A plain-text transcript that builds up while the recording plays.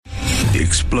The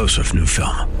explosive new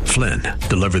film, Flynn,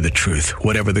 deliver the truth,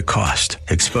 whatever the cost,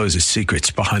 exposes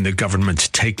secrets behind the government's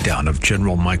takedown of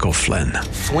General Michael Flynn.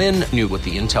 Flynn knew what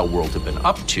the intel world had been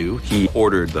up to. He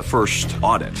ordered the first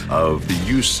audit of the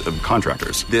use of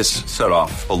contractors. This set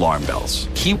off alarm bells.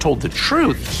 He told the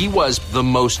truth. He was the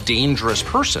most dangerous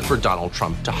person for Donald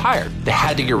Trump to hire. They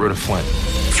had to get rid of Flynn.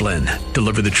 Flynn,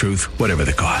 deliver the truth, whatever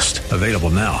the cost. Available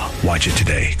now. Watch it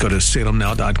today. Go to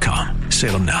salemnow.com.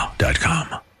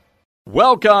 salemnow.com.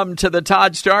 Welcome to the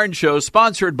Todd Starnes Show,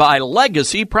 sponsored by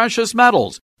Legacy Precious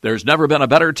Metals. There's never been a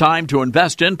better time to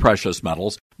invest in precious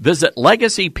metals. Visit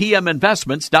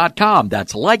LegacyPMInvestments.com.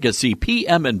 That's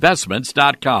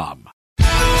LegacyPMInvestments.com.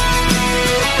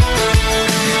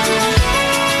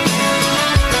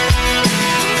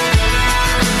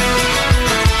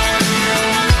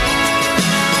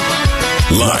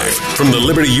 Live from the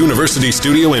Liberty University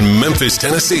studio in Memphis,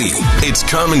 Tennessee, it's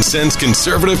common sense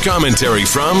conservative commentary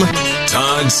from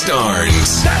Todd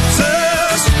Starnes. That's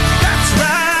us. That's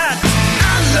right.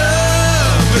 I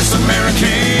love this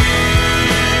American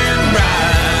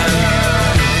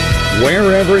ride.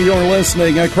 Wherever you're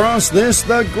listening across this,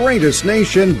 the greatest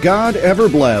nation God ever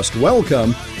blessed,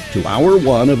 welcome to Hour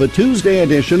 1 of a Tuesday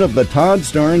edition of the Todd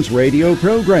Starnes radio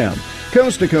program.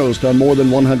 Coast to coast on more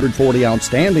than 140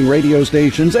 outstanding radio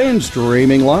stations and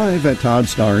streaming live at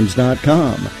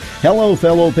ToddStarnes.com. Hello,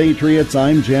 fellow patriots.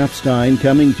 I'm Jeff Stein,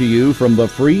 coming to you from the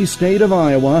free state of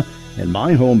Iowa and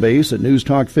my home base at News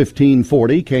Talk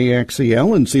 1540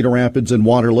 KXCL in Cedar Rapids and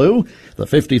Waterloo. The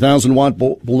 50,000-watt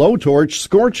blowtorch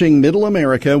scorching middle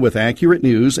America with accurate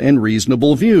news and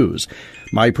reasonable views.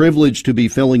 My privilege to be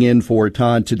filling in for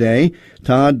Todd today.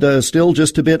 Todd still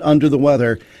just a bit under the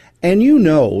weather. And you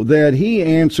know that he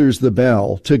answers the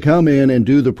bell to come in and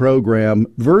do the program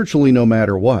virtually no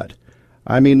matter what.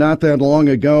 I mean, not that long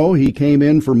ago, he came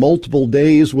in for multiple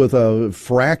days with a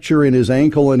fracture in his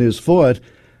ankle and his foot,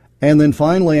 and then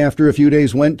finally, after a few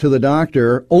days, went to the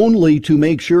doctor only to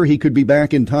make sure he could be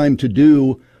back in time to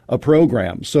do a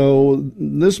program. So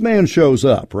this man shows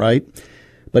up, right?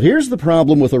 But here's the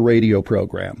problem with a radio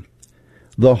program.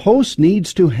 The host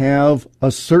needs to have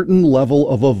a certain level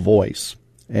of a voice.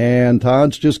 And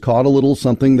Todd's just caught a little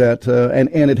something that, and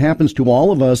it happens to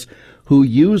all of us who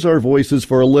use our voices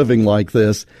for a living like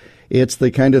this. It's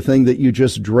the kind of thing that you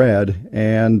just dread,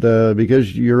 and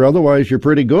because you're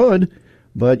pretty good,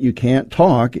 but you can't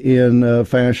talk in a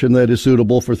fashion that is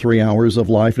suitable for 3 hours of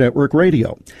live network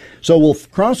radio. So we'll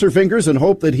cross our fingers and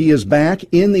hope that he is back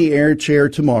in the air chair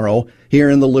tomorrow here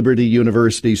in the Liberty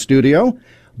University studio.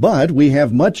 But we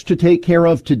have much to take care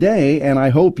of today, and I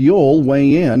hope you'll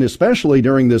weigh in, especially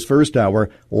during this first hour.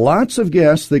 Lots of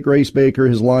guests that Grace Baker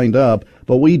has lined up,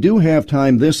 but we do have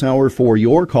time this hour for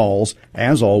your calls,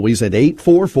 as always, at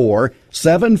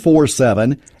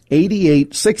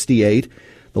 844-747-8868.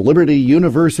 The Liberty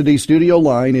University studio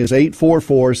line is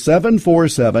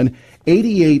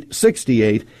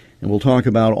 844-747-8868, and we'll talk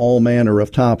about all manner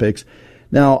of topics.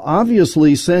 Now,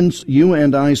 obviously, since you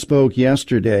and I spoke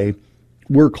yesterday,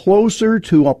 we're closer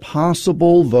to a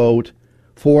possible vote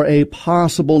for a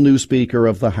possible new Speaker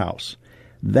of the House.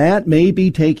 That may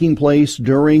be taking place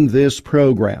during this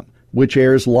program, which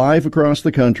airs live across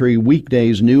the country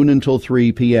weekdays noon until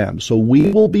 3 p.m. So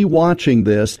we will be watching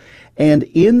this, and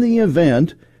in the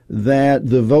event that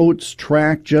the votes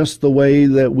track just the way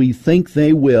that we think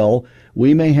they will,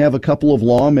 we may have a couple of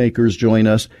lawmakers join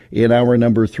us in hour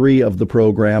number 3 of the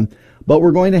program. But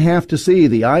we're going to have to see.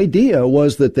 The idea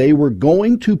was that they were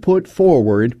going to put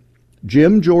forward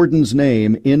Jim Jordan's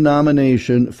name in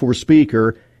nomination for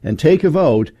Speaker and take a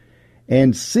vote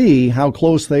and see how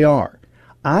close they are.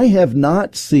 I have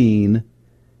not seen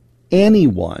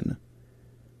anyone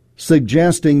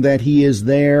suggesting that he is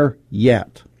there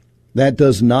yet. That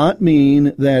does not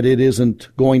mean that it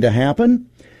isn't going to happen.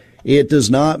 It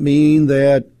does not mean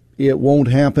that it won't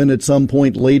happen at some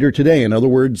point later today. In other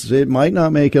words, it might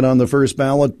not make it on the first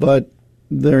ballot, but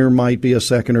there might be a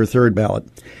second or third ballot.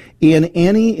 In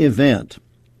any event,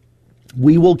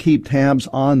 we will keep tabs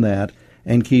on that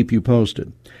and keep you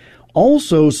posted.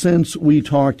 Also, since we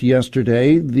talked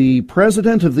yesterday, the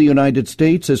President of the United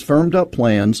States has firmed up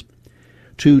plans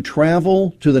to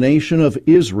travel to the nation of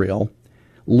Israel,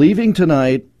 leaving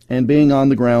tonight and being on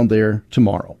the ground there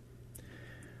tomorrow.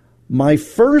 My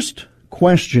first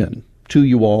question to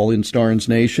you all in Starnes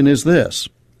Nation is this.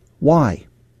 Why?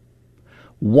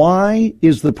 Why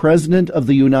is the President of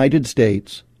the United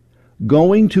States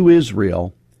going to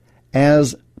Israel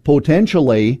as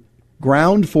potentially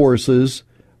ground forces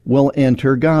will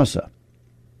enter Gaza?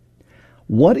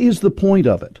 What is the point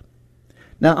of it?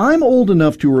 Now, I'm old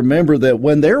enough to remember that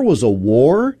when there was a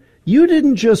war, You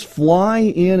didn't just fly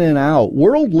in and out.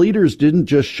 World leaders didn't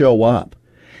just show up.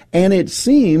 And it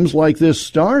seems like this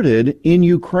started in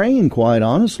Ukraine, quite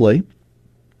honestly.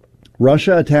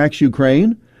 Russia attacks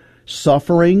Ukraine,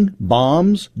 suffering,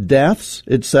 bombs, deaths,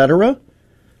 etc.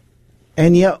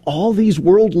 And yet all these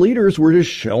world leaders were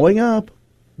just showing up,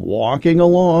 walking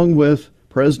along with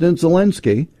President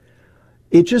Zelensky.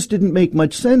 It just didn't make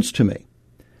much sense to me.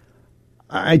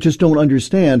 I just don't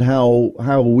understand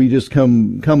how we just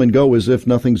come and go as if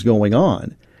nothing's going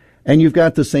on. And you've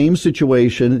got the same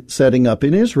situation setting up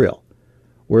in Israel,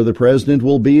 where the president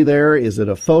will be there. Is it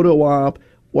a photo op?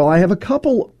 Well, I have a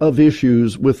couple of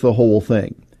issues with the whole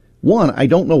thing. One, I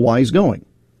don't know why he's going.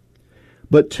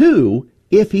 But two,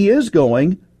 if he is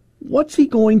going, what's he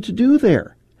going to do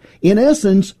there? In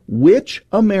essence, which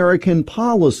American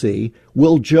policy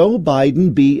will Joe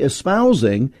Biden be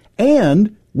espousing,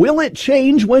 and will it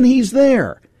change when he's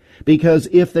there? Because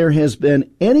if there has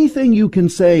been anything you can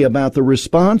say about the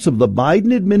response of the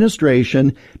Biden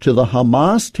administration to the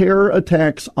Hamas terror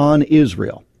attacks on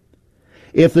Israel,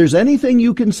 if there's anything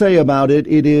you can say about it,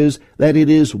 it is that it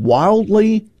is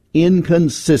wildly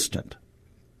inconsistent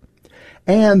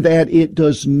and that it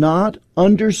does not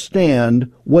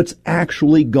understand what's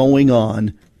actually going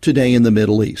on today in the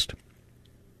Middle East.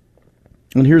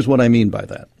 And here's what I mean by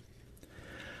that.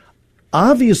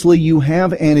 Obviously, you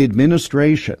have an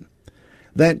administration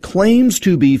that claims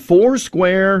to be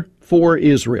foursquare for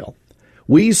Israel.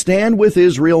 We stand with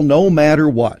Israel no matter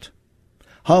what.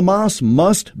 Hamas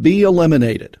must be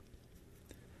eliminated.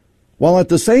 While at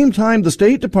the same time, the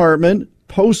State Department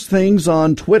posts things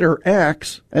on Twitter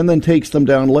X and then takes them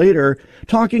down later,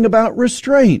 talking about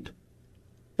restraint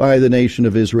by the nation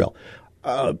of Israel.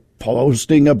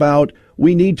 Posting about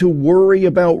we need to worry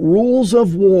about rules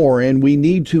of war and we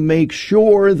need to make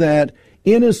sure that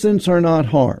innocents are not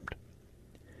harmed.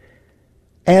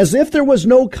 As if there was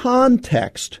no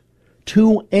context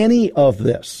to any of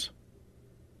this.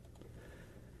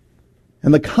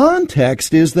 And the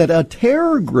context is that a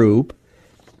terror group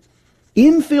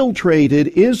infiltrated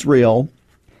Israel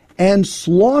and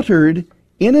slaughtered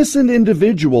innocent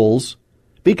individuals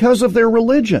because of their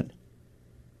religion.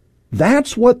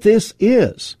 That's what this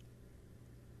is.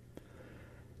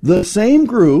 The same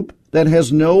group that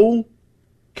has no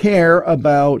care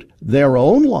about their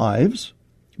own lives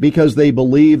because they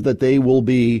believe that they will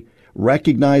be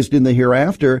recognized in the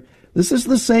hereafter, this is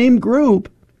the same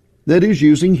group that is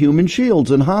using human shields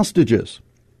and hostages.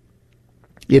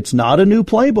 It's not a new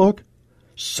playbook.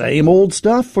 Same old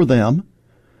stuff for them.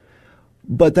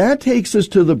 But that takes us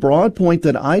to the broad point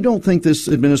that I don't think this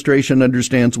administration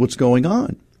understands what's going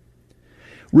on.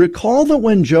 Recall that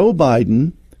when Joe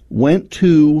Biden went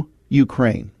to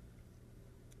Ukraine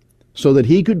so that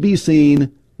he could be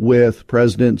seen with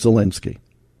President Zelensky,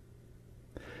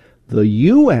 the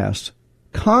U.S.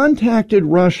 contacted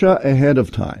Russia ahead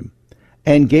of time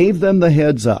and gave them the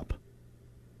heads up.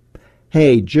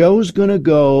 Hey, Joe's going to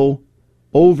go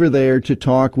over there to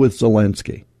talk with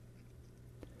Zelensky.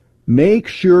 Make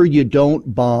sure you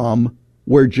don't bomb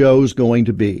where Joe's going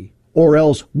to be, or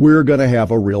else we're going to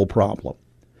have a real problem.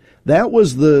 That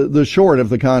was the short of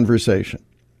the conversation.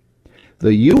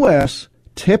 The U.S.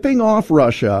 tipping off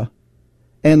Russia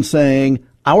and saying,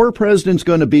 our president's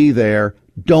going to be there,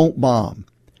 don't bomb.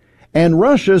 And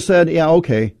Russia said, yeah,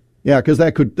 okay. Yeah, because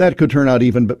that could turn out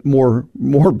even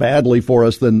more badly for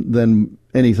us than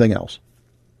anything else.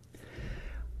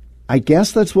 I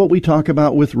guess that's what we talk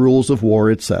about with rules of war,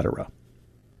 etc.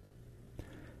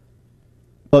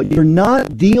 But you're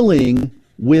not dealing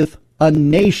with a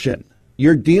nation.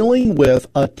 You're dealing with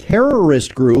a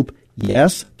terrorist group,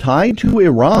 yes, tied to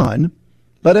Iran,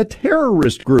 but a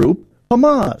terrorist group,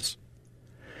 Hamas.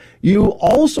 You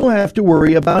also have to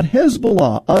worry about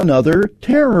Hezbollah, another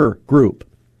terror group.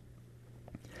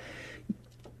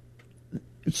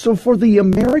 So for the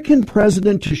American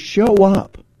president to show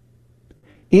up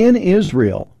in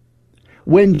Israel,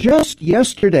 when just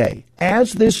yesterday,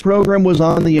 as this program was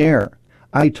on the air,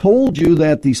 I told you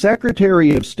that the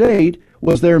Secretary of State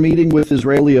was there meeting with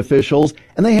Israeli officials,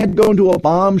 and they had gone to a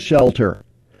bomb shelter.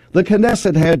 The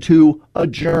Knesset had to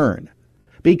adjourn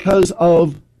because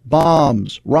of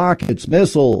bombs, rockets,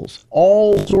 missiles,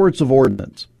 all sorts of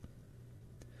ordnance.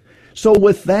 So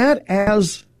with that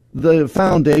as the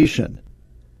foundation,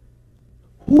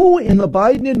 who in the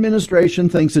Biden administration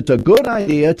thinks it's a good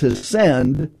idea to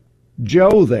send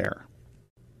Joe there?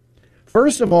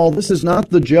 First of all, this is not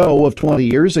the Joe of 20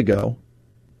 years ago.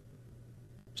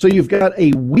 So you've got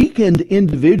a weakened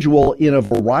individual in a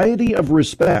variety of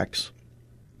respects.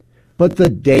 But the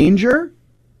danger?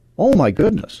 Oh my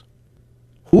goodness.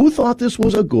 Who thought this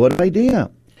was a good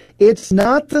idea? It's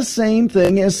not the same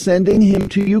thing as sending him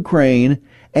to Ukraine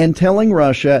and telling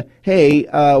Russia, hey,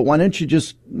 why don't you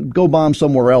just go bomb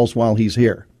somewhere else while he's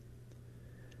here?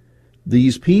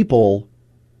 These people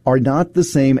are not the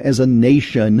same as a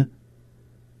nation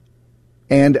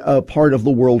and a part of the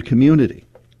world community.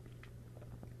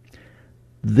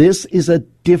 This is a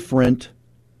different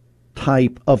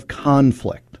type of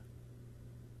conflict.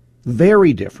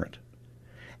 Very different.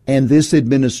 And this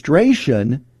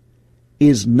administration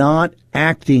is not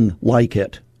acting like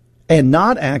it and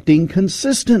not acting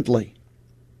consistently.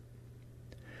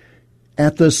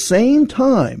 At the same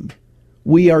time,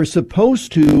 we are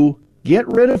supposed to get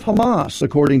rid of Hamas,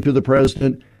 according to the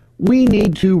president. We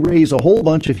need to raise a whole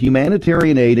bunch of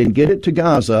humanitarian aid and get it to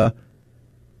Gaza,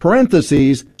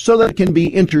 parentheses, so that it can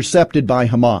be intercepted by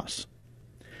Hamas.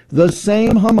 The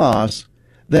same Hamas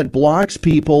that blocks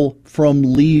people from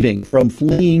leaving, from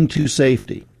fleeing to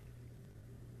safety.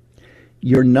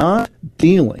 You're not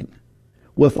dealing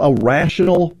with a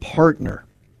rational partner.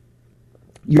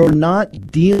 You're not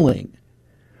dealing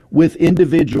with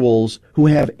individuals who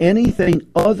have anything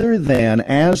other than,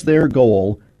 as their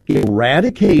goal,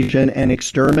 eradication and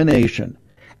extermination.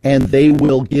 And they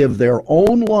will give their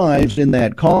own lives in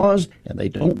that cause, and they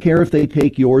don't care if they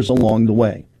take yours along the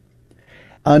way.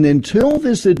 And until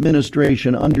this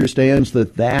administration understands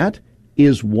that that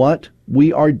is what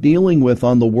we are dealing with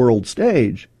on the world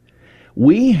stage,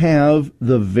 we have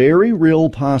the very real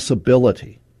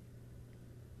possibility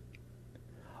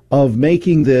of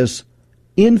making this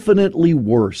infinitely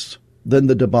worse than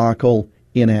the debacle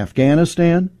in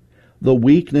Afghanistan, the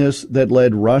weakness that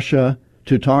led Russia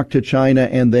to talk to China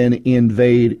and then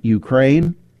invade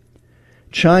Ukraine,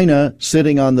 China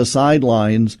sitting on the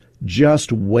sidelines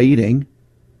just waiting,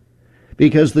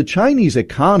 because the Chinese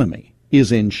economy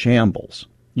is in shambles.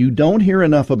 You don't hear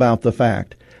enough about the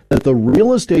fact that the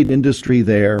real estate industry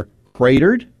there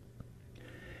cratered,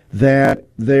 that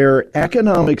their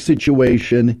economic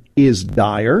situation is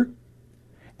dire,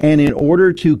 and in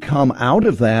order to come out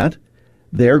of that,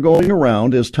 they're going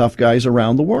around as tough guys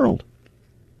around the world.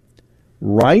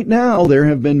 Right now, there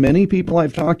have been many people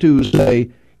I've talked to who say,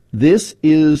 this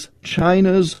is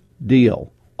China's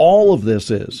deal. All of this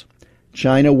is.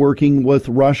 China working with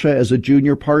Russia as a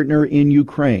junior partner in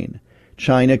Ukraine.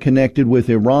 China connected with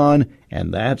Iran,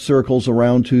 and that circles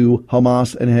around to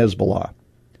Hamas and Hezbollah.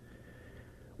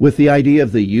 With the idea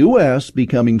of the U.S.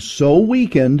 becoming so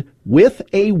weakened with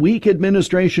a weak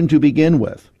administration to begin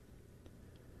with,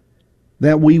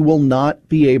 that we will not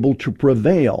be able to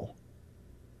prevail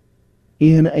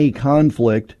in a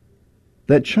conflict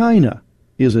that China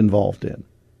is involved in.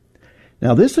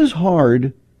 Now, this is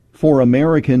hard for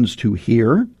Americans to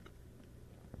hear,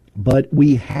 but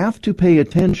we have to pay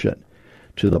attention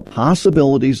to the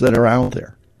possibilities that are out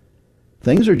there.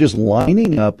 Things are just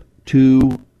lining up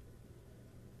too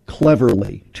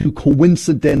cleverly, too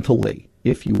coincidentally,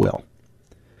 if you will.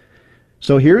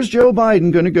 So here's Joe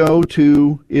Biden going to go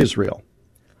to Israel.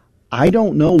 I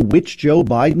don't know which Joe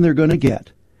Biden they're going to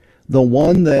get. The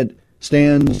one that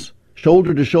stands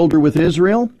shoulder to shoulder with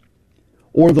Israel,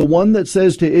 or the one that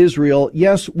says to Israel,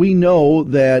 yes, we know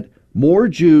that more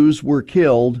Jews were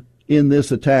killed in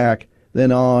this attack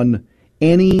than on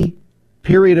any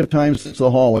period of time since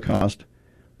the Holocaust,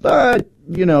 but,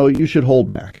 you should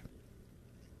hold back.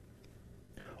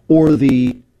 Or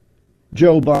the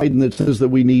Joe Biden that says that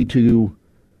we need to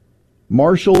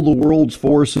marshal the world's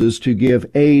forces to give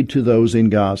aid to those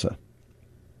in Gaza,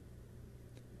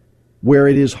 where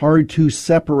it is hard to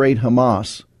separate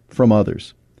Hamas from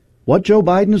others. What Joe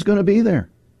Biden is going to be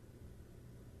there?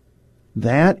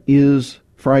 That is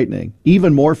frightening.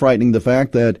 Even more frightening, the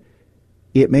fact that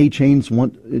it may change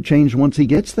once he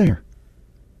gets there.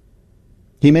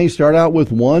 He may start out with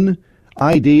one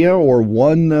idea or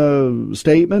one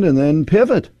statement and then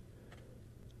pivot,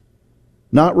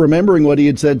 not remembering what he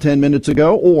had said 10 minutes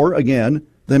ago, or, again,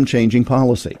 them changing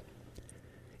policy.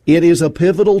 It is a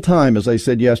pivotal time, as I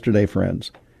said yesterday,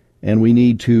 friends, and we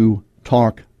need to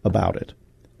talk about it.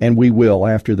 And we will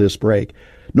after this break.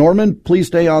 Norman, please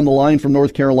stay on the line from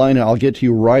North Carolina. I'll get to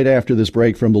you right after this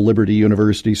break from the Liberty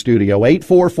University studio.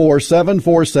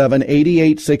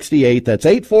 844-747-8868. That's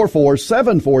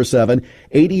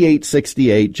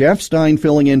 844-747-8868. Jeff Stein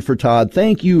filling in for Todd.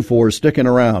 Thank you for sticking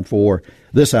around for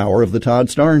this hour of the Todd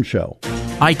Starnes Show.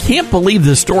 I can't believe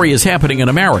this story is happening in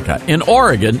America. In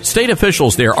Oregon, state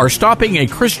officials there are stopping a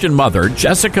Christian mother,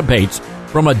 Jessica Bates,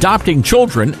 from adopting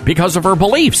children because of her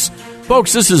beliefs.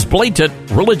 Folks, this is blatant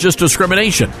religious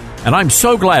discrimination, and I'm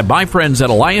so glad my friends at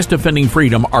Alliance Defending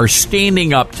Freedom are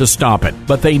standing up to stop it.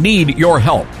 But they need your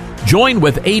help. Join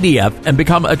with ADF and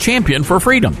become a champion for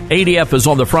freedom. ADF is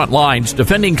on the front lines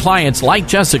defending clients like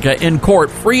Jessica in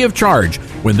court free of charge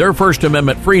when their First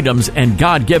Amendment freedoms and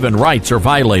God-given rights are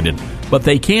violated. But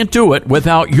they can't do it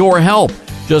without your help.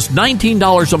 Just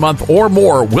 $19 a month or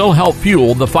more will help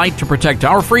fuel the fight to protect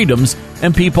our freedoms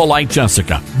and people like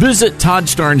Jessica. Visit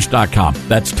ToddStarnes.com.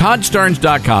 That's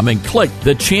ToddStarnes.com and click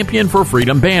the Champion for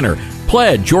Freedom banner.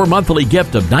 Pledge your monthly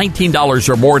gift of $19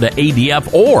 or more to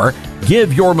ADF or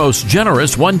give your most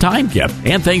generous one-time gift.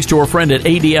 And thanks to a friend at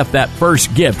ADF, that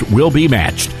first gift will be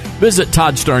matched. Visit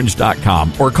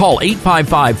ToddStarnes.com or call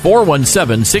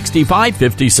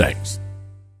 855-417-6556.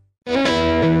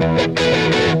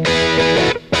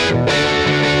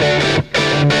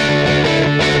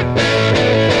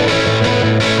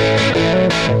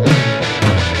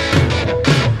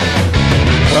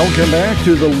 Welcome back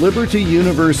to the Liberty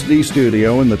University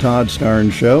studio in the Todd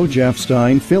Starnes Show. Jeff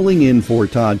Stein filling in for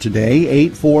Todd today.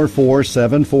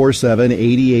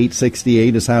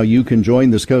 844-747-8868 is how you can join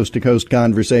this coast-to-coast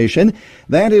conversation.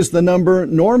 That is the number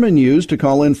Norman used to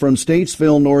call in from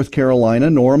Statesville, North Carolina.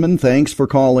 Norman, thanks for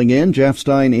calling in. Jeff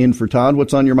Stein in for Todd.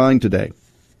 What's on your mind today?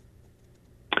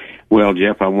 Well,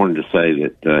 Jeff, I wanted to say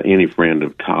that any friend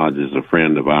of Todd's is a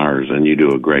friend of ours, and you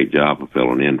do a great job of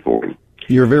filling in for him.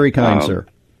 You're very kind, sir.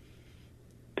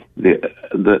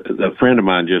 The friend of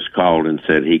mine just called and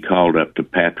said he called up to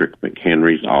Patrick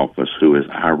McHenry's office, who is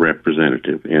our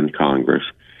representative in Congress,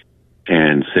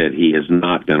 and said he is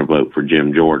not going to vote for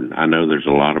Jim Jordan. I know there's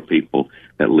a lot of people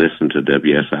that listen to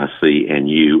WSIC, and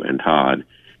you and Todd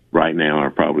right now are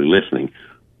probably listening.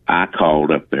 I called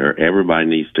up there. Everybody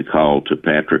needs to call to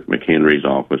Patrick McHenry's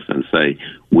office and say,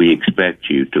 we expect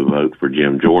you to vote for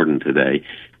Jim Jordan today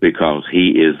because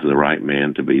he is the right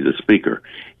man to be the speaker.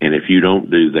 And if you don't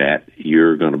do that,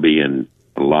 you're going to be in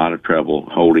a lot of trouble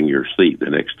holding your seat the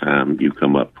next time you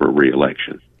come up for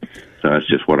re-election. So that's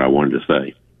just what I wanted to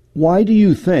say. Why do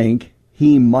you think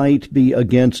he might be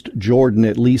against Jordan,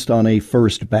 at least on a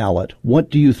first ballot? What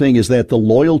do you think? Is that the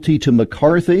loyalty to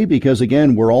McCarthy? Because,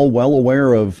 again, we're all well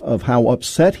aware of how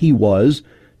upset he was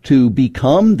to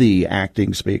become the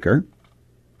acting speaker.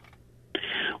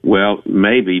 Well,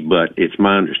 maybe, but it's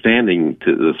my understanding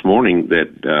this morning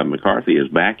that McCarthy is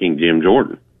backing Jim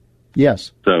Jordan.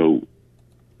 Yes. So,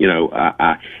 you know,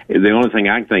 the only thing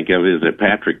I can think of is that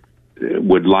Patrick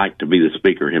would like to be the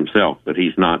speaker himself, but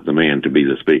he's not the man to be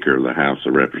the Speaker of the House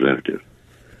of Representatives.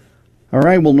 All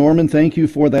right. Well, Norman, thank you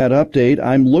for that update.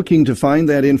 I'm looking to find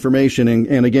that information,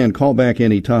 and again, call back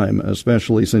any time,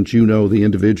 especially since you know the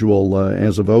individual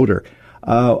as a voter.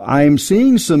 I'm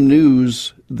seeing some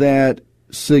news that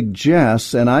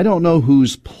suggests, and I don't know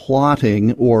who's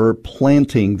plotting or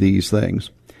planting these things,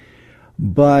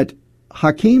 but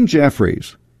Hakeem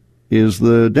Jeffries is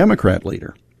the Democrat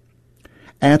leader.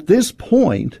 At this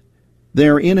point,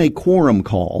 they're in a quorum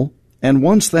call, and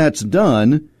once that's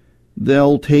done,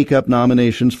 they'll take up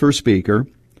nominations for Speaker.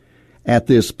 At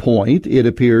this point, it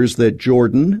appears that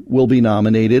Jordan will be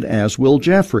nominated, as will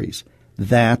Jeffries.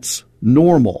 That's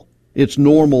normal. It's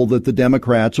normal that the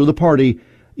Democrats or the party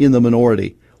in the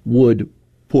minority would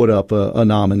put up a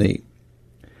nominee.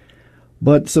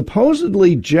 But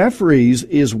supposedly Jeffries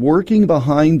is working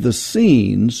behind the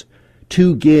scenes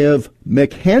to give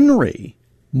McHenry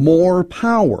more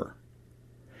power.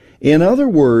 In other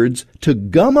words, to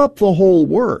gum up the whole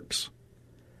works.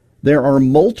 There are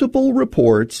multiple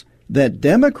reports that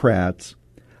Democrats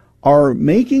are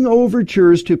making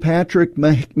overtures to Patrick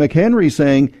McHenry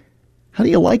saying, how do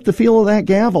you like the feel of that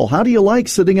gavel? How do you like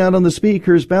sitting out on the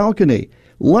speaker's balcony?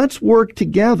 Let's work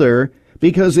together,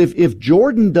 because if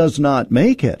Jordan does not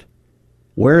make it,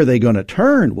 where are they going to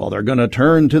turn? Well, they're going to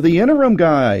turn to the interim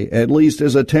guy, at least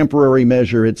as a temporary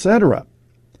measure, etc.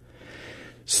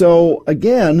 So,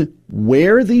 again,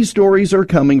 where these stories are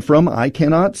coming from, I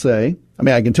cannot say. I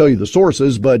mean, I can tell you the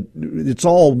sources, but it's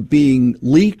all being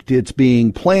leaked, it's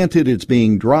being planted, it's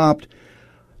being dropped,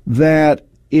 that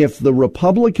if the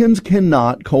Republicans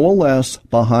cannot coalesce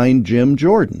behind Jim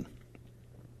Jordan,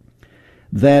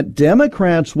 that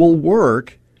Democrats will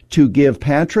work to give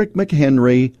Patrick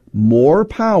McHenry more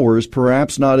powers,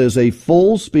 perhaps not as a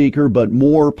full speaker, but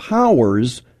more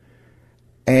powers.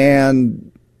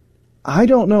 And I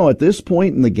don't know, at this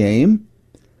point in the game,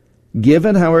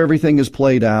 given how everything is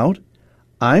played out,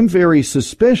 I'm very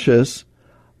suspicious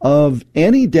of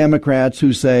any Democrats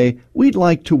who say, we'd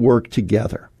like to work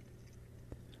together.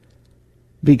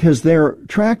 Because their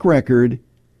track record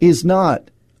is not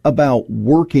about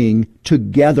working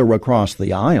together across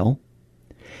the aisle.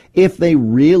 If they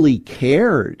really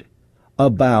cared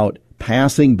about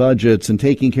passing budgets and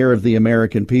taking care of the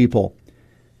American people,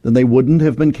 then they wouldn't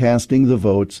have been casting the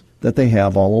votes that they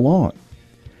have all along.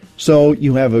 So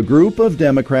you have a group of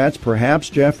Democrats, perhaps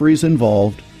Jeffries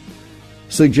involved,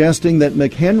 suggesting that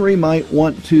McHenry might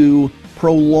want to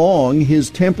prolong his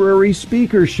temporary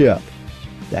speakership.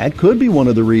 That could be one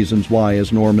of the reasons why,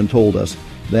 as Norman told us,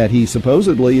 that he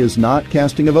supposedly is not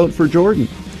casting a vote for Jordan.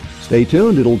 Stay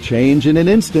tuned. It'll change in an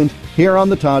instant here on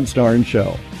The Todd Starnes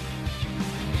Show.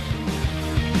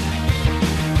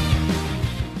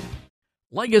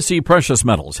 Legacy Precious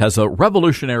Metals has a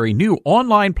revolutionary new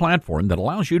online platform that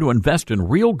allows you to invest in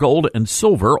real gold and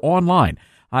silver online.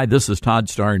 Hi, this is Todd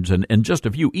Starnes, and in just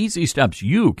a few easy steps,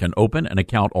 you can open an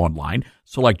account online,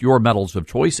 select your metals of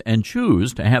choice, and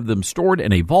choose to have them stored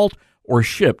in a vault or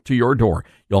shipped to your door.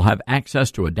 You'll have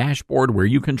access to a dashboard where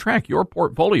you can track your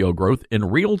portfolio growth in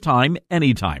real time,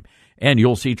 anytime. And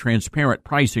you'll see transparent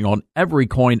pricing on every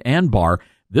coin and bar.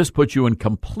 This puts you in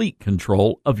complete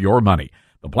control of your money.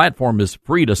 The platform is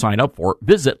free to sign up for.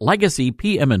 Visit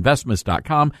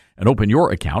LegacyPMInvestments.com and open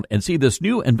your account and see this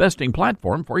new investing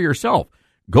platform for yourself.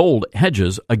 Gold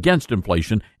hedges against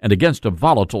inflation and against a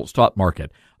volatile stock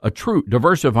market. A true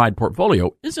diversified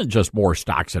portfolio isn't just more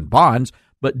stocks and bonds,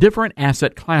 but different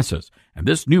asset classes. And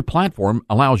this new platform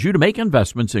allows you to make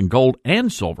investments in gold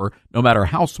and silver, no matter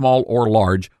how small or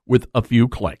large, with a few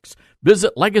clicks.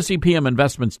 Visit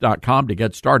LegacyPMInvestments.com to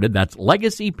get started. That's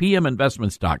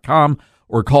LegacyPMInvestments.com.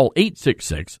 Or call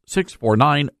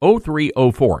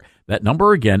 866-649-0304. That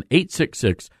number again,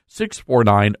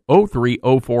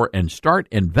 866-649-0304, and start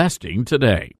investing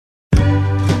today.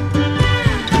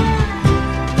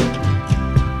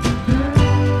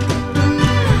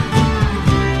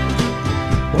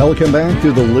 Welcome back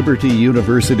to the Liberty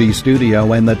University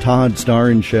studio and the Todd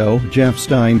Starnes Show. Jeff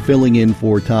Stein filling in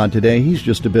for Todd today. He's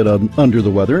just a bit under the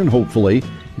weather, and hopefully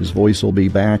his voice will be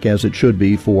back as it should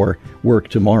be for work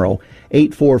tomorrow.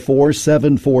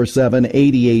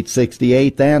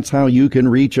 844-747-8868. That's how you can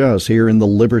reach us here in the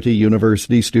Liberty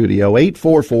University studio.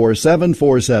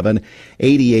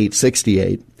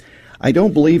 844-747-8868. I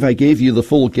don't believe I gave you the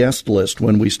full guest list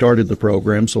when we started the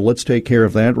program, so let's take care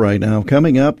of that right now.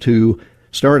 Coming up to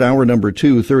start hour number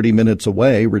 2, 30 minutes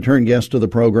away, return guest to the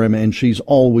program, and she's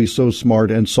always so smart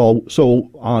and so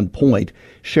on point,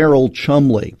 Cheryl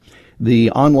Chumley, the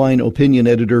online opinion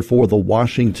editor for the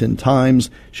Washington Times.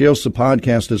 She hosts a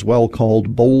podcast as well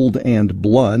called Bold and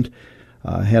Blunt.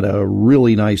 Had a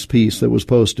really nice piece that was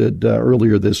posted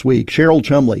earlier this week. Cheryl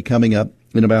Chumley coming up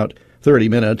in about 30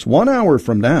 minutes. 1 hour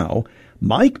from now,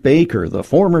 Mike Baker, the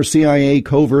former CIA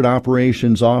covert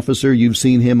operations officer. You've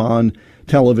seen him on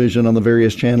television on the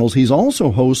various channels. He's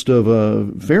also host of a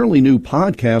fairly new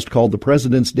podcast called The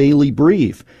President's Daily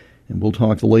Brief. And we'll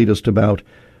talk the latest about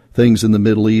things in the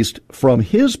Middle East from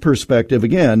his perspective.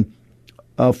 Again,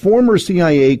 a former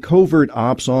CIA covert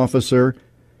ops officer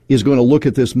is going to look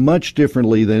at this much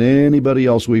differently than anybody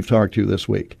else we've talked to this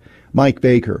week. Mike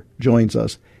Baker joins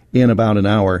us in about an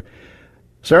hour.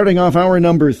 Starting off hour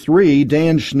number 3,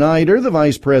 Dan Schneider, the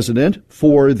vice president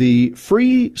for the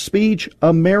Free Speech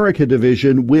America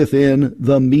division within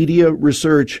the Media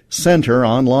Research Center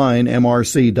online,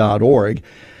 mrc.org.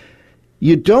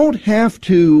 You don't have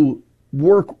to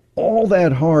work all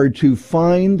that hard to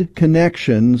find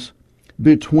connections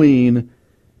between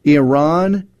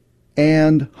Iran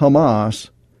and Hamas,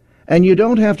 and you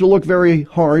don't have to look very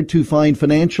hard to find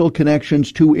financial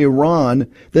connections to Iran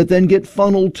that then get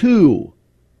funneled to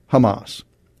Hamas.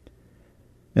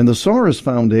 And the Soros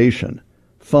Foundation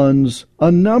funds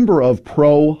a number of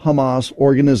pro-Hamas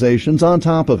organizations on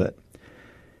top of it.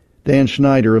 Dan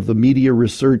Schneider of the Media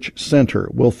Research Center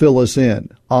will fill us in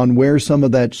on where some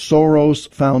of that Soros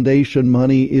Foundation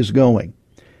money is going.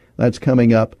 That's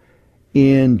coming up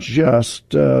in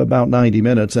just about 90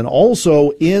 minutes. And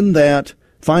also in that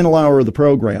final hour of the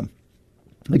program,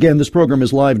 again, this program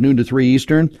is live noon to 3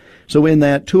 Eastern, so in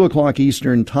that 2 o'clock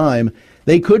Eastern time,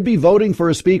 they could be voting for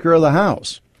a Speaker of the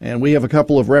House. And we have a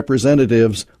couple of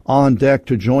representatives on deck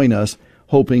to join us,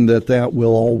 hoping that that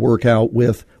will all work out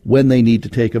with when they need to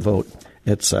take a vote,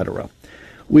 etc.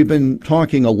 We've been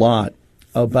talking a lot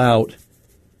about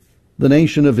the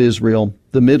nation of Israel,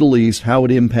 the Middle East, how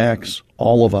it impacts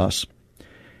all of us.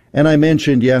 And I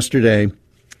mentioned yesterday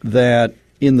that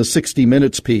in the 60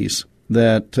 Minutes piece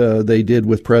that they did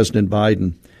with President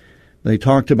Biden, they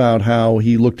talked about how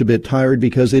he looked a bit tired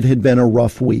because it had been a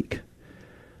rough week.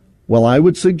 Well, I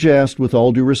would suggest, with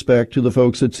all due respect to the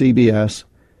folks at CBS,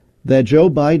 that Joe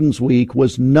Biden's week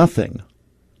was nothing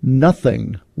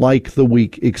like the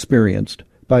week experienced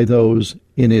by those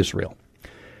in Israel.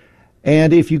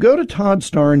 And if you go to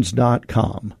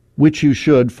ToddStarnes.com, which you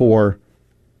should for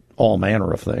all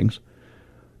manner of things,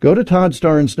 go to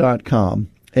ToddStarnes.com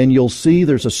and you'll see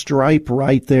there's a stripe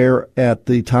right there at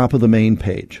the top of the main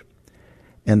page.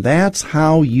 And that's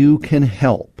how you can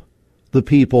help the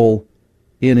people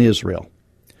in Israel.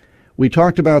 We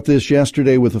talked about this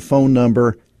yesterday with a phone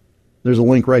number. There's a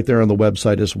link right there on the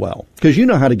website as well, because you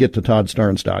know how to get to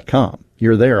toddstarnes.com.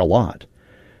 You're there a lot.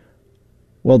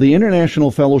 Well, the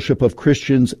International Fellowship of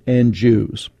Christians and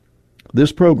Jews,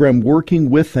 this program working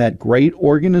with that great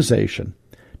organization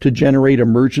to generate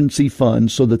emergency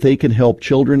funds so that they can help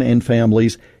children and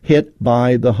families hit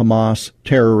by the Hamas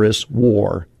terrorist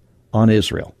war on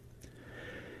Israel.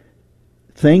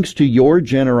 Thanks to your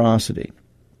generosity,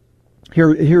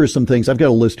 here are some things. I've got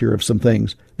a list here of some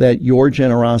things that your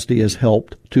generosity has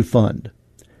helped to fund.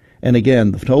 And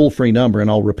again, the toll-free number, and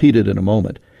I'll repeat it in a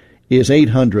moment, is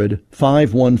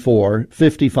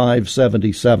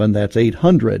 800-514-5577. That's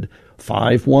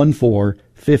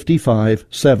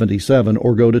 800-514-5577,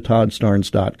 or go to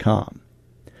toddstarnes.com.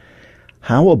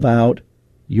 How about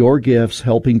your gifts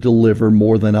helping deliver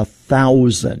more than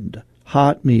 1,000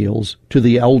 hot meals to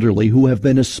the elderly who have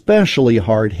been especially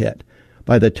hard hit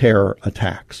by the terror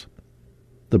attacks,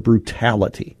 the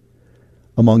brutality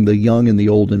among the young and the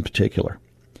old in particular.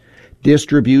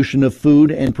 Distribution of food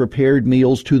and prepared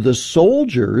meals to the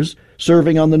soldiers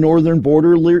serving on the northern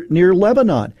border near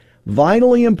Lebanon.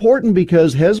 Vitally important,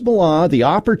 because Hezbollah, the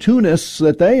opportunists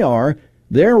that they are,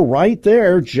 they're right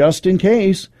there just in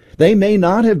case. They may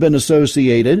not have been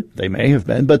associated, they may have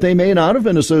been, but they may not have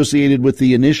been associated with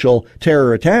the initial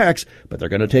terror attacks, but they're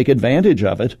going to take advantage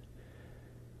of it.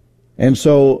 And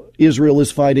so Israel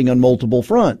is fighting on multiple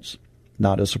fronts.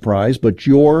 Not a surprise, but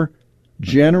your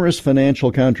generous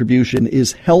financial contribution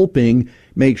is helping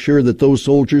make sure that those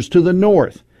soldiers to the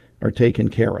north are taken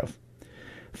care of.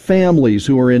 Families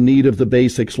who are in need of the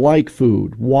basics like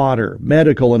food, water,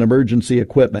 medical and emergency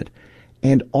equipment,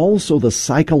 and also the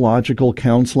psychological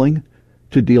counseling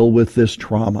to deal with this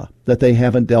trauma that they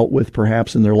haven't dealt with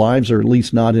perhaps in their lives, or at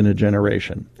least not in a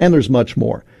generation. And there's much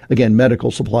more. Again,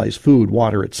 medical supplies, food,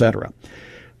 water, etc.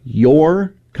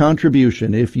 Your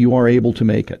contribution, if you are able to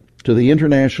make it, to the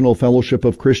International Fellowship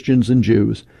of Christians and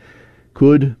Jews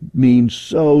could mean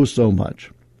so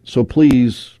much. So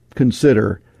please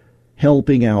consider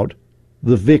helping out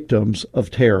the victims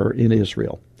of terror in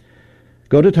Israel.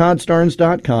 Go to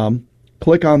toddstarnes.com,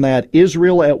 click on that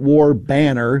Israel at War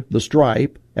banner, the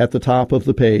stripe, at the top of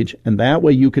the page, and that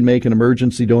way you can make an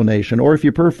emergency donation. Or if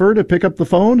you prefer to pick up the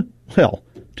phone, well,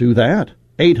 do that.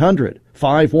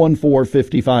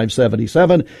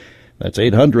 800-514-5577. That's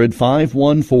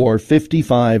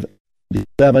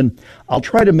 800-514-5577. I'll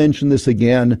try to mention this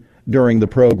again during the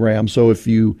program, so if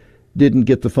you didn't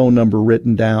get the phone number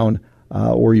written down,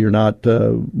 or you're not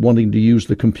wanting to use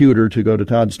the computer to go to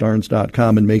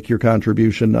toddstarnes.com and make your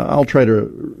contribution, I'll try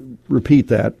to repeat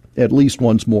that at least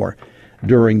once more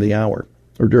during the hour,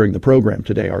 or during the program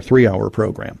today, our 3-hour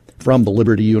program from the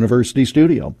Liberty University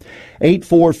studio.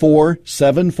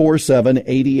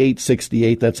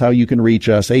 844-747-8868. That's how you can reach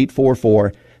us,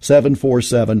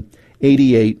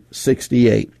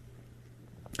 844-747-8868.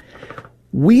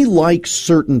 We like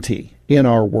certainty in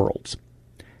our worlds,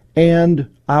 and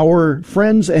our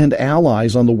friends and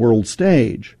allies on the world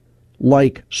stage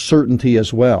like certainty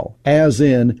as well, as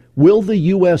in, will the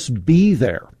U.S. be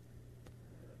there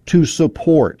to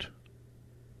support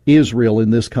Israel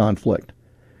in this conflict?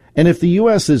 And if the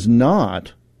U.S. is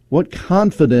not, what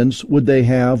confidence would they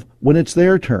have when it's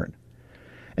their turn?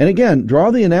 And again,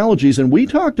 draw the analogies, and we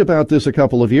talked about this a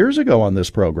couple of years ago on this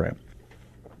program.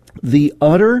 The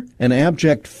utter and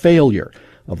abject failure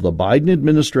of the Biden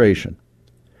administration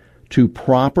to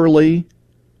properly,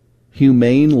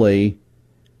 humanely,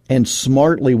 and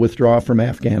smartly withdraw from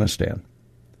Afghanistan.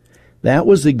 That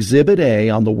was Exhibit A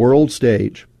on the world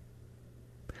stage,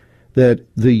 that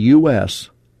the U.S.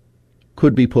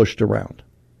 could be pushed around.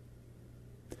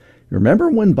 Remember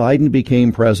when Biden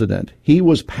became president, he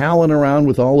was palling around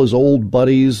with all his old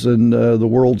buddies in the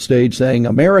world stage saying,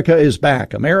 America is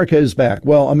back, America is back.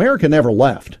 Well, America never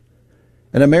left.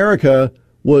 And America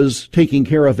was taking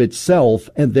care of itself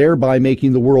and thereby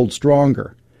making the world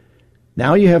stronger.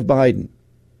 Now you have Biden,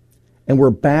 and we're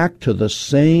back to the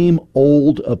same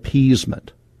old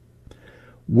appeasement.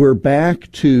 We're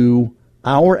back to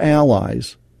our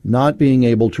allies not being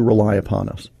able to rely upon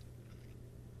us.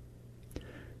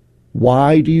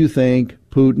 Why do you think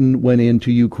Putin went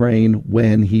into Ukraine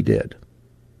when he did?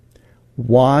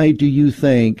 Why do you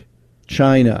think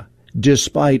China,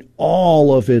 despite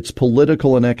all of its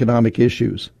political and economic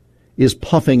issues, is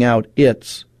puffing out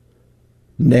its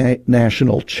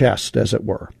national chest, as it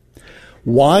were?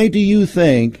 Why do you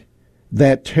think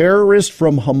that terrorists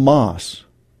from Hamas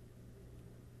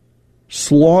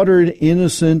slaughtered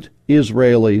innocent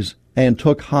Israelis and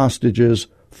took hostages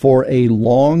for a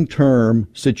long-term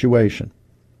situation.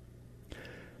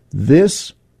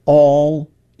 This all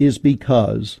is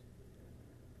because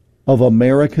of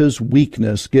America's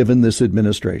weakness given this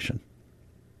administration.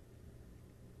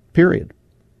 Period.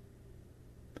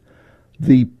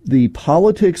 The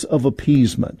politics of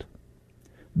appeasement,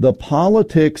 the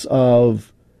politics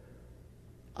of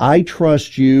I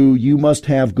trust you, you must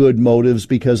have good motives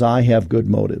because I have good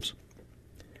motives.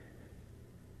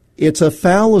 It's a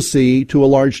fallacy to a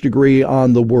large degree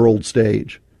on the world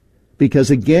stage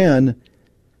because, again,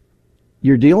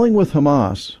 you're dealing with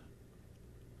Hamas,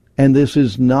 and this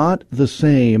is not the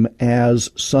same as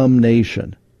some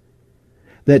nation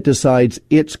that decides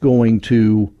it's going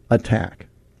to attack.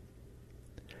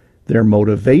 Their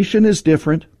motivation is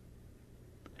different.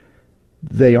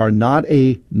 They are not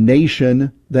a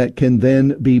nation that can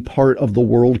then be part of the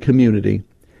world community.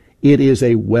 It is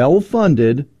a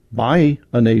well-funded, by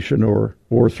a nation or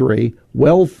three,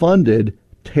 well-funded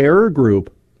terror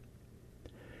group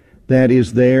that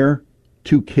is there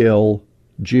to kill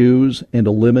Jews and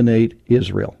eliminate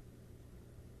Israel.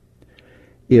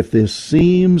 If this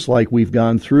seems like we've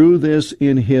gone through this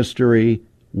in history,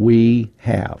 we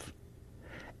have.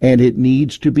 And it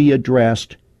needs to be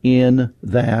addressed in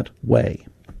that way.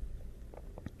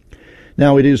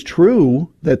 Now, it is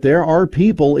true that there are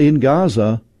people in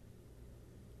Gaza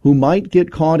who might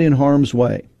get caught in harm's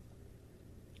way,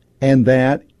 and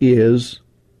that is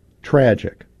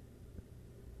tragic.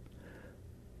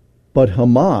 But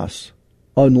Hamas,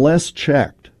 unless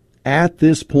checked at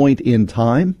this point in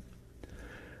time,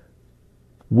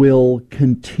 will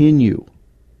continue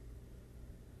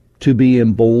to be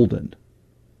emboldened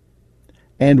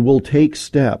and will take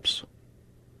steps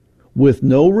with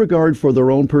no regard for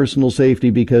their own personal safety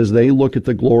because they look at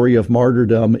the glory of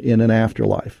martyrdom in an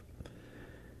afterlife.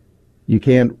 You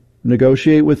can't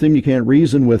negotiate with them. You can't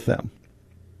reason with them.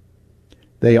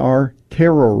 They are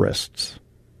terrorists.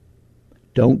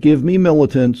 Don't give me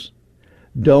militants.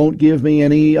 Don't give me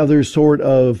any other sort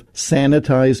of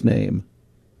sanitized name.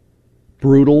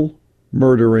 Brutal,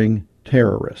 murdering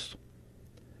terrorists.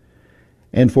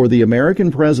 And for the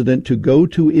American president to go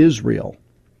to Israel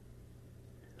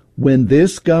when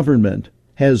this government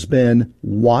has been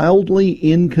wildly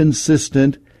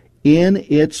inconsistent in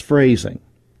its phrasing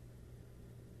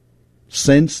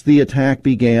since the attack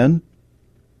began,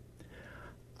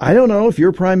 I don't know if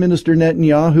you're Prime Minister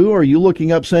Netanyahu, are you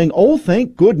looking up saying, oh,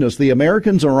 thank goodness the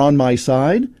Americans are on my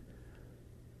side?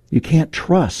 You can't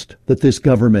trust that this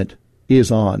government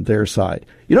is on their side.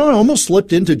 You know, I almost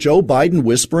slipped into Joe Biden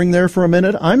whispering there for a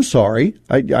minute. I'm sorry.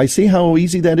 I see how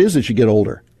easy that is as you get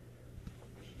older.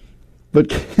 But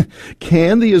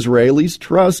can the Israelis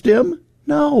trust him?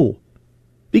 No,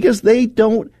 because they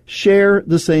don't share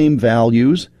the same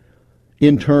values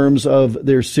in terms of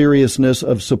their seriousness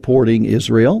of supporting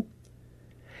Israel.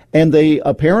 And they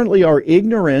apparently are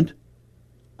ignorant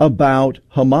about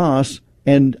Hamas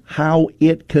and how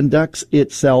it conducts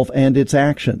itself and its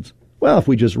actions. Well, if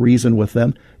we just reason with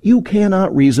them, you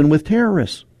cannot reason with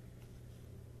terrorists.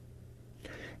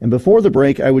 And before the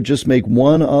break, I would just make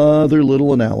one other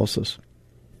little analysis.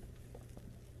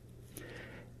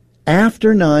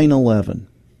 After 9/11,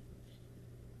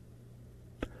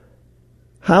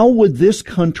 how would this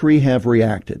country have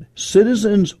reacted?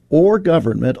 Citizens or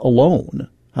government alone?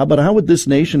 How would this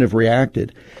nation have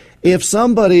reacted if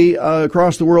somebody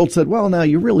across the world said, well, now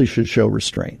you really should show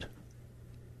restraint?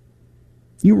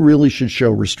 You really should show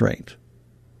restraint.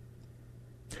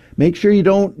 Make sure you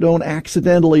don't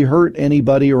accidentally hurt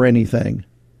anybody or anything.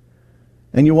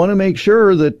 And you want to make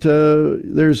sure that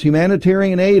there's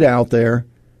humanitarian aid out there.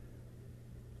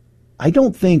 I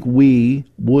don't think we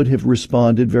would have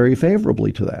responded very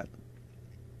favorably to that.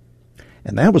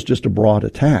 And that was just a broad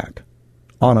attack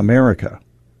on America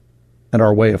and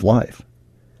our way of life.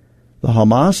 The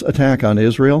Hamas attack on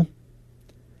Israel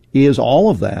is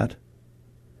all of that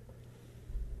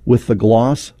with the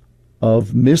gloss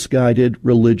of misguided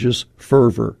religious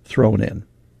fervor thrown in.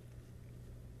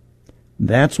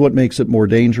 That's what makes it more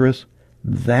dangerous.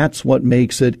 That's what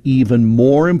makes it even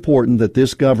more important that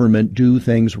this government do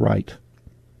things right.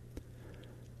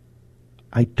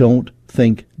 I don't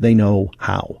think they know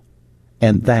how.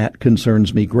 And that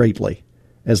concerns me greatly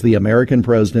as the American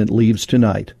president leaves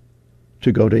tonight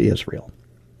to go to Israel.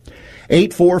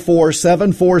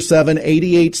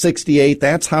 844-747-8868.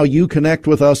 That's how you connect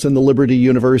with us in the Liberty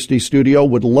University studio.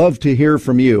 Would love to hear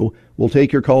from you. We'll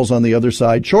take your calls on the other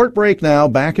side. Short break now.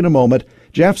 Back in a moment.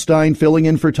 Jeff Stein filling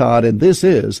in for Todd, and this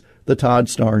is The Todd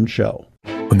Starnes Show.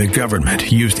 when the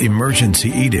government used emergency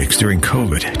edicts during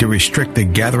COVID to restrict the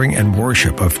gathering and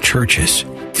worship of churches.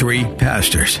 3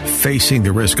 pastors facing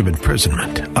the risk of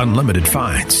imprisonment, unlimited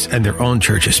fines, and their own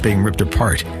churches being ripped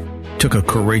apart took a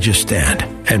courageous stand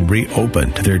and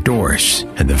reopened their doors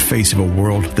in the face of a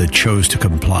world that chose to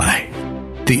comply.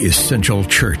 The Essential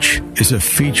Church is a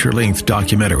feature-length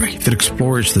documentary that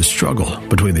explores the struggle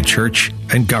between the church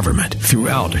and government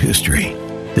throughout history.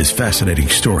 This fascinating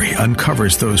story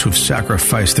uncovers those who've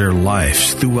sacrificed their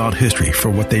lives throughout history for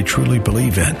what they truly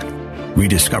believe in.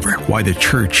 Rediscover why the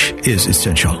church is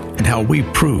essential and how we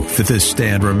prove that this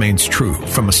stand remains true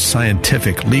from a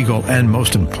scientific, legal, and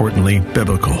most importantly,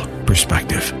 biblical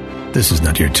perspective. This is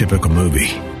not your typical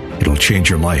movie. It'll change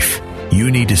your life.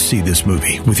 You need to see this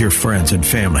movie with your friends and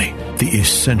family. The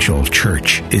Essential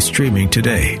Church is streaming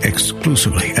today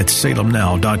exclusively at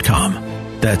salemnow.com.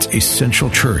 That's Essential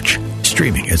Church,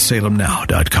 streaming at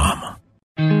salemnow.com.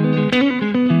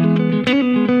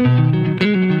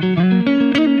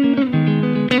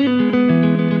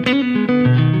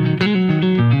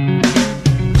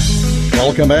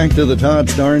 Welcome back to the Todd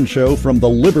Starnes Show from the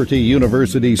Liberty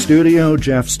University studio.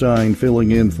 Jeff Stein filling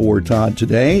in for Todd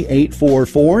today.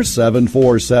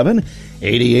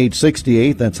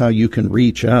 844-747-8868. That's how you can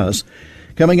reach us.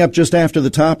 Coming up just after the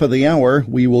top of the hour,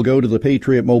 we will go to the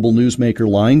Patriot Mobile Newsmaker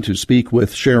line to speak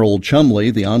with Cheryl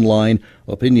Chumley, the online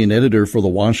opinion editor for the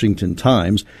Washington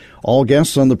Times. All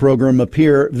guests on the program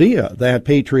appear via that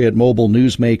Patriot Mobile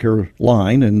Newsmaker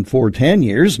line, and for 10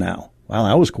 years now. Wow,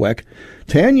 that was quick.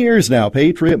 10 years now,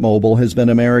 Patriot Mobile has been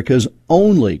America's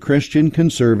only Christian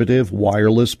conservative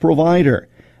wireless provider.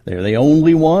 They're the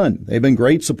only one. They've been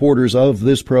great supporters of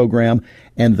this program,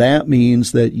 and that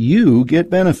means that you get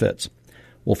benefits.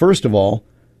 Well, first of all,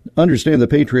 understand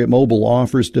that Patriot Mobile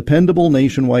offers dependable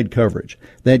nationwide coverage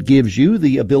that gives you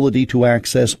the ability to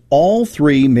access all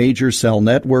 3 major cell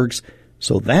networks.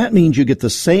 So that means you get the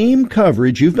same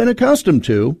coverage you've been accustomed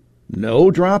to.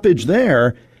 No droppage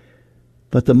there.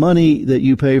 But the money that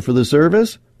you pay for the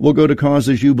service will go to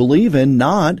causes you believe in,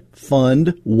 not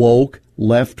fund woke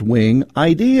left-wing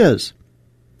ideas.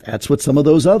 That's what some of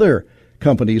those other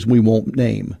companies we won't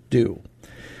name do.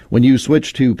 When you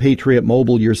switch to Patriot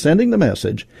Mobile, you're sending the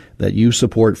message that you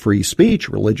support free speech,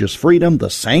 religious freedom, the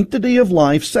sanctity of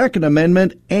life, Second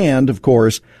Amendment, and, of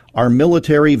course, our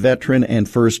military, veteran, and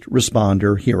first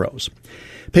responder heroes.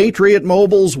 Patriot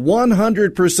Mobile's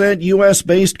 100%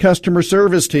 U.S.-based customer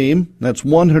service team. That's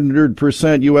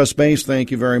 100% U.S.-based.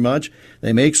 Thank you very much.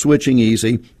 They make switching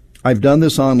easy. I've done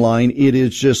this online. It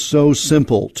is just so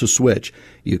simple to switch.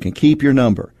 You can keep your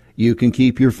number. You can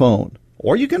keep your phone.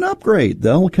 Or you can upgrade.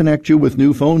 They'll connect you with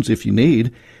new phones if you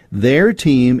need. Their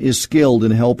team is skilled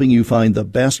in helping you find the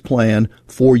best plan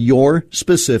for your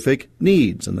specific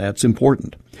needs, and that's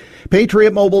important.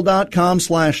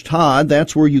 PatriotMobile.com/Todd.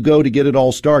 That's where you go to get it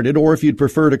all started. Or if you'd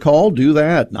prefer to call, do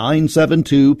that.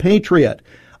 972-PATRIOT.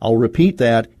 I'll repeat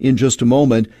that in just a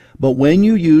moment. But when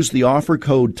you use the offer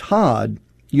code Todd,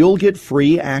 you'll get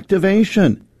free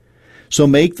activation. So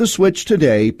make the switch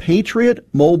today,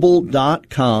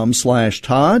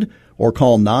 PatriotMobile.com/Todd, or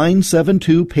call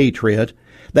 972-PATRIOT.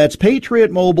 That's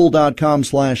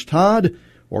PatriotMobile.com/Todd,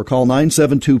 or call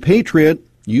 972-PATRIOT.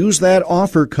 Use that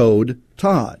offer code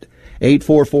Todd.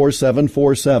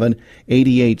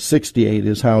 844-747-8868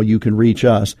 is how you can reach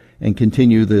us and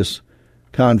continue this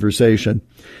conversation.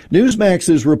 Newsmax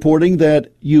is reporting that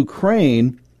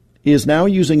Ukraine is now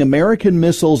using American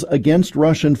missiles against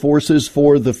Russian forces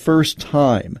for the first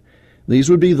time. These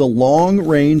would be the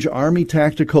long-range Army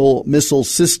tactical missile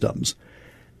systems,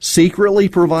 secretly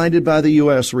provided by the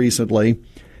U.S. recently.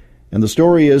 And the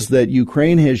story is that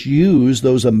Ukraine has used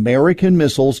those American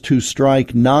missiles to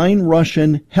strike 9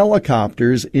 Russian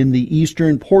helicopters in the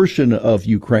eastern portion of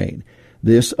Ukraine.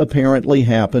 This apparently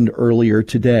happened earlier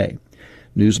today.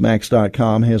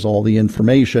 Newsmax.com has all the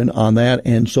information on that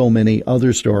and so many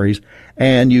other stories.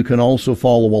 And you can also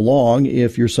follow along,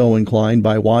 if you're so inclined,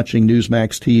 by watching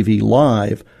Newsmax TV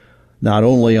live, not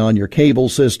only on your cable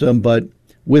system, but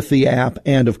with the app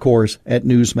and, of course, at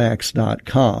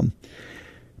Newsmax.com.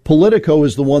 Politico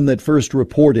is the one that first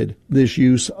reported this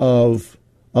use of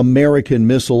American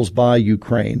missiles by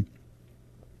Ukraine.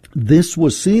 This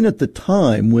was seen at the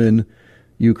time when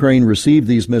Ukraine received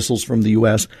these missiles from the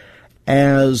U.S.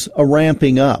 as a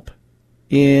ramping up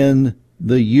in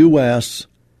the U.S.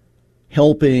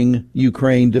 helping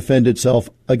Ukraine defend itself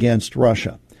against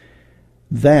Russia.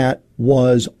 That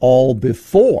was all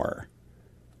before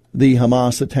the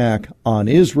Hamas attack on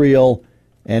Israel,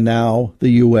 and now the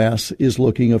U.S. is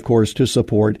looking, of course, to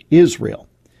support Israel.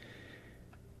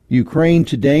 Ukraine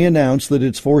today announced that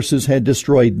its forces had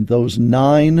destroyed those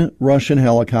 9 Russian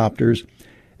helicopters,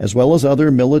 as well as other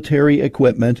military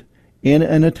equipment, in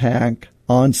an attack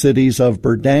on cities of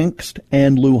Berdyansk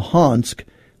and Luhansk.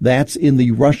 That's in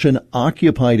the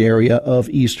Russian-occupied area of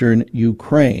eastern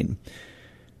Ukraine.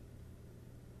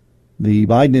 The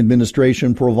Biden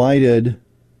administration provided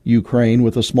Ukraine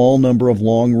with a small number of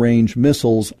long-range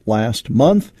missiles last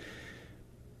month.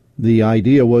 The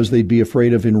idea was they'd be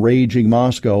afraid of enraging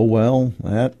Moscow. Well,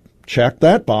 that checked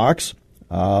that box.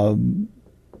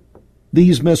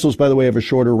 These missiles, by the way, have a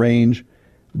shorter range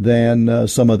than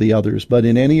some of the others. But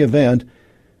in any event,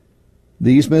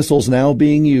 these missiles now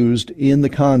being used in the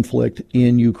conflict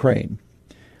in Ukraine.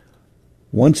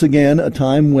 Once again, a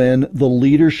time when the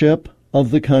leadership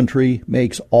of the country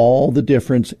makes all the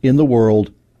difference in the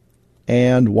world,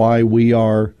 and why we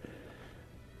are,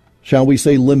 shall we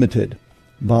say, limited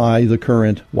by the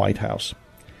current White House.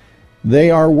 They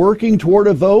are working toward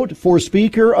a vote for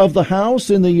Speaker of the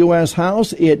House in the U.S.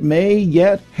 House. It may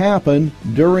yet happen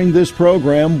during this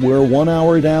program. We're 1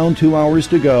 hour down, 2 hours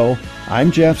to go. I'm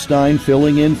Jeff Stein,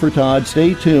 filling in for Todd.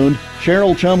 Stay tuned.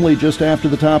 Cheryl Chumley just after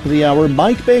the top of the hour.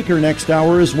 Mike Baker next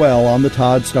hour as well on The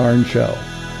Todd Starnes Show.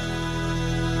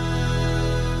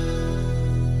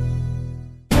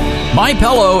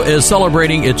 MyPillow is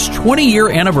celebrating its 20-year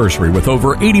anniversary with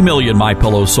over 80 million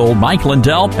MyPillows sold. Mike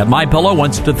Lindell at MyPillow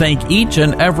wants to thank each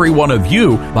and every one of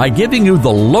you by giving you the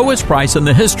lowest price in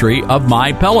the history of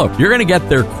MyPillow. You're going to get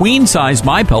their queen-size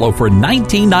MyPillow for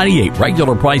 $19.98,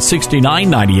 regular price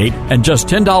 $69.98, and just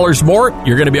 $10 more,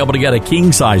 you're going to be able to get a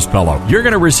king-size pillow. You're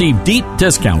going to receive deep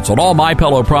discounts on all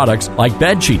MyPillow products like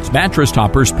bed sheets, mattress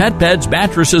toppers, pet beds,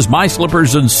 mattresses, my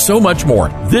slippers, and so much more.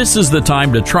 This is the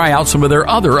time to try out some of their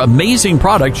other amazing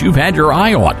products you've had your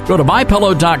eye on. Go to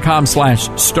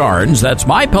mypillow.com/Starnes. That's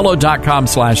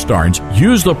mypillow.com/Starnes.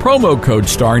 Use the promo code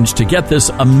Starnes to get this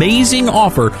amazing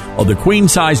offer of the queen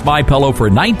size MyPillow for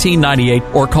 $19.98,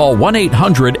 or call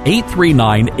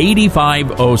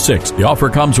 1-800-839-8506. The offer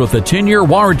comes with a 10-year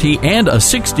warranty and a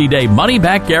 60-day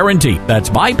money-back guarantee. That's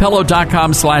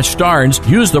mypillow.com/Starnes.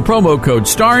 Use the promo code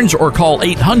Starnes or call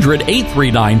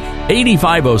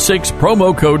 800-839-8506,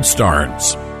 promo code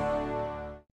Starnes.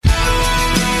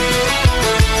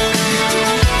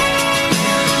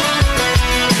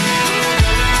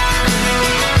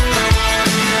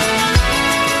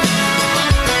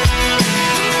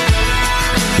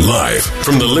 Live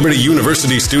from the Liberty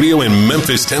University studio in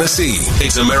Memphis, Tennessee,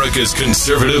 it's America's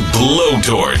conservative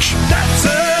blowtorch. That's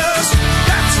us.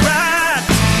 That's right.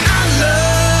 I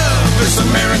love this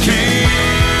American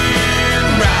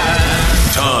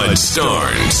ride. Todd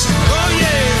Starnes. Oh,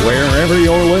 yeah. Wherever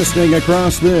you're listening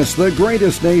across this, the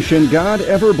greatest nation God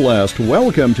ever blessed,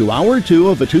 welcome to Hour 2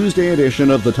 of a Tuesday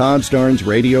edition of the Todd Starnes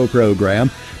radio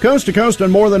program. Coast to coast on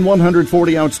more than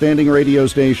 140 outstanding radio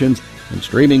stations and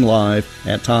streaming live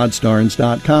at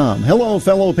ToddStarnes.com. Hello,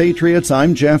 fellow patriots.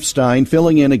 I'm Jeff Stein,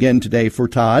 filling in again today for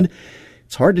Todd.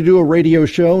 It's hard to do a radio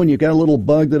show, and you've got a little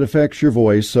bug that affects your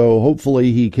voice, so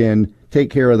hopefully he can take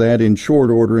care of that in short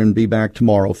order and be back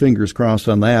tomorrow. Fingers crossed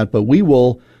on that. But we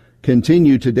will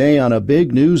continue today on a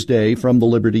big news day from the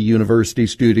Liberty University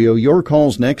studio. Your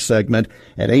calls next segment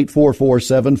at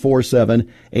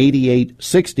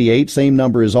 844-747-8868. Same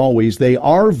number as always. They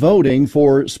are voting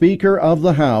for Speaker of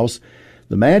the House.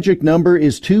 The magic number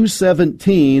is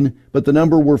 217, but the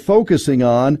number we're focusing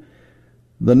on,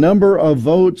 the number of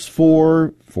votes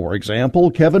for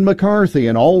example, Kevin McCarthy.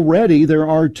 And already there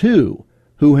are 2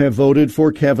 who have voted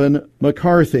for Kevin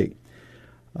McCarthy.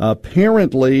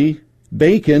 Apparently,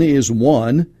 Bacon is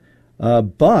 1.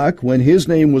 Buck, when his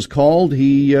name was called,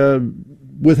 he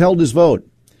withheld his vote,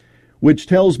 which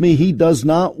tells me he does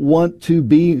not want to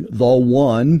be the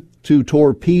one to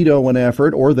torpedo an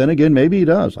effort, or then again, maybe he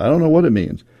does. I don't know what it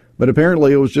means. But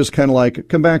apparently it was just kind of like,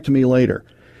 come back to me later.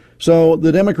 So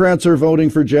the Democrats are voting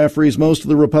for Jeffries, most of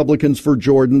the Republicans for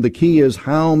Jordan. The key is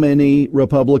how many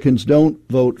Republicans don't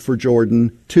vote for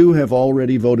Jordan. 2 have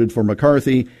already voted for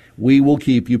McCarthy. We will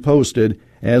keep you posted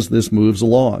as this moves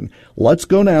along. Let's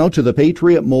go now to the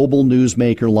Patriot Mobile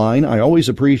Newsmaker line. I always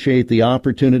appreciate the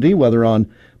opportunity, whether on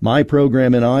my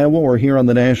program in Iowa or here on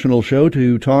the national show,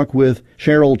 to talk with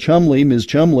Cheryl Chumley. Ms.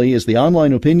 Chumley is the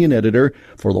online opinion editor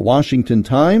for the Washington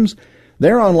Times.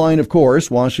 They're online, of course,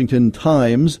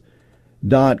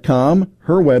 WashingtonTimes.com.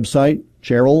 Her website,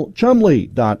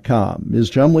 CherylChumley.com. Ms.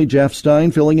 Chumley, Jeff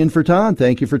Stein filling in for Todd.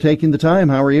 Thank you for taking the time.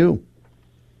 How are you?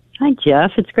 Hi,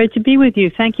 Jeff. It's great to be with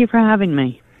you. Thank you for having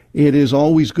me. It is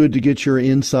always good to get your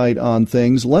insight on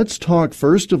things. Let's talk,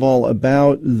 first of all,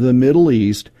 about the Middle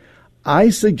East.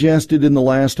 I suggested in the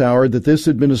last hour that this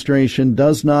administration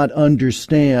does not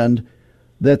understand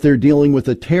that they're dealing with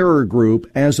a terror group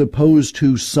as opposed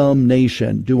to some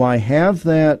nation. Do I have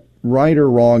that right or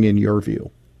wrong in your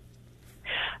view?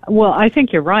 Well, I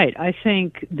think you're right. I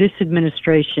think this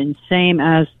administration, same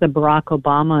as the Barack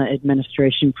Obama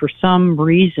administration, for some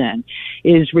reason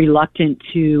is reluctant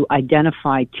to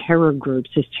identify terror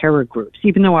groups as terror groups,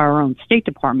 even though our own State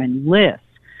Department lists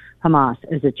Hamas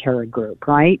as a terror group,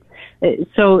 right?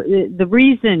 So the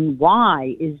reason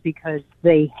why is because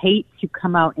they hate to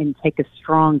come out and take a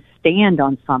strong stand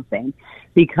on something,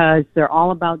 because they're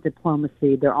all about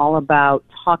diplomacy. They're all about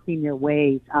talking their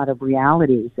ways out of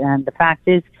realities. And the fact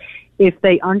is, if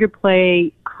they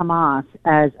underplay Hamas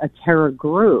as a terror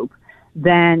group,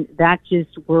 then that just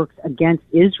works against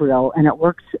Israel, and it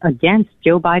works against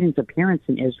Joe Biden's appearance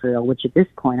in Israel, which at this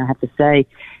point, I have to say,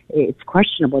 it's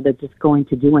questionable that it's going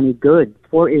to do any good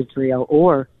for Israel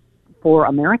or for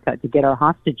America to get our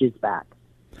hostages back.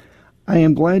 I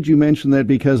am glad you mentioned that,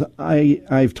 because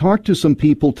I've talked to some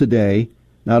people today,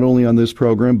 not only on this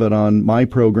program, but on my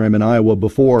program in Iowa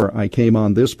before I came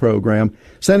on this program.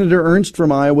 Senator Ernst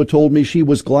from Iowa told me she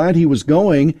was glad he was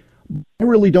going. I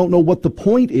really don't know what the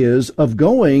point is of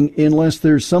going unless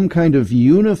there's some kind of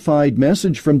unified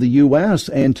message from the U.S.,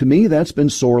 and to me that's been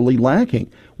sorely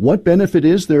lacking. What benefit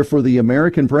is there for the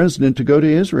American president to go to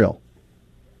Israel?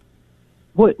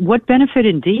 What benefit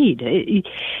indeed?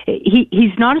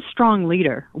 He's not a strong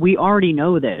leader. We already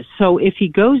know this. So if he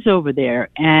goes over there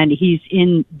and he's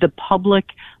in the public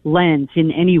lens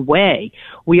in any way,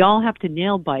 we all have to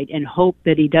nail bite and hope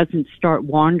that he doesn't start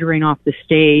wandering off the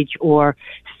stage or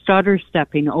stutter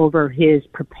stepping over his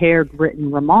prepared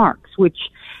written remarks, which,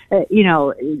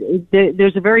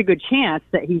 there's a very good chance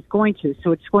that he's going to.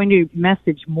 So it's going to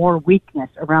message more weakness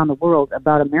around the world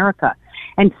about America.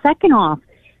 And second off,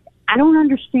 I don't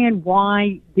understand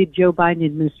why the Joe Biden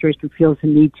administration feels the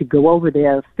need to go over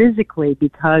there physically,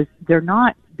 because they're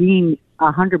not being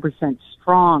 100%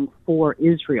 strong for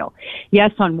Israel.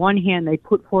 Yes, on one hand, they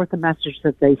put forth a message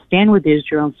that they stand with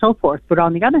Israel and so forth, but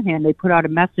on the other hand, they put out a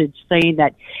message saying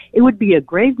that it would be a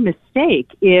grave mistake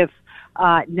if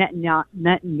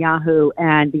Netanyahu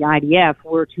and the IDF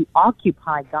were to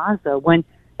occupy Gaza, when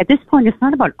at this point it's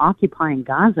not about occupying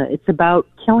Gaza, it's about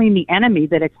killing the enemy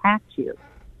that attacked you.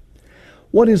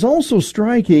 What is also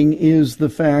striking is the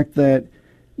fact that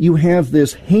you have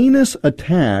this heinous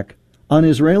attack on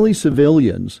Israeli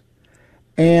civilians,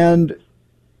 and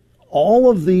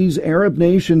all of these Arab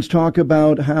nations talk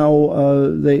about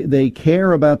how they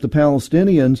care about the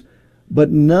Palestinians,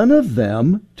 but none of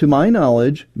them, to my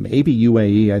knowledge, maybe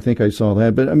UAE, I think I saw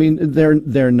that, but I mean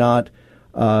they're not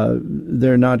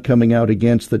coming out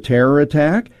against the terror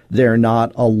attack. They're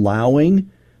not allowing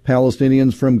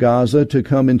Palestinians from Gaza to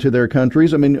come into their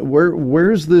countries. I mean,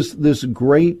 where's this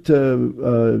great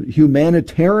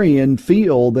humanitarian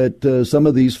feel that some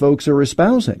of these folks are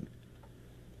espousing?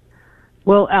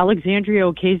 Well, Alexandria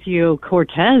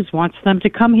Ocasio-Cortez wants them to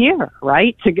come here,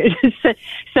 right? To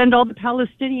send all the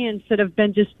Palestinians that have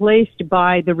been displaced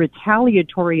by the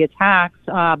retaliatory attacks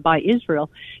by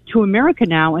Israel to America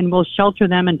now, and we'll shelter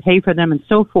them and pay for them and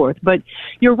so forth. But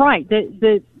you're right.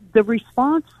 The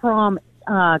response from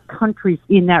countries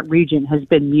in that region has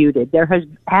been muted. There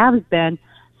have been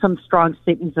some strong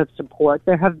statements of support.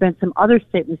 There have been some other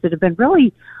statements that have been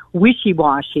really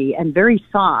wishy-washy and very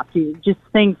soft. Just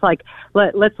things like,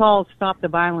 let's all stop the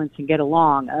violence and get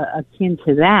along, akin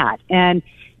to that. And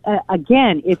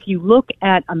again, if you look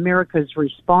at America's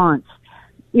response,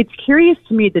 it's curious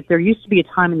to me that there used to be a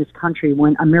time in this country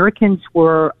when Americans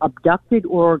were abducted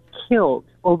or killed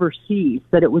overseas,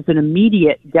 that it was an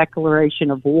immediate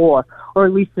declaration of war, or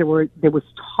at least there was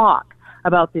talk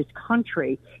about this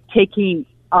country taking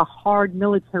a hard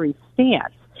military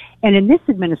stance. And in this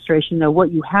administration, though,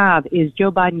 what you have is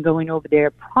Joe Biden going over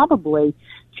there probably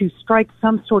to strike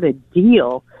some sort of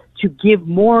deal to give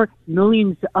more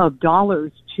millions of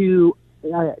dollars to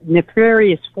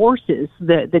nefarious forces,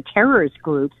 the terrorist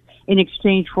groups, in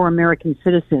exchange for American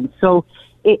citizens. So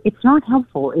it's not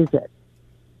helpful, is it?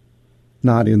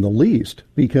 Not in the least,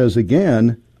 because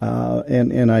again,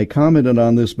 and I commented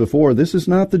on this before, this is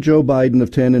not the Joe Biden of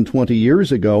 10 and 20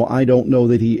 years ago. I don't know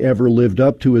that he ever lived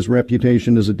up to his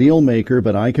reputation as a deal maker,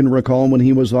 but I can recall when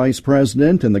he was vice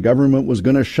president and the government was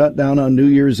going to shut down on New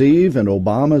Year's Eve and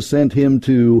Obama sent him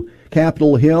to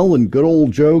Capitol Hill and good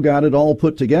old Joe got it all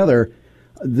put together.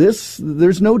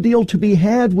 There's no deal to be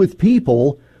had with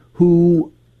people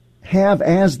who have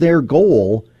as their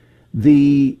goal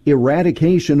the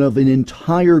eradication of an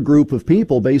entire group of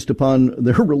people based upon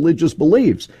their religious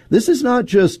beliefs. This is not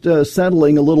just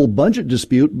settling a little budget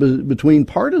dispute between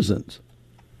partisans.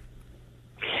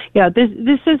 Yeah, this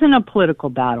isn't a political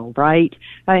battle, right?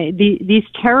 These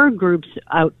terror groups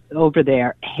out over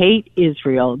there hate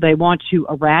Israel. They want to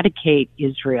eradicate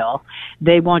Israel.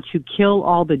 They want to kill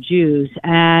all the Jews,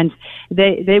 and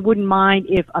they wouldn't mind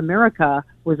if America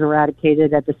was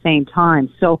eradicated at the same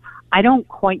time. So I don't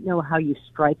quite know how you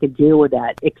strike a deal with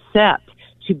that, except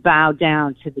to bow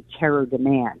down to the terror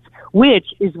demands, which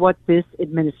is what this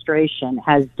administration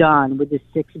has done with the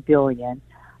 $6 billion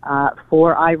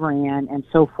for Iran and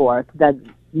so forth. That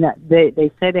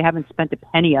they say they haven't spent a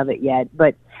penny of it yet,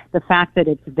 but the fact that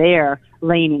it's there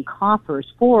laying in coffers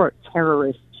for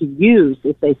terrorists to use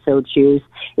if they so choose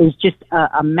is just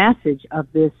a message of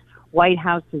this White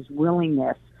House's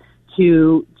willingness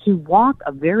to walk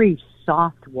a very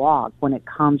soft walk when it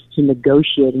comes to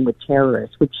negotiating with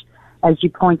terrorists, which, as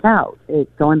you point out,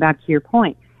 going back to your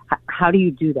point, how do you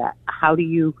do that? How do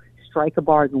you strike a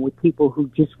bargain with people who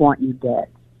just want you dead?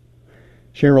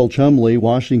 Cheryl Chumley,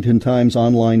 Washington Times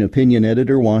online opinion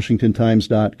editor,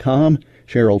 WashingtonTimes.com,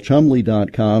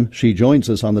 CherylChumley.com. She joins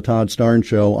us on the Todd Starnes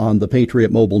Show on the Patriot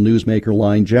Mobile Newsmaker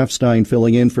line. Jeff Stein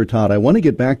filling in for Todd. I want to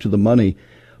get back to the money,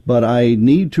 but I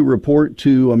need to report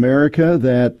to America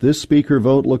that this speaker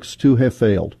vote looks to have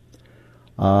failed.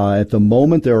 At the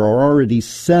moment, there are already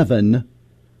 7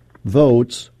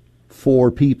 votes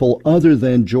for people other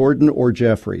than Jordan or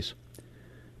Jeffries.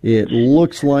 It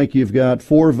looks like you've got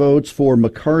 4 votes for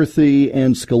McCarthy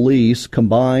and Scalise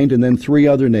combined, and then 3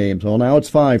 other names. Well, now it's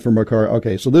 5 for McCarthy.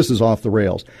 Okay, so this is off the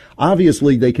rails.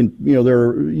 Obviously, they can,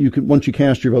 once you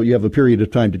cast your vote, you have a period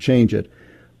of time to change it.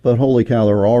 But holy cow,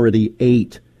 there are already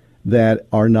 8 that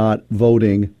are not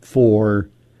voting for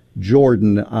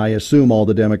Jordan. I assume all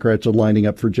the Democrats are lining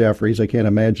up for Jeffries. I can't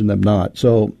imagine them not.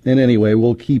 So, and anyway,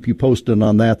 we'll keep you posted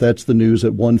on that. That's the news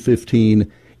at 1:15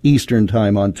 Eastern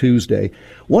Time on Tuesday.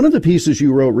 One of the pieces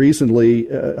you wrote recently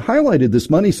highlighted this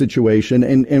money situation,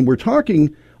 and we're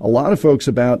talking a lot of folks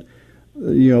about,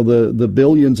 the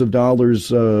billions of dollars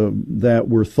that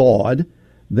were thawed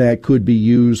that could be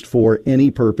used for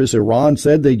any purpose. Iran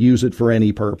said they'd use it for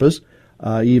any purpose.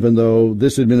 Even though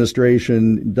this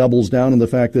administration doubles down on the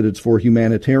fact that it's for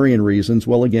humanitarian reasons.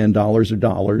 Well, again, dollars are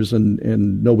dollars,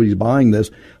 and nobody's buying this.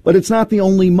 But it's not the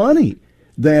only money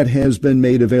that has been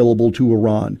made available to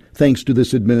Iran, thanks to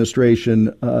this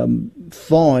administration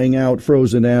thawing out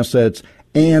frozen assets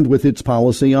and with its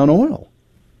policy on oil.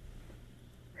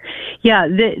 Yeah,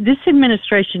 this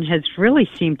administration has really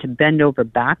seemed to bend over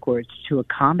backwards to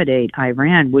accommodate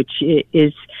Iran, which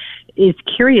is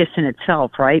curious in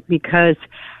itself, right? Because,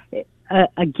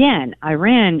 again,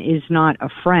 Iran is not a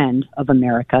friend of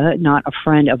America, not a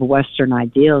friend of Western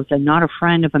ideals, and not a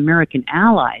friend of American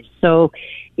allies. So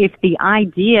if the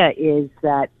idea is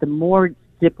that the more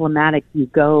diplomatic you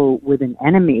go with an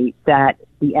enemy, that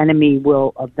the enemy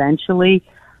will eventually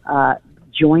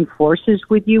join forces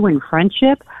with you in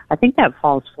friendship, I think that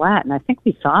falls flat. And I think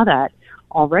we saw that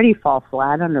already fall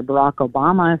flat under Barack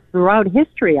Obama throughout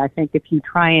history. I think if you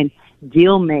try and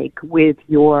deal make with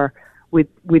your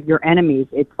enemies,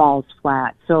 it falls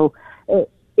flat. So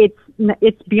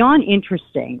it's beyond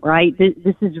interesting, right?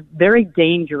 This is very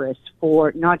dangerous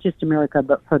for not just America,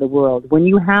 but for the world. When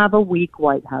you have a weak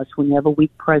White House, when you have a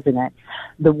weak president,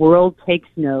 the world takes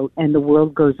note and the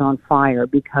world goes on fire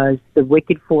because the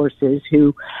wicked forces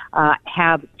who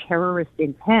have terrorist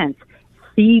intent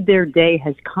see their day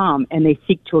has come and they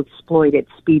seek to exploit it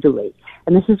speedily.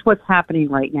 And this is what's happening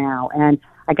right now. And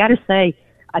I got to say,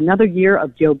 another year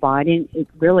of Joe Biden,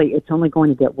 it's only going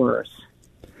to get worse.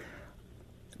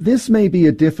 This may be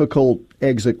a difficult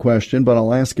exit question, but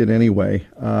I'll ask it anyway,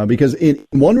 because in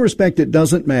one respect it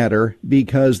doesn't matter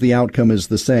because the outcome is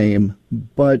the same,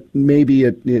 but maybe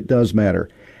it does matter.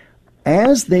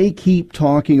 As they keep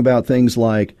talking about things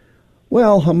like,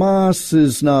 well, Hamas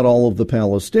is not all of the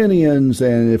Palestinians,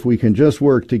 and if we can just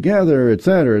work together, et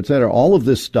cetera, all of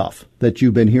this stuff that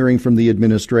you've been hearing from the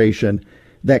administration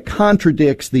that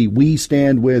contradicts the we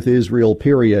stand with Israel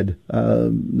period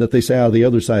that they say out of the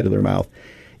other side of their mouth.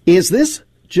 Is this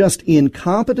just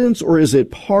incompetence, or is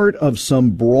it part of some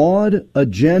broad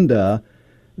agenda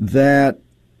that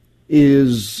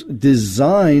is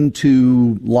designed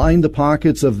to line the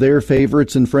pockets of their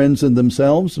favorites and friends and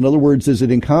themselves? In other words, is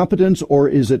it incompetence or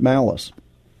is it malice?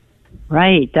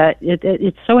 Right.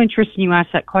 It's so interesting you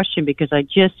asked that question because I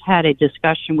just had a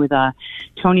discussion with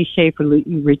Tony Schaefer,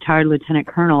 retired lieutenant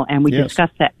colonel, and we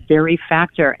discussed that very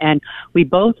factor. And we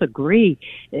both agree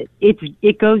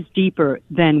it goes deeper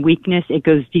than weakness. It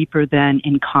goes deeper than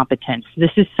incompetence.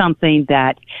 This is something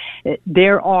that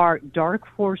there are dark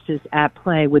forces at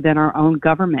play within our own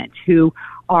government who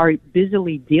are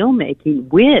busily deal making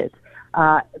with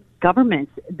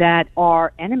governments that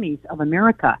are enemies of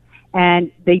America.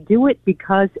 And they do it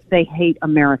because they hate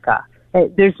America.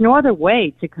 There's no other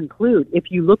way to conclude.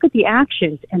 If you look at the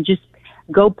actions and just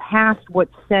go past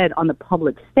what's said on the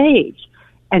public stage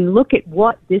and look at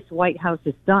what this White House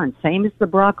has done, same as the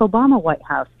Barack Obama White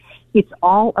House, it's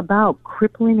all about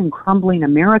crippling and crumbling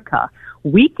America,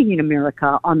 weakening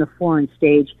America on the foreign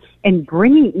stage, and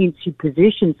bringing into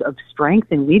positions of strength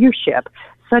and leadership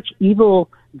such evil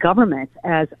governments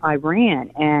as Iran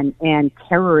and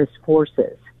terrorist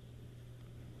forces.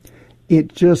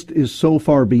 It just is so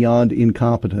far beyond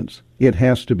incompetence. It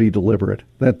has to be deliberate.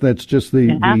 That's just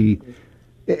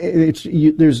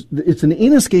it's an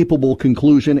inescapable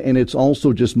conclusion, and it's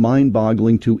also just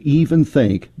mind-boggling to even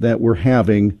think that we're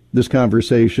having this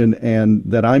conversation and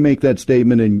that I make that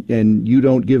statement and you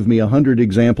don't give me 100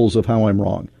 examples of how I'm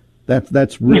wrong.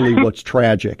 That's really what's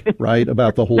tragic, right,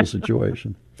 about the whole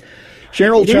situation.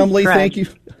 Cheryl Chumley, thank you.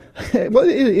 Well,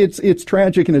 it's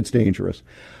tragic and it's dangerous.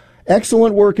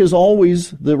 Excellent work as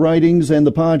always, the writings and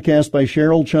the podcast by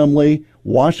Cheryl Chumley,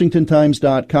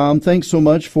 WashingtonTimes.com. Thanks so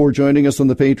much for joining us on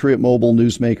the Patriot Mobile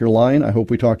Newsmaker line. I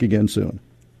hope we talk again soon.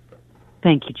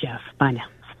 Thank you, Jeff. Bye now.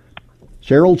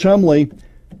 Cheryl Chumley,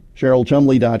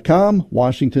 CherylChumley.com,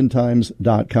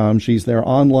 WashingtonTimes.com. She's their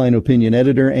online opinion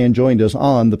editor and joined us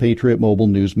on the Patriot Mobile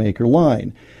Newsmaker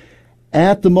line.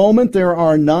 At the moment, there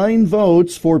are 9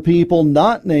 votes for people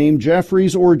not named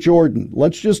Jeffries or Jordan.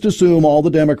 Let's just assume all the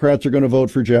Democrats are going to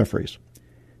vote for Jeffries.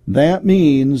 That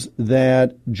means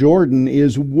that Jordan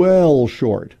is well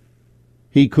short.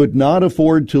 He could not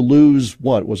afford to lose,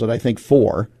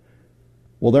 4?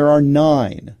 Well, there are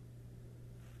 9.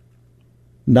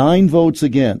 9 votes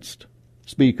against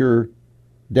Speaker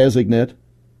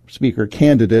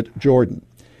candidate Jordan.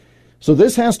 So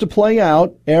this has to play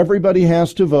out. Everybody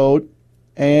has to vote.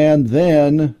 And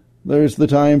then there's the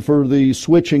time for the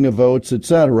switching of votes,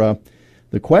 etc.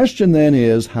 The question then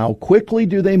is, how quickly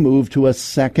do they move to a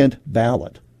second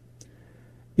ballot?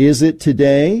 Is it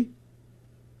today?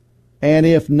 And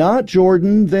if not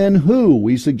Jordan, then who?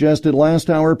 We suggested last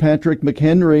hour Patrick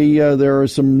McHenry. There are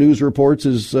some news reports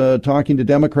is talking to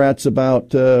Democrats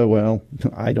about,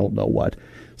 I don't know what.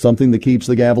 Something that keeps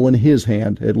the gavel in his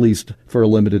hand, at least for a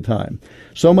limited time.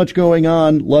 So much going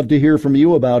on. Love to hear from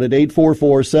you about it.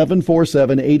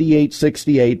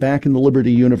 844-747-8868. Back in the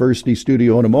Liberty University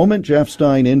studio in a moment. Jeff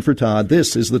Stein in for Todd.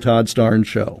 This is the Todd Starnes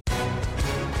Show.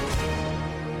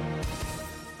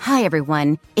 Hi,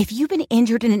 everyone. If you've been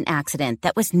injured in an accident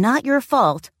that was not your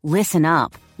fault, listen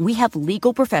up. We have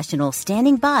legal professionals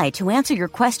standing by to answer your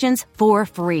questions for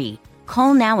free.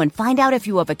 Call now and find out if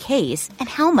you have a case and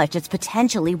how much it's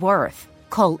potentially worth.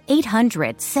 Call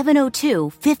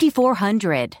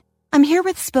 800-702-5400. I'm here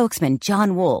with spokesman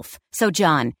John Wolf. So,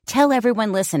 John, tell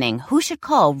everyone listening who should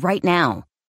call right now.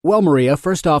 Well, Maria,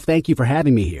 first off, thank you for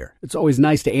having me here. It's always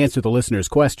nice to answer the listeners'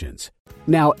 questions.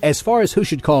 Now, as far as who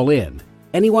should call in,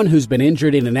 anyone who's been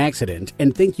injured in an accident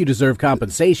and think you deserve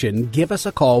compensation, give us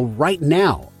a call right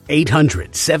now.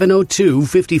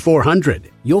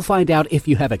 800-702-5400. You'll find out if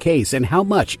you have a case and how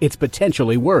much it's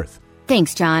potentially worth.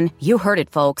 Thanks, John. You heard it,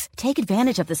 folks. Take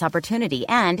advantage of this opportunity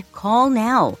and call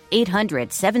now.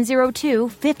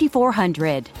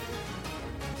 800-702-5400.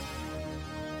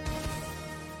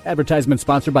 Advertisement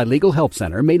sponsored by Legal Help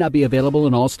Center. May not be available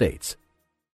in all states.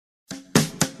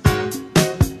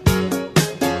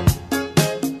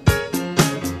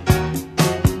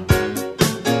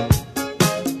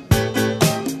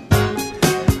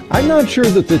 I'm not sure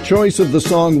that the choice of the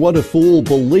song What a Fool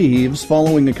Believes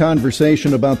following a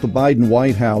conversation about the Biden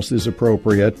White House is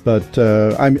appropriate, but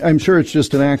I'm sure it's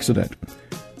just an accident.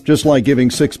 Just like giving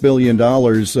 $6 billion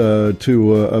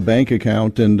to a bank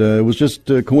account, and it was just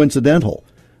coincidental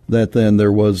that then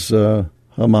there was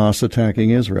Hamas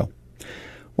attacking Israel.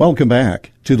 Welcome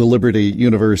back to the Liberty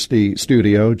University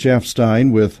studio. Jeff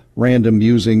Stein with Random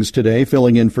Musings today,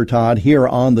 filling in for Todd here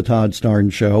on the Todd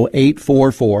Starnes Show,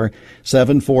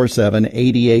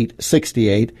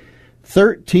 844-747-8868.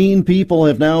 13 people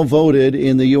have now voted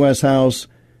in the U.S. House,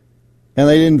 and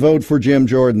they didn't vote for Jim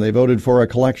Jordan. They voted for a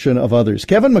collection of others.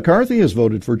 Kevin McCarthy has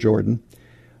voted for Jordan,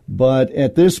 but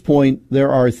at this point,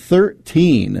 there are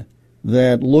 13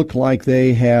 that look like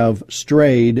they have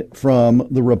strayed from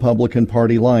the Republican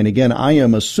Party line. Again, I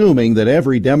am assuming that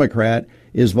every Democrat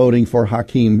is voting for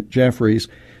Hakeem Jeffries.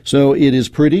 So it is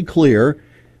pretty clear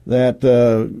that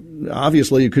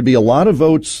obviously it could be a lot of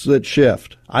votes that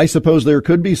shift. I suppose there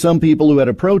could be some people who had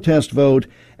a protest vote,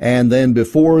 and then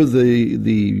before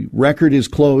the record is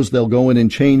closed, they'll go in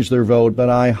and change their vote. But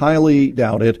I highly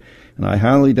doubt it, and I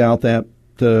highly doubt that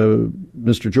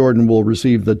Mr. Jordan will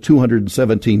receive the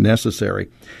 217 necessary.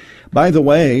 By the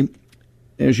way,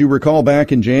 as you recall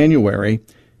back in January,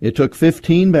 it took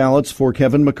 15 ballots for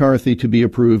Kevin McCarthy to be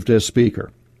approved as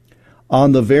Speaker.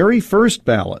 On the very first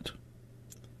ballot,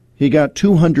 he got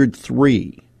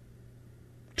 203.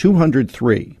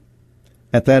 203.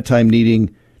 At that time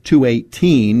needing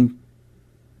 218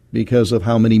 because of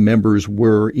how many members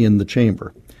were in the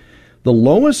chamber. The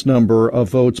lowest number of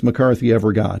votes McCarthy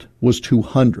ever got was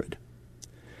 200.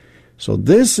 So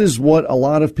this is what a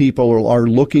lot of people are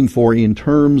looking for in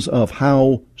terms of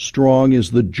how strong is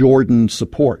the Jordan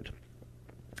support.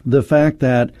 The fact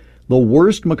that the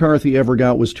worst McCarthy ever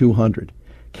got was 200.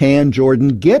 Can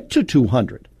Jordan get to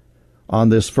 200 on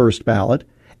this first ballot?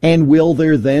 And will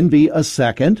there then be a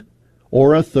second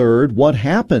or a third? What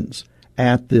happens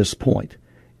at this point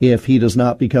if he does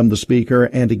not become the Speaker?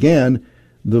 And again,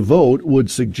 the vote would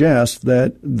suggest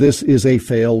that this is a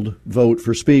failed vote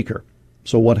for Speaker.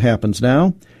 So what happens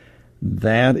now?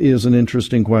 That is an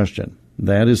interesting question.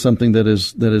 That is something that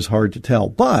is hard to tell.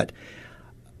 But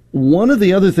one of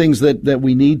the other things that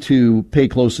we need to pay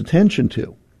close attention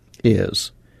to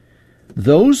is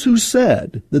those who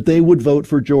said that they would vote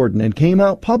for Jordan and came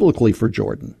out publicly for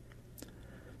Jordan.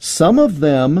 Some of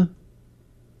them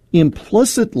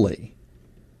implicitly,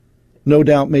 no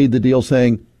doubt, made the deal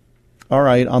saying, all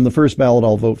right, on the first ballot,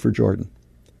 I'll vote for Jordan.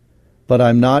 But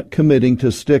I'm not committing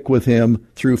to stick with him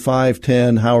through 5,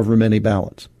 10, however many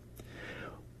ballots.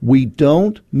 We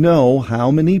don't know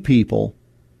how many people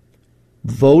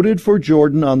voted for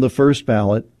Jordan on the first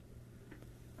ballot.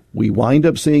 We wind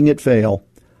up seeing it fail.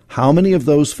 How many of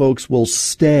those folks will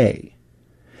stay,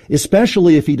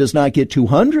 especially if he does not get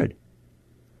 200?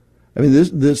 I mean,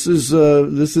 this is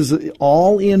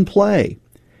all in play.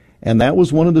 And that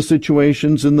was one of the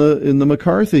situations in the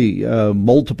McCarthy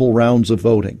multiple rounds of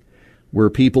voting, where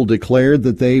people declared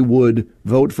that they would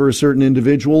vote for a certain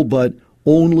individual, but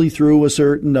only through a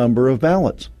certain number of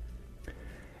ballots.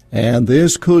 And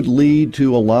this could lead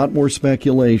to a lot more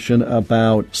speculation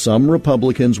about some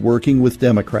Republicans working with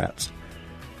Democrats.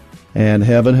 And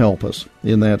heaven help us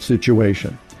in that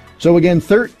situation. So again,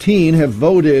 13 have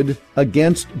voted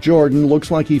against Jordan.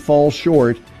 Looks like he falls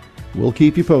short. We'll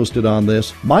keep you posted on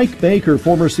this. Mike Baker,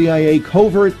 former CIA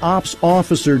covert ops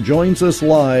officer, joins us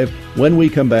live when we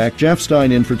come back. Jeff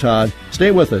Stein in for Todd.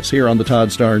 Stay with us here on The Todd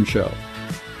Starnes Show.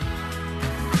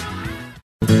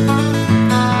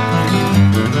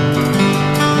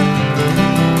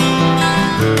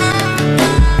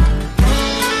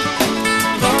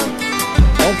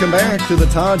 Welcome back to the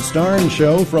Todd Starnes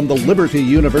Show from the Liberty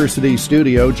University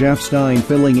studio. Jeff Stein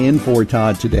filling in for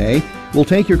Todd today. We'll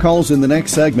take your calls in the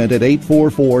next segment at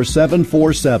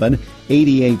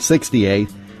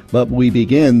 844-747-8868. But we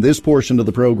begin this portion of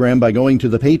the program by going to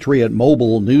the Patriot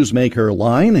Mobile Newsmaker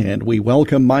line, and we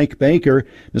welcome Mike Baker.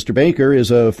 Mr. Baker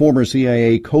is a former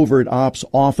CIA covert ops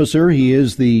officer. He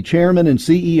is the chairman and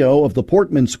CEO of the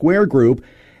Portman Square Group,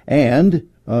 and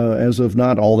as of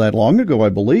not all that long ago, I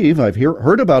believe, I've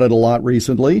heard about it a lot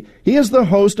recently, he is the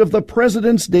host of the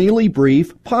President's Daily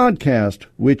Brief podcast,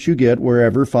 which you get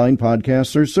wherever fine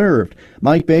podcasts are served.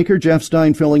 Mike Baker, Jeff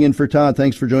Stein filling in for Todd.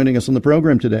 Thanks for joining us on the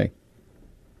program today.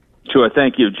 Sure.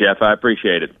 Thank you, Jeff. I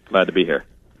appreciate it. Glad to be here.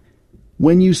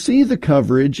 When you see the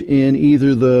coverage in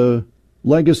either the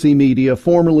legacy media,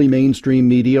 formerly mainstream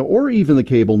media, or even the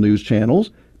cable news channels,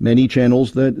 many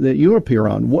channels that you appear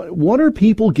on, what are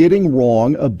people getting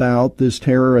wrong about this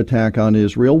terror attack on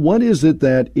Israel? What is it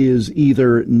that is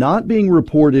either not being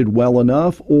reported well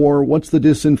enough, or what's the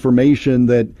disinformation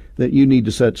that you need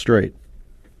to set straight?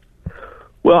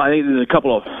 Well, I think there's a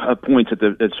couple of points at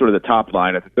sort of the top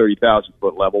line at the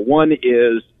 30,000-foot level. One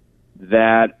is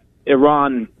that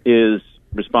Iran is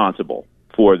responsible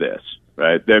for this,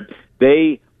 right?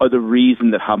 They are the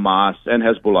reason that Hamas and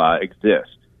Hezbollah exist.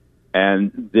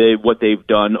 And what they've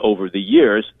done over the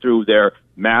years through their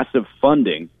massive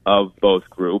funding of both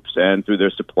groups and through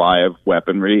their supply of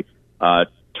weaponry,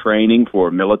 training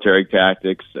for military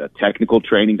tactics, technical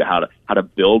training to how to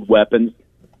build weapons,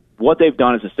 what they've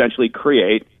done is essentially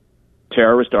create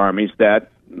terrorist armies that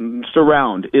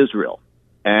surround Israel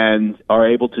and are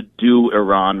able to do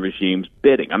Iran regime's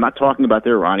bidding. I'm not talking about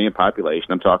the Iranian population.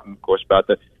 I'm talking, of course, about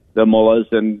the mullahs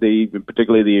and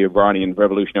particularly the Iranian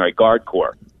Revolutionary Guard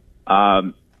Corps.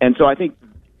 And so I think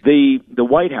the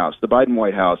White House, the Biden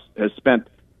White House, has spent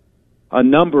a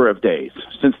number of days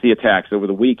since the attacks over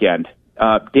the weekend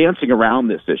dancing around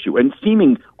this issue and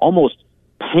seeming almost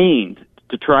pained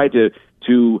to try to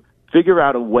figure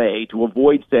out a way to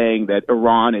avoid saying that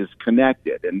Iran is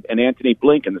connected. And Antony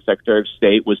Blinken, the Secretary of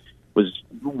State, was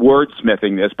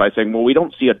wordsmithing this by saying, well, we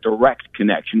don't see a direct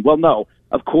connection. Well, no,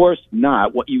 of course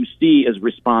not. What you see is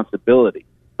responsibility.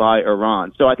 by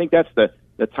Iran. So I think that's the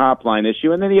top line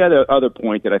issue. And then the other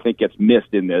point that I think gets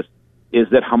missed in this is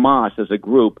that Hamas as a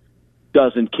group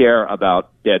doesn't care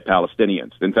about dead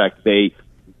Palestinians. In fact,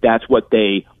 that's what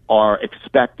they are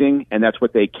expecting, and that's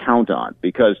what they count on,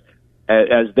 because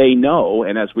as they know,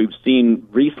 and as we've seen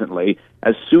recently,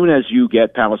 as soon as you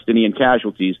get Palestinian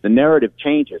casualties, the narrative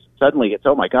changes. Suddenly it's,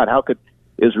 oh my God, how could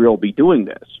Israel be doing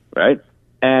this, right?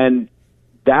 And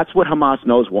that's what Hamas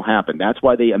knows will happen. That's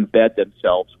why they embed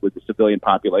themselves with the civilian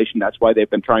population. That's why they've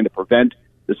been trying to prevent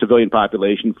the civilian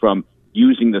population from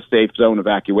using the safe zone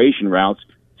evacuation routes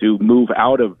to move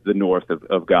out of the north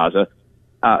of Gaza.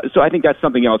 So I think that's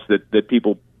something else that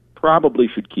people probably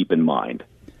should keep in mind.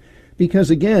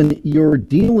 Because, again, you're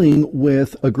dealing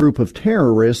with a group of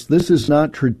terrorists. This is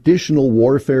not traditional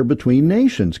warfare between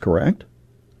nations, correct?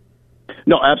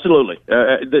 No, absolutely.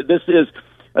 This is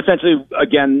essentially,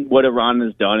 again, what Iran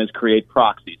has done is create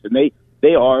proxies. And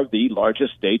they are the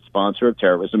largest state sponsor of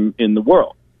terrorism in the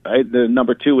world. Right? The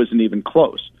number two isn't even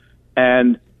close.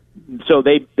 And so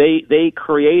they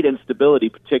create instability,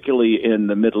 particularly in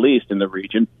the Middle East, in the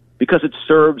region, because it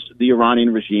serves the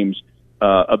Iranian regime's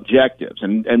objectives.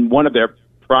 And one of their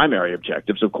primary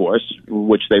objectives, of course,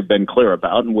 which they've been clear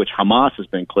about and which Hamas has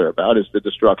been clear about, is the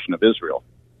destruction of Israel.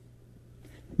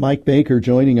 Mike Baker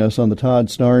joining us on the Todd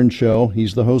Starnes Show.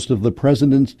 He's the host of the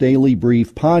President's Daily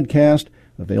Brief podcast,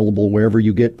 available wherever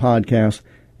you get podcasts.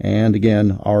 And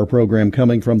again, our program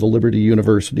coming from the Liberty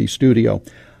University studio.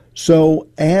 So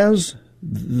as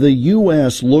the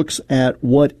U.S. looks at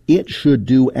what it should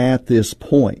do at this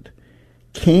point,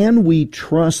 can we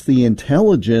trust the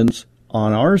intelligence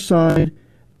on our side?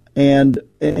 And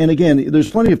again,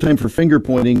 there's plenty of time for finger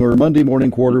pointing or Monday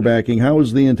morning quarterbacking. How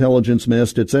is the intelligence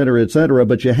missed, et cetera, et cetera.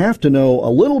 But you have to know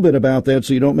a little bit about that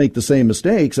so you don't make the same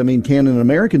mistakes. I mean, can an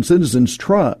American citizen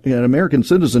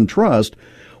trust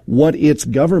what its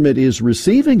government is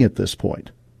receiving at this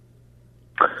point?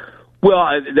 Well,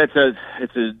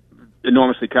 it's an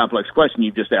enormously complex question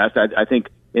you just asked. I think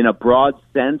in a broad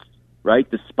sense, right,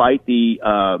 despite the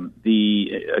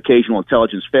occasional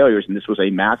intelligence failures, and this was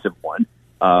a massive one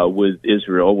with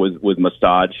Israel, with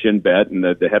Mossad, Shin Bet, and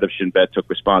the head of Shin Bet took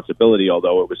responsibility,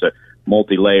 although it was a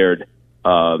multi-layered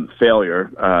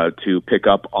failure to pick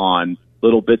up on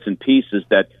little bits and pieces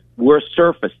that were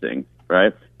surfacing,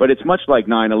 right? But it's much like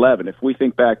 9/11. If we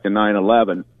think back to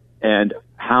 9/11 and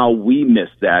how we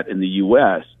missed that in the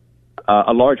U.S.,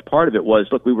 a large part of it was,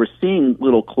 look, we were seeing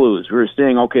little clues. We were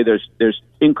seeing, okay, there's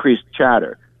increased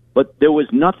chatter, but there was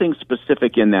nothing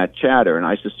specific in that chatter. And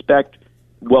I suspect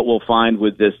what we'll find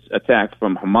with this attack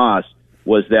from Hamas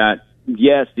was that,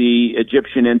 yes, the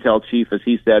Egyptian intel chief, as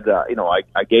he said,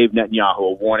 I gave Netanyahu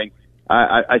a warning.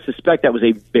 I suspect that was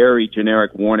a very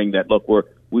generic warning that, look,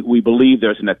 we believe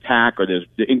there's an attack or there's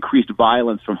increased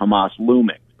violence from Hamas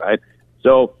looming, right?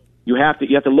 So you have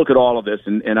to look at all of this,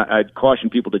 and I'd caution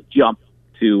people to jump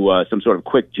to some sort of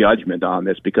quick judgment on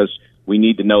this because we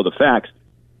need to know the facts.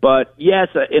 But yes,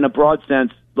 in a broad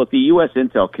sense, look, the U.S.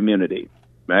 intel community,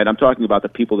 right? I'm talking about the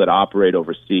people that operate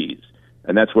overseas,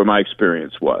 and that's where my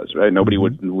experience was, right? Nobody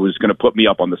was going to put me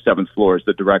up on the seventh floor as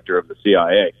the director of the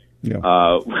CIA,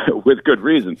 with good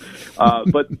reason.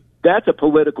 But that's a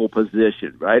political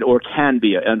position, right? Or can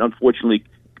be, and unfortunately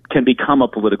can become a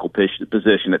political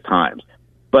position at times.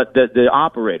 But the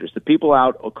operators, the people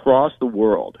out across the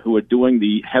world who are doing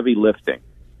the heavy lifting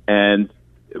and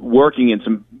working in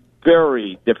some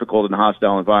very difficult and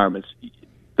hostile environments,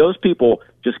 those people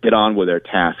just get on with their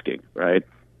tasking, right?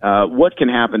 What can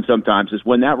happen sometimes is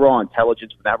when that raw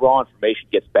intelligence, when that raw information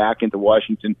gets back into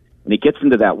Washington and it gets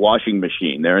into that washing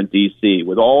machine there in D.C.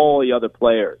 with all the other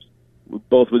players,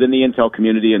 both within the intel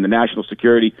community and the national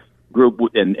security group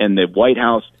and the White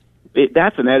House,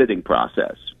 that's an editing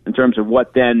process in terms of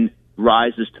what then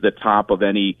rises to the top of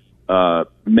any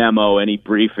memo, any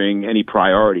briefing, any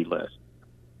priority list.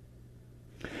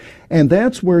 And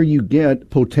that's where you get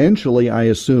potentially, I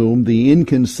assume, the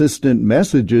inconsistent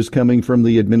messages coming from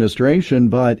the administration,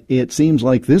 but it seems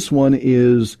like this one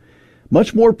is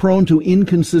much more prone to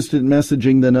inconsistent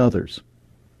messaging than others.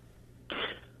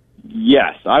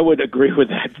 Yes, I would agree with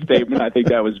that statement. I think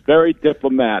that was very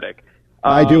diplomatic.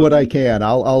 I do what I can.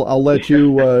 I'll let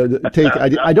you take.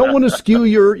 I don't want to skew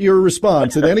your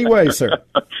response in any way, sir.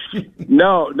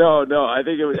 No. I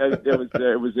think it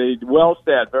was a well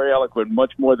said, very eloquent,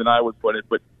 much more than I would put it.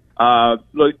 But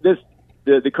look,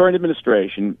 the current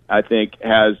administration, I think,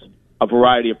 has a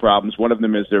variety of problems. One of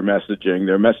them is their messaging.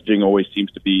 Their messaging always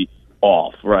seems to be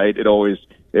off, right? They always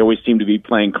seem to be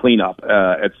playing cleanup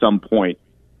at some point.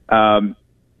 I'm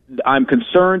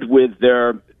concerned with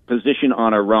their position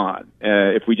on Iran,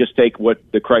 if we just take what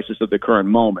the crisis of the current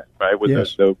moment, right, with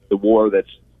yes. the war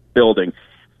that's building,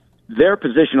 their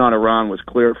position on Iran was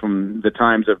clear from the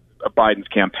times of Biden's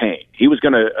campaign. He was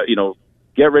going to,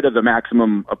 get rid of the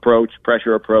maximum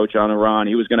pressure approach on Iran.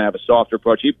 He was going to have a softer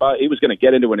approach. He was going to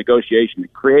get into a negotiation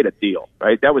and create a deal,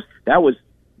 right? That was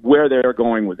where they're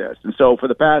going with this. And so for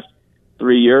the past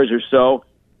 3 years or so,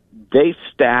 they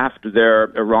staffed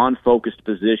their Iran-focused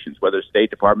positions, whether State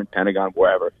Department, Pentagon,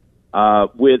 wherever,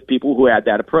 with people who had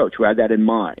that approach, who had that in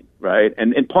mind, right?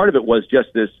 And part of it was just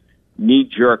this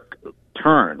knee-jerk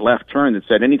left turn that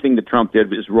said anything that Trump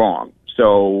did is wrong.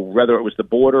 So whether it was the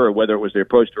border or whether it was the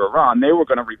approach to Iran, they were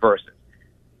going to reverse it.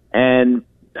 And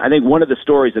I think one of the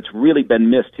stories that's really been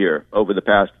missed here over the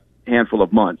past handful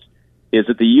of months is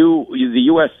that the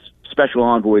U.S. Special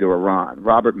Envoy to Iran,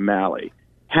 Robert Malley,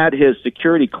 had his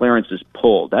security clearances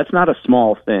pulled. That's not a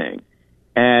small thing.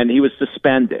 And he was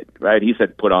suspended, right? He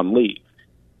said put on leave.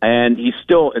 And he's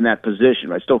still in that position,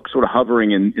 right? Still sort of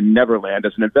hovering in Neverland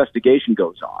as an investigation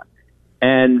goes on.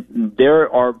 And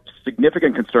there are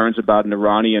significant concerns about an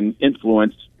Iranian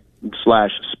influence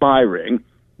 / spy ring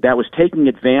that was taking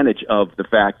advantage of the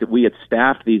fact that we had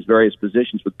staffed these various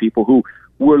positions with people who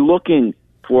were looking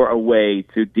for a way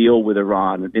to deal with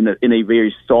Iran in a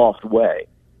very soft way.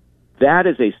 That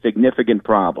is a significant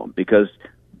problem because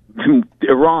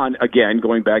Iran, again,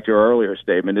 going back to our earlier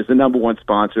statement, is the number one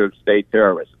sponsor of state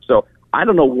terrorism. So I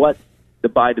don't know what the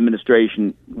Biden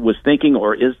administration was thinking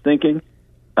or is thinking.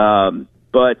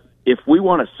 But if we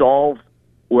want to solve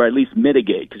or at least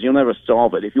mitigate, because you'll never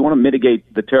solve it, if you want to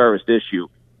mitigate the terrorist issue,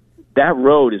 that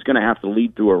road is going to have to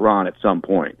lead through Iran at some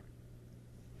point.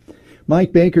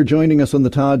 Mike Baker joining us on the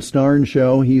Todd Starnes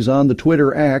Show. He's on the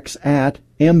Twitter X at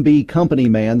MB Company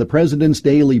Man, the President's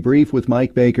Daily Brief with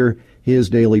Mike Baker, his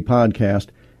daily podcast,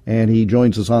 and he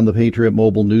joins us on the Patriot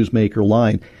Mobile Newsmaker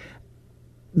line.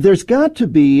 There's got to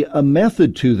be a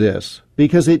method to this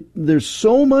because there's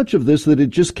so much of this that it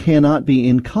just cannot be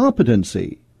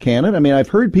incompetency, can it? I mean, I've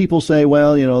heard people say,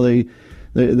 well,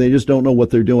 they just don't know what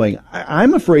they're doing.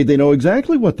 I'm afraid they know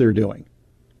exactly what they're doing.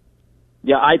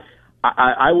 Yeah,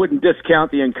 I wouldn't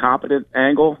discount the incompetent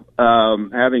angle.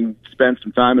 Having spent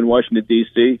some time in Washington,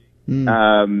 D.C.,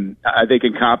 I think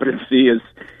incompetency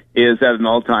is at an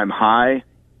all-time high.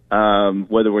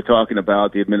 Whether we're talking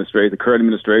about the current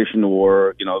administration,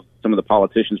 or some of the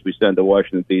politicians we send to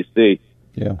Washington D.C.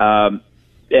 Yeah.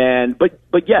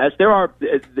 But yes,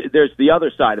 there's the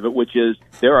other side of it, which is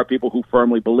there are people who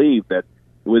firmly believe that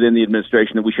within the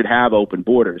administration that we should have open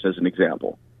borders, as an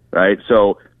example, right?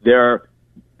 So their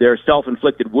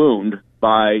self-inflicted wound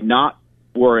by not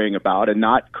worrying about and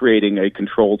not creating a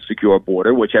controlled, secure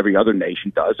border, which every other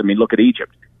nation does. I mean, look at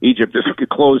Egypt. Egypt just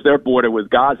closed their border with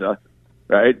Gaza,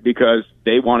 right? Because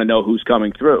they want to know who's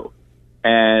coming through.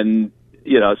 And,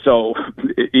 so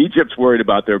Egypt's worried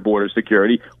about their border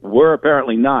security. We're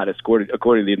apparently not, according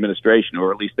to the administration,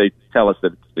 or at least they tell us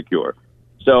that it's secure.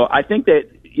 So I think that,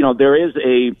 there is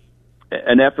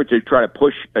an effort to try to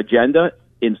push agenda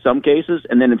in some cases,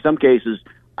 and then in some cases,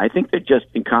 I think they're just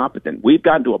incompetent. We've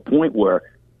gotten to a point where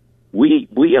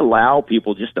we allow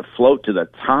people just to float to the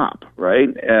top, right?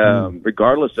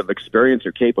 Regardless of experience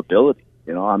or capability.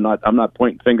 I'm not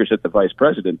pointing fingers at the vice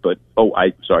president, but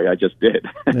I just did.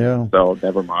 Yeah. So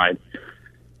never mind.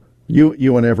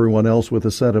 You and everyone else with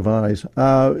a set of eyes.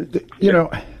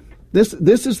 This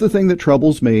is the thing that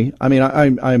troubles me. I mean,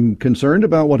 I'm concerned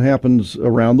about what happens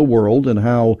around the world and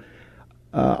how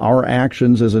our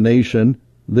actions as a nation,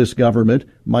 this government,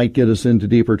 might get us into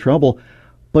deeper trouble.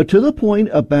 But to the point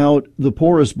about the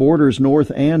porous borders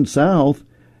north and south,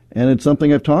 and it's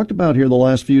something I've talked about here the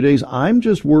last few days, I'm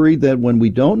just worried that when we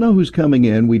don't know who's coming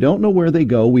in, we don't know where they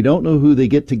go, we don't know who they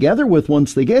get together with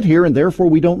once they get here, and therefore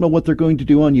we don't know what they're going to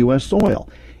do on U.S. soil.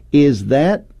 Is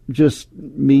that just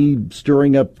me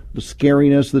stirring up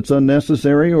scariness that's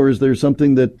unnecessary, or is there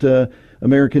something that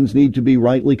Americans need to be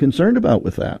rightly concerned about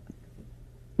with that?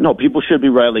 No, people should be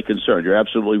rightly concerned. You're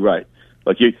absolutely right.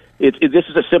 But this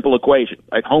is a simple equation,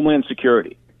 right? Homeland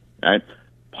security, right?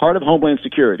 Part of Homeland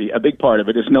Security, a big part of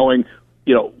it, is knowing,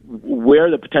 where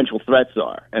the potential threats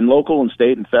are. And local and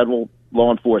state and federal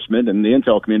law enforcement and the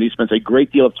intel community spends a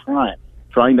great deal of time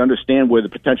trying to understand where the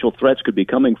potential threats could be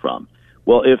coming from.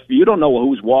 Well, if you don't know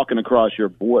who's walking across your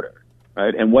border,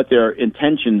 right, and what their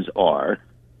intentions are,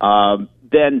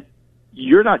 then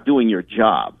you're not doing your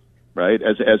job, right,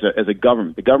 as a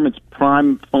government. The government's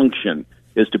prime function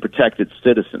is to protect its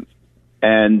citizens.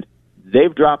 And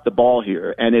they've dropped the ball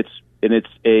here, and it's an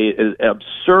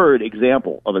absurd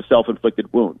example of a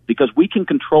self-inflicted wound, because we can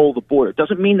control the border. It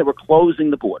doesn't mean that we're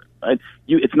closing the border, right?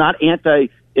 It's not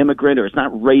anti-immigrant or it's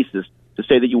not racist to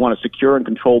say that you want a secure and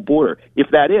controlled border.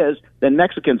 If that is, then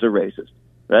Mexicans are racist,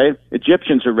 right?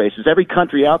 Egyptians are racist. Every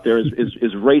country out there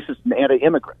is racist and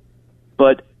anti-immigrant.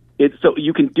 But so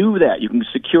you can do that. You can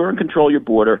secure and control your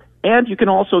border, and you can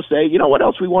also say, you know what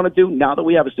else we want to do now that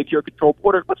we have a secure, controlled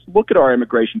border? Let's look at our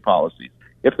immigration policies.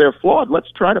 If they're flawed,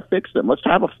 let's try to fix them. Let's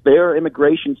have a fair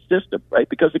immigration system, right?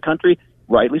 Because the country,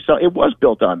 rightly so, it was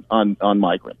built on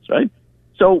migrants, right?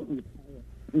 So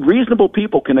reasonable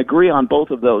people can agree on both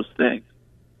of those things.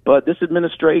 But this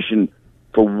administration,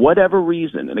 for whatever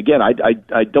reason, and again,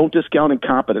 I don't discount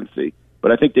incompetency,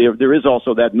 but I think there is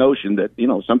also that notion that, you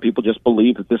know, some people just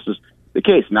believe that this is the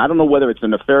case. And I don't know whether it's a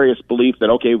nefarious belief that,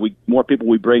 okay, more people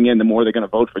we bring in, the more they're going to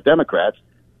vote for Democrats,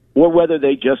 or whether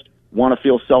they just want to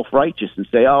feel self-righteous and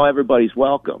say, oh, everybody's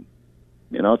welcome.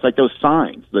 You know, it's like those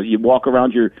signs that you walk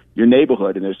around your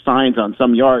neighborhood and there's signs on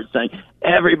some yard saying,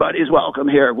 everybody's welcome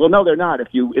here. Well, no, they're not. If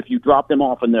you drop them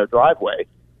off in their driveway,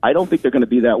 I don't think they're going to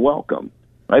be that welcome,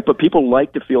 right? But people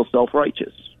like to feel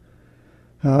self-righteous.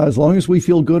 As long as we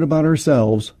feel good about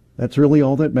ourselves, that's really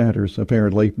all that matters,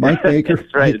 apparently. Mike Baker.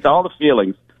 That's right. It's all the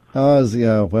feelings.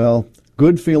 Yeah, well,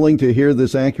 good feeling to hear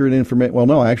this accurate information. Well,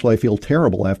 no, actually, I feel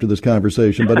terrible after this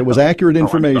conversation, but it was accurate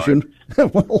information.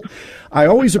 Well, I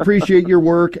always appreciate your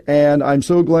work, and I'm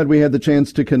so glad we had the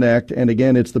chance to connect. And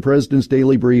again, it's the President's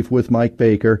Daily Brief with Mike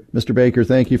Baker. Mr. Baker,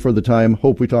 thank you for the time.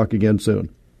 Hope we talk again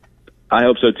soon. I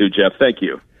hope so too, Jeff. Thank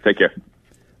you. Take care.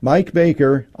 Mike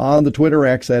Baker on the Twitter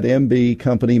X at MB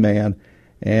Company Man,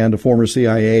 and a former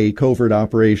CIA covert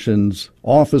operations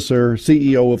officer,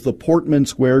 CEO of the Portman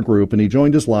Square Group, and he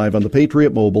joined us live on the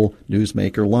Patriot Mobile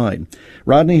Newsmaker line.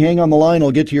 Rodney, hang on the line. I'll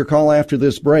get to your call after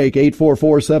this break,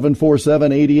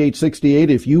 844-747-8868.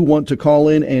 If you want to call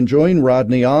in and join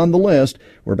Rodney on the list,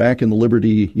 we're back in the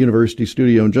Liberty University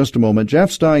studio in just a moment. Jeff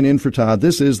Stein in for Todd.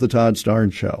 This is the Todd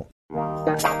Starnes Show.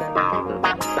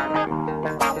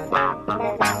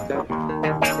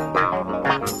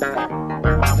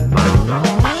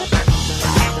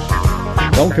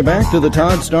 Welcome back to the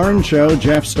Todd Starnes Show.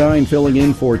 Jeff Stein filling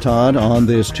in for Todd on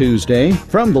this Tuesday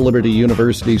from the Liberty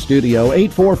University studio.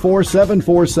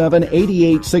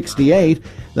 844-747-8868.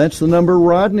 That's the number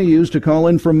Rodney used to call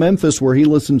in from Memphis, where he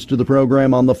listens to the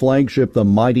program on the flagship, the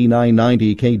Mighty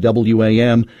 990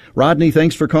 KWAM. Rodney,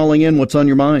 thanks for calling in. What's on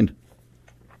your mind?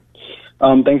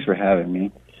 Thanks for having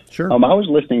me. Sure. I was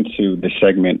listening to the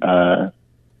segment a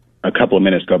couple of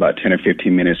minutes ago, about 10 or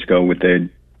 15 minutes ago, with the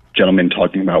gentleman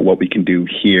talking about what we can do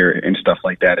here and stuff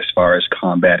like that as far as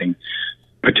combating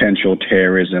potential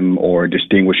terrorism or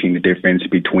distinguishing the difference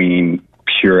between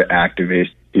pure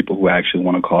activists, people who actually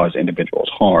want to cause individuals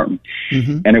harm.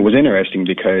 Mm-hmm. And it was interesting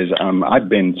because I've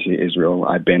been to Israel.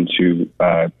 I've been to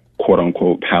quote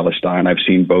unquote Palestine. I've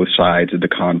seen both sides of the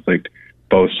conflict,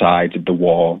 both sides of the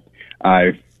wall.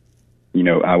 I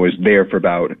was there for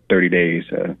about 30 days,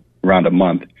 around a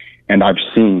month. And I've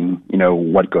seen,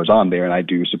 what goes on there, and I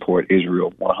do support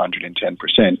Israel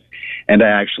 110%. And I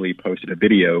actually posted a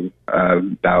video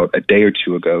about a day or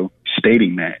two ago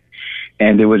stating that.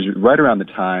 And it was right around the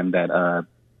time that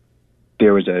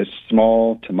there was a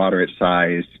small to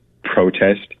moderate-sized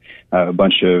protest, a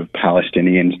bunch of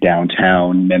Palestinians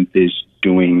downtown Memphis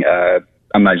doing,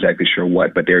 I'm not exactly sure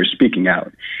what, but they're speaking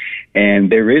out.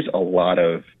 And there is a lot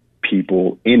of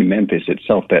people in Memphis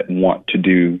itself that want to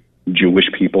do Jewish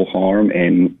people harm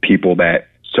and people that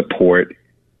support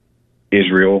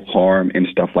Israel harm and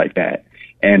stuff like that.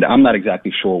 And I'm not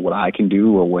exactly sure what I can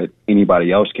do or what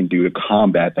anybody else can do to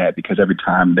combat that, because every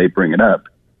time they bring it up,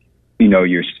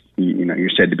 you're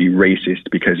said to be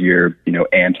racist because you're,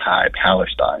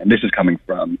 anti-Palestine. And this is coming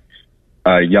from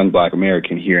a young Black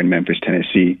American here in Memphis,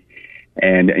 Tennessee.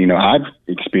 And, I've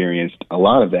experienced a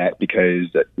lot of that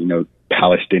because,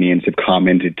 Palestinians have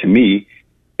commented to me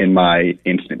in my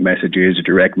instant messages,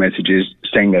 direct messages,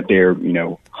 saying that they're,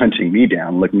 hunting me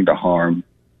down, looking to harm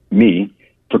me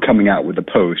for coming out with a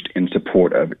post in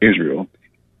support of Israel.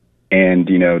 And,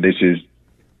 this is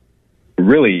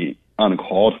really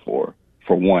uncalled for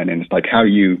one. And it's like,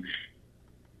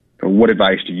 what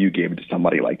advice do you give to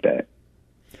somebody like that?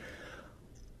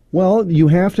 Well, you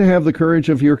have to have the courage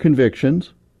of your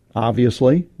convictions,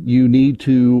 obviously. You need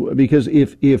to, because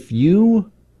if you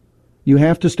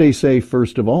have to stay safe,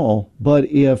 first of all, but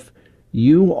if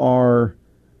you are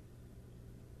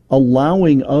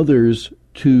allowing others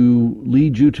to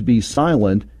lead you to be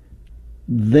silent,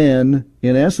 then,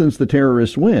 in essence, the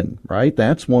terrorists win, right?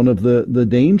 That's one of the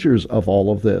dangers of all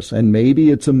of this. And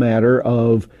maybe it's a matter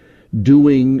of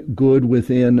doing good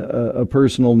within a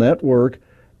personal network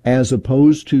as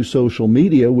opposed to social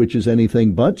media, which is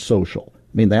anything but social.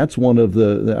 I mean, that's one of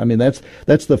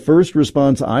that's the first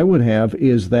response I would have,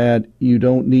 is that you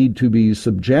don't need to be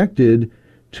subjected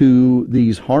to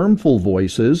these harmful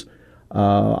voices.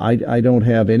 I don't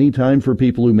have any time for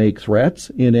people who make threats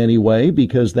in any way,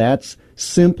 because that's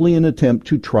simply an attempt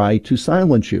to try to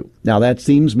silence you. Now, that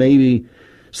seems maybe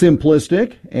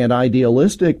simplistic and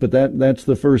idealistic, but that's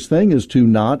the first thing, is to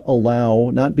not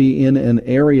be in an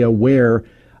area where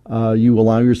you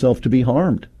allow yourself to be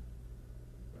harmed.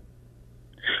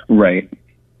 Right.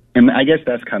 And I guess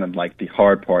that's kind of like the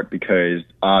hard part, because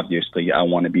obviously I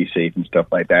want to be safe and stuff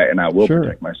like that, and I will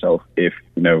protect myself if,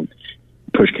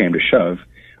 push came to shove.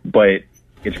 But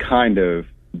it's kind of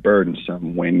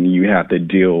burdensome when you have to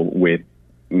deal with,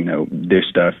 this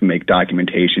stuff, make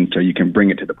documentation so you can bring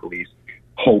it to the police,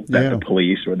 hope that the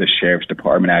police or the sheriff's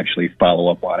department actually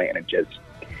follow up on it, and it just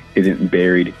isn't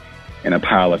buried in a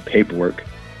pile of paperwork.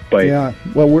 But yeah,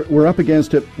 well, we're up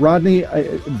against it. Rodney,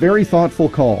 very thoughtful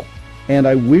call, and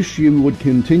I wish you would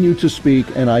continue to speak,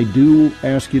 and I do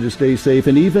ask you to stay safe.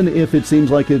 And even if it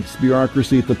seems like it's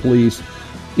bureaucracy at the police,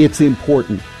 it's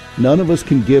important. None of us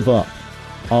can give up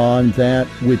on that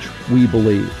which we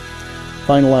believe.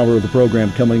 Final hour of the program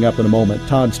coming up in a moment.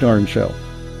 Todd Starnes Show.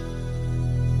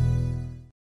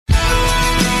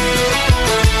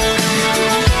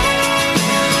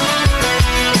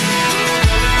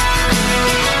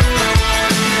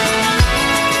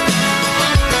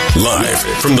 Live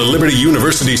from the Liberty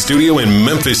University studio in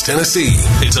Memphis, Tennessee,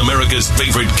 it's America's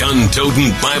favorite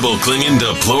gun-toting, Bible-clinging,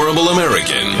 deplorable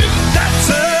American. That's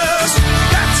us.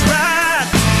 That's right.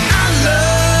 I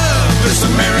love this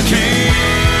American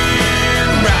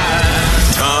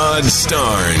ride. Todd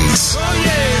Starnes. Oh,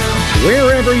 yeah.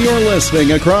 Wherever you're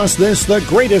listening across the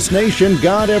greatest nation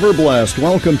God ever blessed,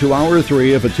 welcome to Hour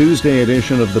 3 of a Tuesday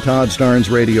edition of the Todd Starnes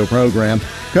radio program.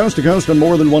 Coast to coast on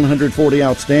more than 140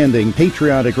 outstanding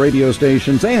patriotic radio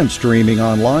stations and streaming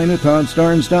online at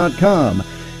ToddStarnes.com.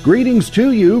 Greetings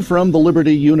to you from the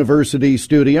Liberty University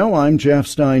studio. I'm Jeff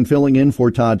Stein, filling in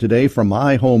for Todd today from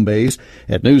my home base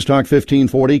at News Talk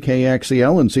 1540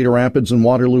 KXEL in Cedar Rapids and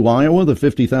Waterloo, Iowa, the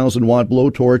 50,000-watt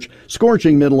blowtorch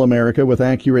scorching middle America with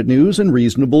accurate news and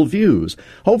reasonable views.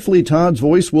 Hopefully Todd's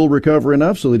voice will recover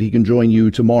enough so that he can join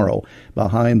you tomorrow.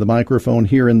 Behind the microphone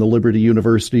here in the Liberty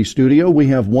University studio, we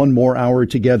have one more hour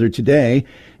together today.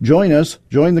 Join us.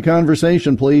 Join the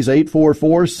conversation, please.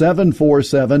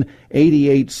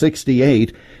 844-747-8868.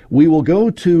 We will go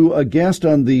to a guest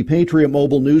on the Patriot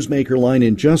Mobile Newsmaker line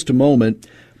in just a moment,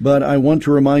 but I want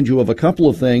to remind you of a couple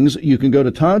of things. You can go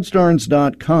to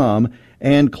ToddStarnes.com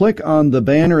and click on the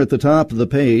banner at the top of the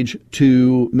page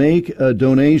to make a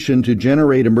donation to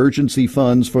generate emergency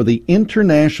funds for the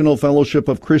International Fellowship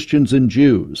of Christians and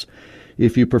Jews.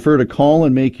 If you prefer to call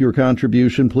and make your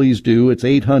contribution, please do. It's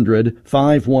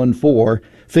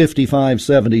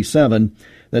 800-514-5577.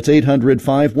 That's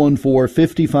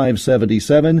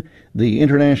 800-514-5577, the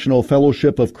International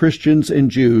Fellowship of Christians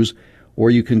and Jews, or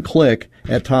you can click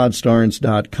at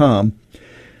ToddStarnes.com.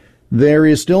 There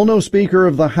is still no Speaker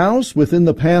of the House. Within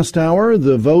the past hour,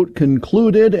 the vote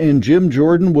concluded, and Jim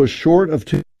Jordan was short of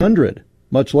 200,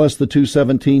 much less the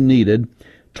 217 needed.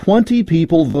 20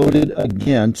 people voted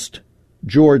against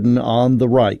Jordan on the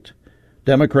right.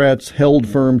 Democrats held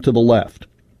firm to the left.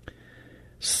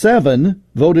 7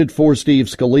 voted for Steve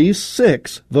Scalise,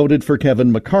 6 voted for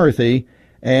Kevin McCarthy,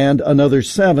 and another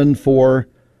 7 for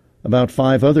about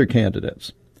 5 other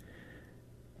candidates.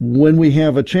 When we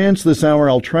have a chance this hour,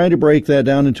 I'll try to break that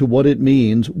down into what it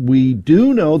means. We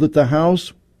do know that the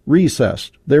House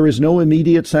recessed. There is no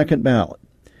immediate second ballot.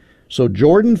 So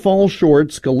Jordan falls short.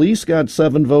 Scalise got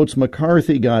 7 votes.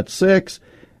 McCarthy got 6.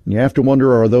 And you have to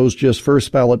wonder, are those just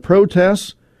first ballot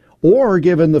protests? Or,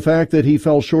 given the fact that he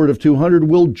fell short of 200,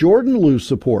 will Jordan lose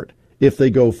support if they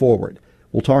go forward?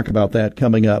 We'll talk about that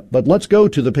coming up. But let's go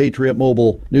to the Patriot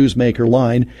Mobile Newsmaker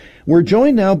line. We're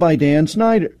joined now by Dan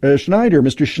Schneider.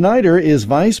 Mr. Schneider is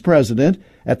Vice President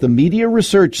at the Media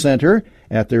Research Center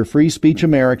at their Free Speech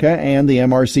America and the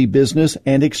MRC Business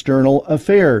and External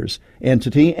Affairs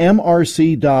entity,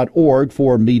 mrc.org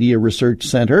for Media Research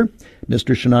Center.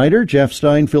 Mr. Schneider, Jeff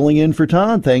Stein filling in for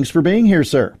Todd. Thanks for being here,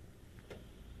 sir.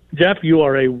 Jeff, you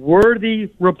are a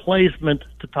worthy replacement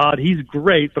to Todd. He's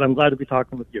great, but I'm glad to be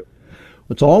talking with you.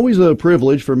 It's always a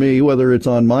privilege for me, whether it's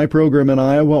on my program in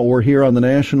Iowa or here on the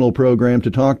national program, to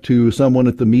talk to someone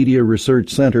at the Media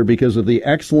Research Center because of the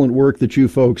excellent work that you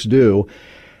folks do.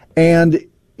 And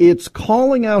it's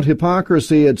calling out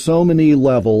hypocrisy at so many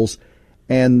levels,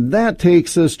 and that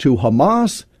takes us to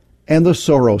Hamas and the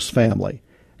Soros family.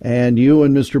 And you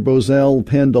and Mr. Bozell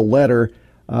penned a letter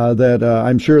that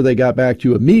I'm sure they got back to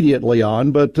you immediately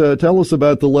on. But tell us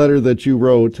about the letter that you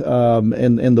wrote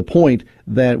and the point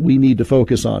that we need to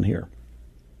focus on here.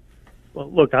 Well,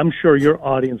 look, I'm sure your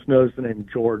audience knows the name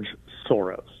George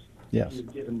Soros. Yes. He's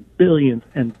given billions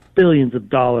and billions of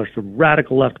dollars to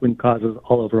radical left-wing causes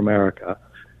all over America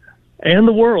and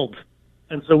the world.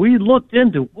 And so we looked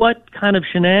into what kind of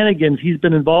shenanigans he's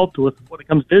been involved with when it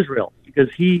comes to Israel, because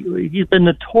he's been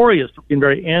notorious for being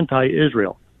very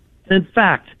anti-Israel. And in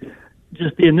fact,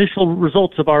 just the initial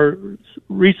results of our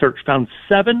research found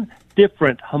 7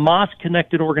 different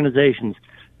Hamas-connected organizations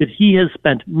that he has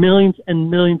spent millions and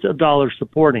millions of dollars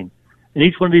supporting. And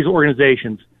each one of these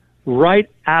organizations, right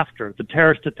after the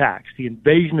terrorist attacks, the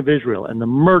invasion of Israel, and the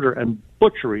murder and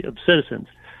butchery of citizens,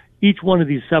 each one of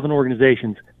these 7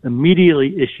 organizations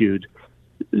immediately issued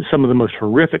some of the most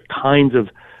horrific kinds of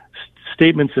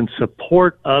statements in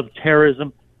support of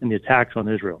terrorism and the attacks on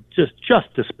Israel. Just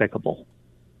despicable.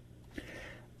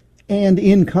 And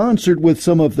in concert with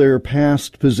some of their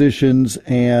past positions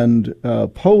and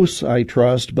posts, I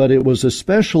trust, but it was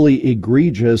especially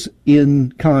egregious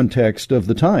in context of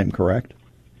the time, correct?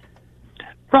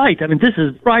 Right. I mean, this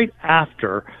is right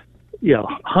after,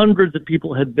 hundreds of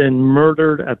people had been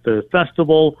murdered at the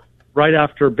festival, right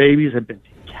after babies had been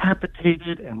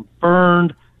decapitated and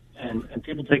burned and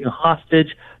people taken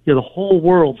hostage. The whole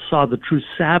world saw the true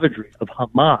savagery of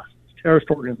Hamas, terrorist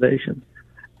organization.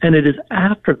 And it is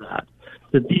after that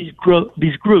these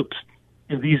groups,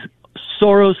 these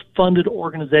Soros-funded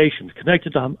organizations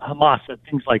connected to Hamas said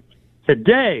things like,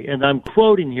 today, and I'm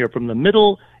quoting here from the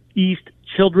Middle East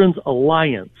Children's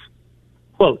Alliance,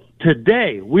 quote,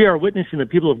 today we are witnessing the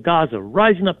people of Gaza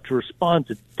rising up to respond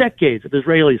to decades of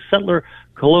Israeli settler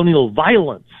colonial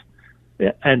violence.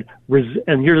 And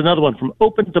here's another one from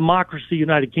Open Democracy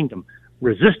United Kingdom.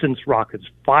 Resistance rockets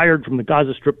fired from the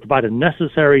Gaza Strip provide a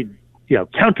necessary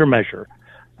countermeasure.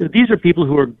 These are people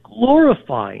who are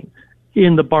glorifying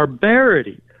in the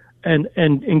barbarity and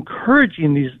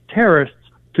encouraging these terrorists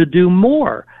to do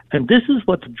more. And this is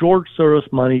what the George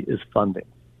Soros money is funding.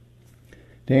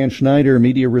 Dan Schneider,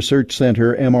 Media Research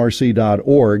Center,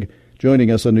 MRC.org,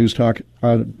 joining us on News Talk.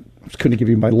 I was going to give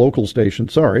you my local station.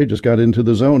 Sorry, just got into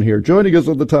the zone here. Joining us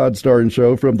on the Todd Starnes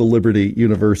Show from the Liberty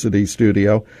University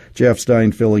studio, Jeff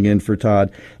Stein filling in for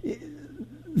Todd.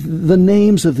 The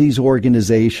names of these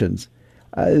organizations,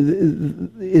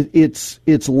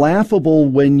 it's laughable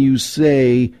when you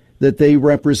say that they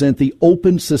represent the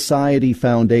Open Society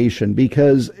Foundation,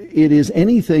 because it is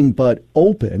anything but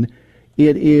open.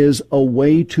 It is a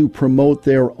way to promote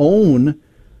their own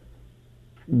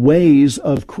ways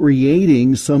of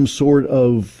creating some sort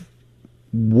of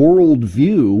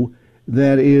worldview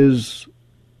that is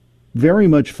very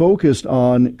much focused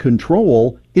on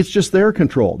control. It's just their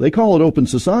control. They call it open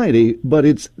society, but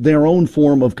it's their own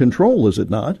form of control, is it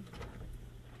not?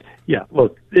 Yeah,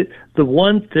 look, the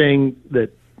one thing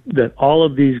that all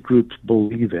of these groups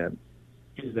believe in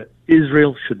is that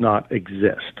Israel should not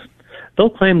exist. They'll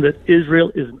claim that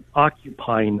Israel is an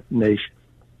occupying nation.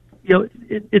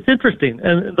 It's interesting,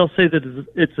 and they'll say that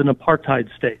it's an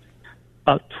apartheid state.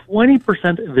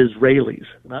 20% of Israelis,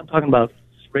 and I'm talking about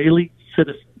Israeli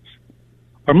citizens,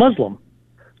 are Muslim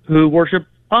who worship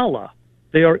Allah.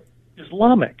 They are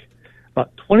Islamic.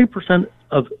 About 20%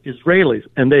 of Israelis,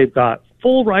 and they've got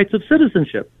full rights of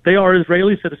citizenship. They are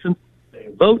Israeli citizens. They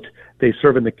vote. They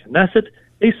serve in the Knesset.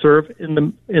 They serve in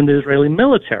the Israeli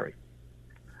military.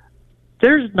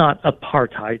 There's not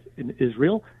apartheid in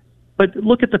Israel, but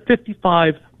look at the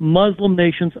 55 Muslim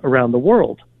nations around the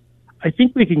world. I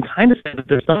think we can kind of say that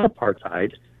there's not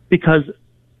apartheid because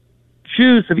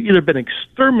Jews have either been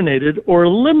exterminated or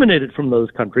eliminated from those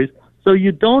countries, so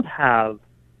you don't have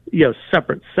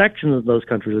separate sections of those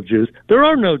countries of Jews. There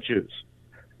are no Jews.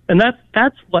 And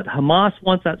that's what Hamas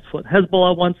wants, that's what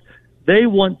Hezbollah wants. They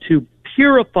want to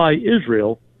purify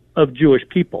Israel of Jewish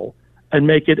people and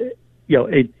make it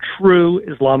a true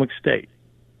Islamic state.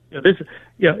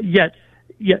 Yet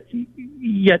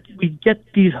we get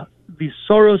these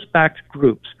Soros-backed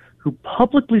groups who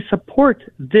publicly support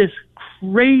this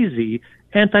crazy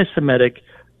anti-Semitic,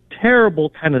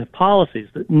 terrible kind of policies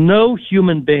that no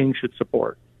human being should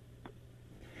support.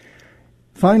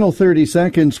 Final 30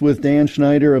 seconds with Dan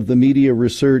Schneider of the Media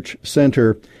Research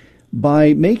Center.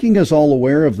 By making us all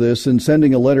aware of this and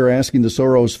sending a letter asking the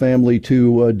Soros family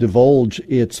to divulge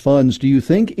its funds, do you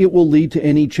think it will lead to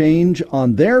any change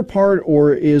on their part,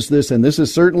 or is this, and this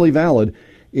is certainly valid,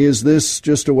 is this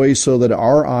just a way so that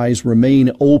our eyes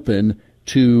remain open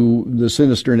to the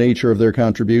sinister nature of their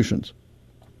contributions?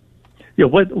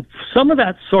 Some of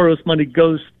that Soros money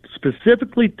goes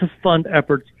specifically to fund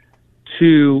efforts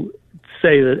to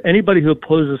say that anybody who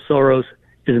opposes Soros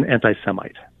is an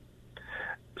anti-Semite.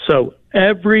 So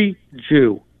every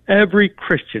Jew, every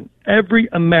Christian, every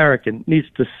American needs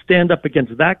to stand up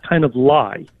against that kind of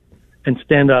lie and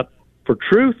stand up for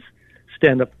truth,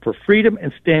 stand up for freedom,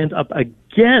 and stand up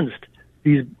against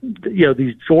these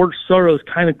George Soros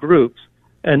kind of groups,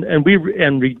 and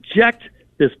reject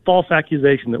this false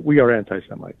accusation that we are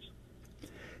anti-Semites.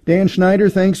 Dan Schneider,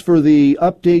 thanks for the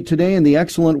update today and the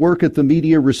excellent work at the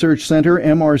Media Research Center,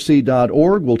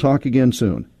 mrc.org. We'll talk again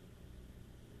soon.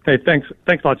 Hey, thanks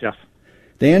a lot, Jeff.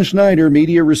 Dan Schneider,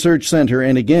 Media Research Center,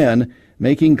 and again,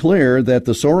 making clear that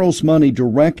the Soros money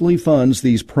directly funds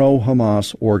these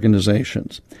pro-Hamas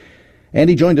organizations. And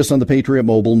he joined us on the Patriot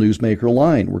Mobile Newsmaker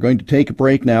line. We're going to take a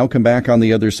break now, come back on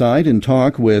the other side, and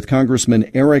talk with Congressman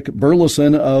Eric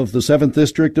Burlison of the 7th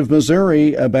District of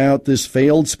Missouri about this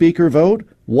failed speaker vote.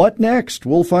 What next?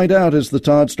 We'll find out as the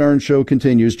Todd Starnes Show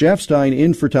continues. Jeff Stein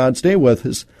in for Todd. Stay with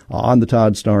us on the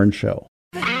Todd Starnes Show.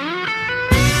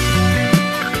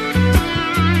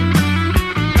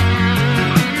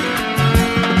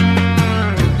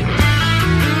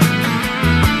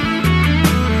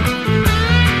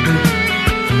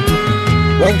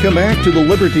 Welcome back to the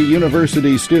Liberty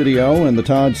University studio and the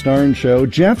Todd Starnes Show.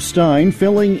 Jeff Stein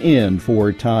filling in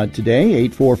for Todd today.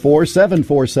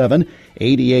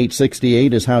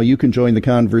 844-747-8868 is how you can join the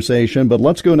conversation. But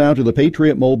let's go now to the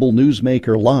Patriot Mobile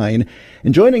Newsmaker line.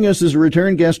 And joining us as a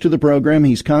return guest to the program,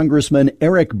 he's Congressman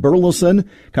Eric Burlison.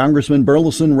 Congressman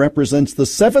Burlison represents the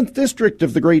 7th District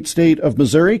of the great state of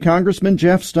Missouri. Congressman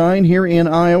Jeff Stein here in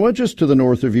Iowa, just to the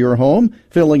north of your home,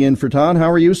 filling in for Todd. How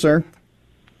are you, sir?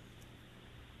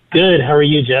 Good. How are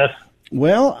you, Jeff?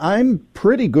 Well, I'm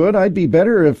pretty good. I'd be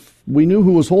better if we knew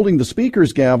who was holding the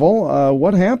speaker's gavel.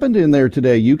 What happened in there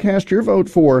today? You cast your vote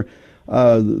for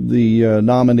the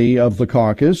nominee of the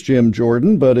caucus, Jim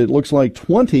Jordan, but it looks like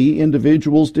 20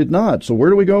 individuals did not. So where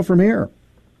do we go from here?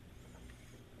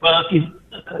 Well,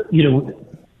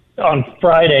 on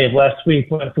Friday of last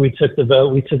week, after we took the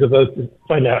vote, we took a vote to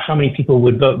find out how many people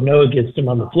would vote no against him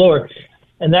on the floor,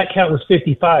 and that count was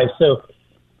 55. So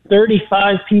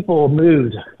 35 people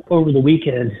moved over the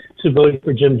weekend to vote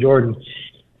for Jim Jordan.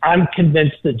 I'm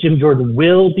convinced that Jim Jordan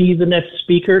will be the next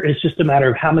speaker. It's just a matter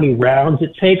of how many rounds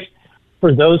it takes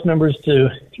for those members to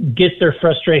get their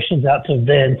frustrations out to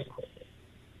vent,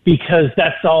 because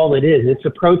that's all it is. It's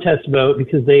a protest vote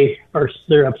because they're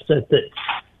upset that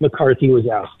McCarthy was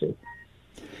ousted.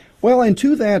 Well, and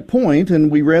to that point,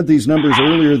 and we read these numbers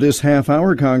earlier this half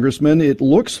hour, Congressman, it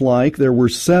looks like there were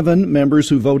 7 members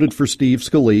who voted for Steve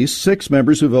Scalise, 6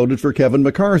 members who voted for Kevin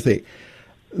McCarthy.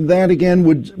 That, again,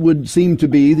 would seem to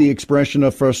be the expression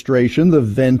of frustration, the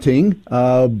venting.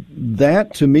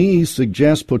 That, to me,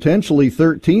 suggests potentially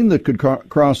 13 that could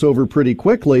cross over pretty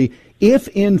quickly, if,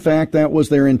 in fact, that was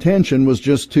their intention, was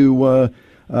just to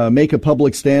make a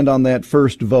public stand on that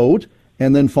first vote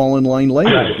and then fall in line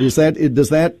later. Does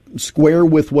that square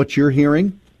with what you're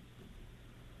hearing?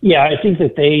 Yeah, I think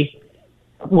that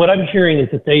what I'm hearing is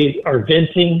that they are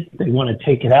venting. They want to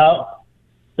take it out.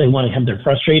 They want to have their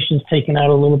frustrations taken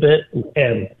out a little bit,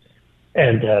 and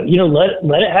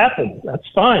let it happen. That's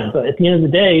fine. But at the end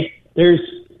of the day, there's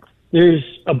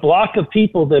a block of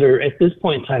people that are at this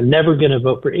point in time never going to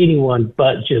vote for anyone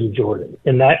but Jim Jordan,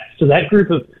 and that group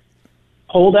of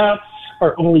holdouts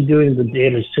are only doing the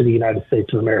damage to the United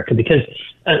States of America, because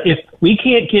if we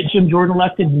can't get Jim Jordan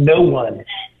elected, no one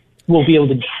will be able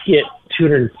to get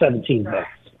 217 votes.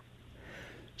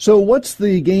 So what's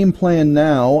the game plan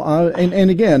now?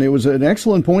 And again, it was an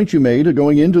excellent point you made.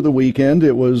 Going into the weekend,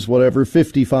 it was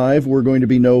 55 were going to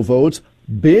be no votes.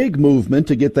 Big movement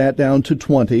to get that down to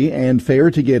 20, and fair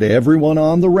to get everyone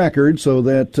on the record so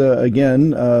that,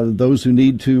 again, those who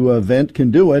need to vent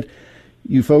can do it.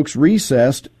 You folks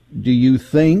recessed. Do you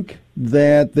think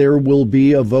that there will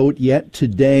be a vote yet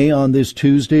today on this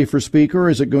Tuesday for Speaker, or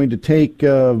is it going to take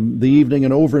the evening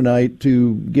and overnight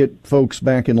to get folks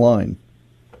back in line?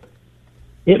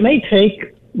 It may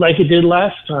take, like it did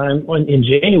last time in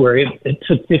January, it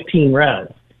took 15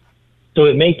 rounds. So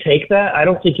it may take that. I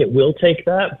don't think it will take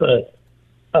that, but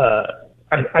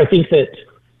I think that,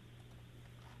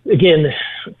 again,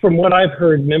 from what I've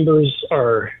heard, members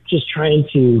are just trying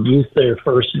to use their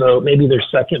first vote, maybe their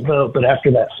second vote, but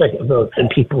after that second vote, then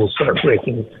people will start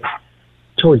breaking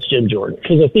towards Jim Jordan.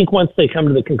 Because I think once they come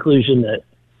to the conclusion that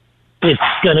it's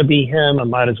going to be him, I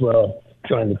might as well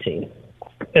join the team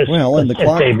and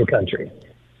save the country.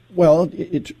 Well,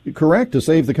 it's correct to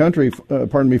save the country.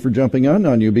 Pardon me for jumping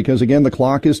on you, because, again, the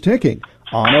clock is ticking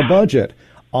on a budget,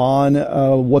 on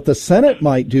what the Senate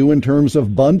might do in terms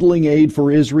of bundling aid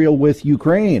for Israel with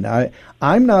Ukraine.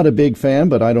 I'm not a big fan,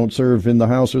 but I don't serve in the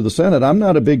House or the Senate. I'm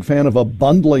not a big fan of a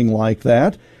bundling like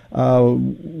that.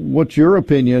 What's your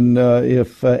opinion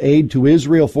if aid to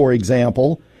Israel, for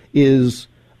example, is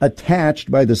attached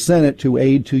by the Senate to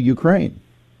aid to Ukraine?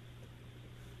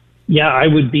 Yeah, I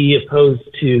would be opposed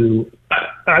to.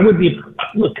 I would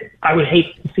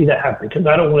hate to see that happen because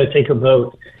I don't want to take a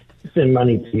vote to send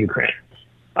money to Ukraine.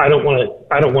 I don't want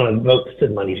to vote to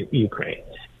send money to Ukraine.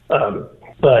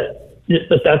 But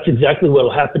that's exactly what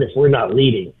will happen if we're not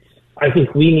leading. I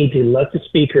think we need to let the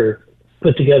speaker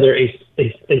put together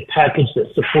a package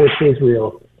that supports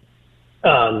Israel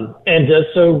and does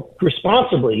so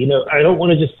responsibly. You know, I don't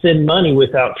want to just send money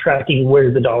without tracking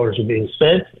where the dollars are being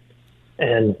spent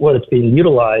and what it's being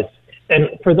utilized. And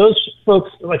for those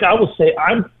folks, like I will say,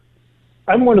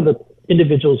 I'm one of the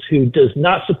individuals who does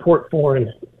not support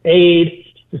foreign aid,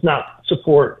 does not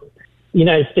support the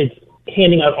United States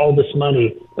handing out all this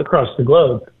money across the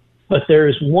globe. But there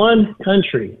is one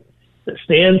country that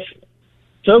stands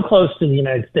so close to the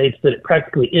United States that it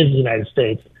practically is the United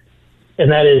States,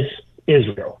 and that is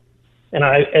Israel. And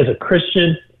I, as a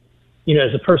Christian, you know,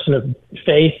 as a person of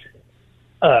faith,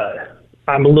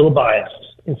 I'm a little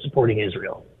biased in supporting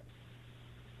Israel.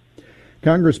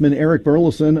 Congressman Eric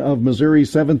Burleson of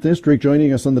Missouri's 7th District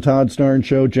joining us on the Todd Starnes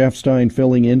Show. Jeff Stein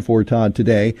filling in for Todd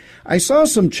today. I saw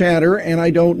some chatter, and I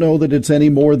don't know that it's any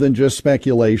more than just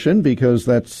speculation because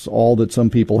that's all that some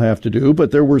people have to do,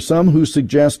 but there were some who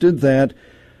suggested that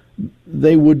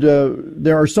they would,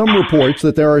 there are some reports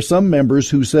that there are some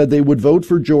members who said they would vote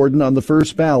for Jordan on the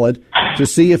first ballot to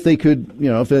see if they could,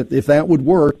 you know, if that would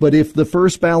work. But if the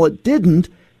first ballot didn't,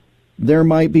 there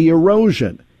might be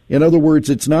erosion. In other words,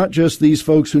 it's not just these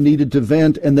folks who needed to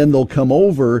vent and then they'll come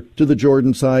over to the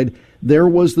Jordan side. There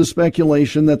was the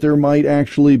speculation that there might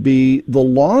actually be the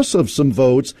loss of some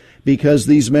votes because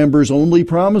these members only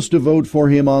promised to vote for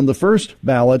him on the first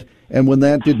ballot, and when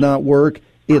that did not work,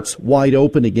 it's wide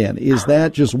open again. Is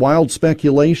that just wild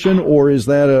speculation, or is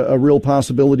that a real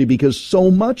possibility because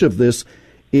so much of this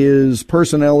is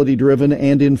personality-driven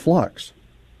and in flux?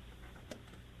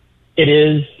 It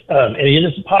is, and it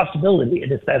is a possibility.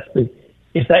 And if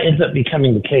that ends up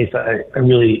becoming the case, I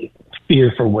really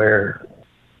fear for where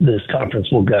this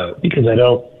conference will go, because I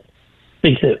don't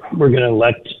think that we're going to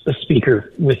elect a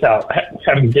speaker without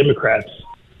having Democrats.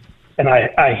 And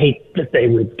I hate that they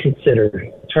would consider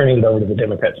turning it over to the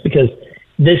Democrats, because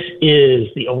this is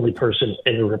the only person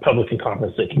in the Republican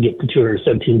conference that can get to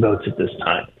 217 votes at this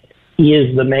time. He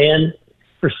is the man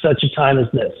for such a time as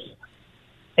this.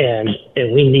 And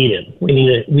we need him. We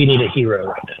need a hero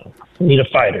right now. We need a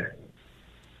fighter.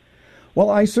 Well,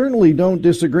 I certainly don't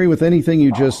disagree with anything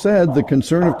you just said. The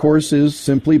concern, of course, is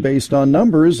simply based on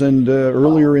numbers. And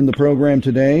earlier in the program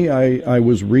today, I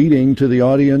was reading to the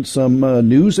audience some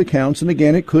news accounts. And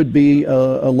again, it could be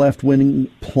a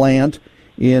left-wing plant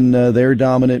in their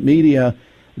dominant media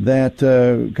that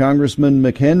Congressman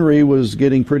McHenry was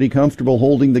getting pretty comfortable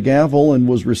holding the gavel and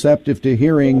was receptive to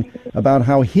hearing about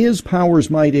how his powers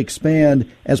might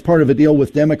expand as part of a deal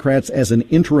with Democrats as an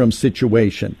interim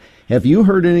situation. Have you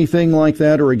heard anything like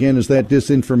that, or again, is that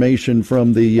disinformation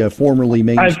from the formerly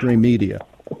mainstream media?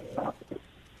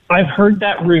 I've heard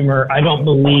that rumor. I don't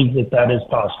believe that is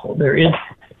possible.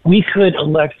 We could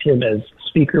elect him as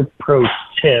Speaker Pro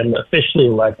Tem, officially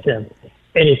elect him.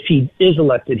 And if he is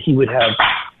elected, he would have,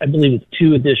 I believe,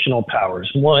 2 additional powers.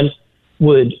 One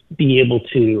would be able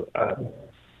to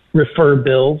refer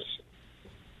bills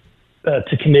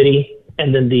to committee,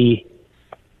 and then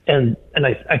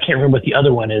I can't remember what the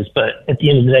other one is, but at the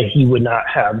end of the day, he would not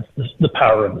have the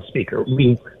power of the speaker.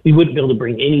 We wouldn't be able to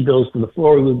bring any bills to the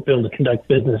floor. We wouldn't be able to conduct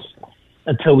business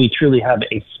until we truly have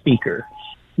a speaker.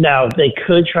 Now, they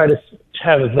could try to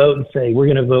have a vote and say, we're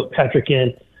going to vote Patrick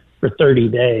in for 30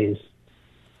 days.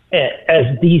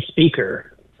 As the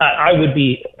speaker, I would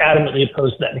be adamantly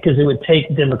opposed to that, because it would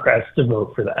take Democrats to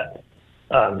vote for that.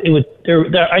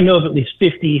 I know of at least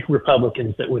 50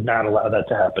 Republicans that would not allow that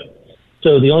to happen.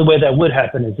 So the only way that would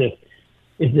happen is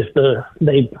if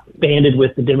they banded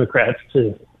with the Democrats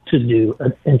to do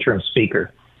an interim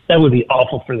speaker. That would be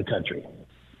awful for the country.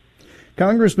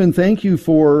 Congressman, thank you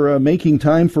for making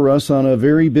time for us on a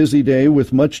very busy day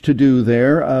with much to do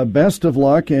there. Best of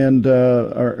luck, and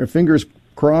our fingers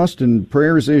crossed and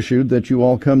prayers issued that you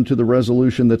all come to the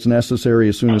resolution that's necessary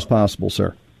as soon as possible,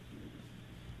 sir.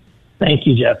 Thank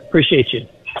you, Jeff. Appreciate you.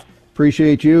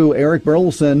 Appreciate you. Eric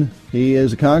Burleson, he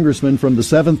is a congressman from the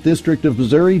 7th District of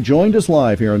Missouri, joined us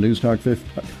live here on News Talk 50.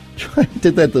 I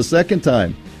did that the second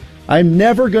time. I'm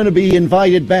never going to be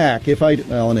invited back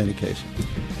in any case.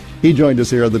 He joined us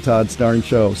here on the Todd Starnes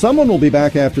Show. Someone will be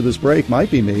back after this break.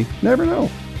 Might be me. Never know.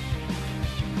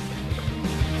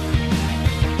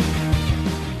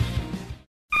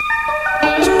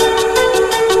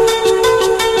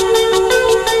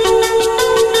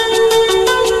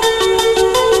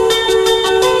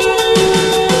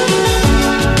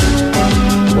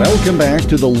 Welcome back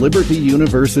to the Liberty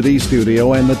University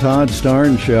studio and the Todd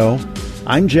Starnes Show.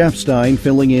 I'm Jeff Stein,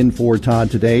 filling in for Todd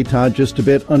today. Todd just a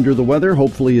bit under the weather.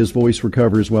 Hopefully his voice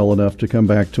recovers well enough to come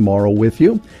back tomorrow with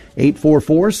you.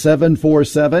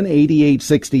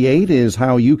 844-747-8868 is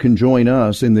how you can join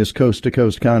us in this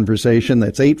coast-to-coast conversation.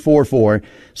 That's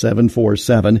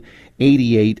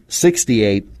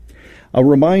 844-747-8868. A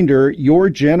reminder, your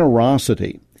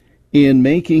generosity in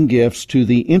making gifts to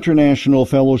the International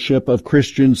Fellowship of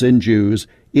Christians and Jews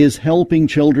is helping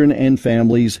children and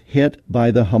families hit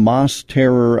by the Hamas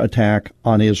terror attack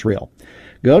on Israel.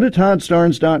 Go to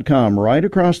ToddStarnes.com. Right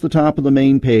across the top of the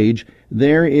main page,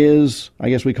 there is, I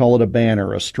guess we call it a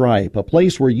banner, a stripe, a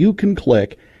place where you can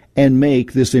click and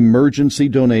make this emergency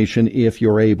donation if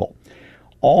you're able.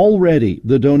 Already,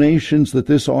 the donations that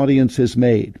this audience has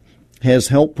made has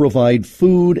helped provide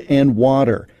food and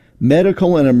water,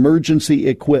 medical and emergency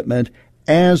equipment,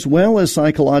 as well as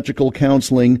psychological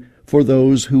counseling for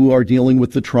those who are dealing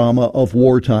with the trauma of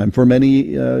wartime. For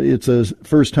many, it's a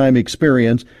first-time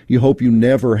experience. You hope you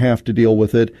never have to deal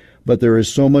with it, but there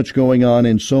is so much going on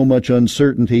and so much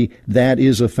uncertainty. That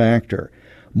is a factor.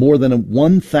 More than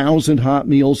 1,000 hot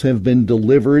meals have been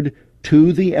delivered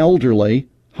to the elderly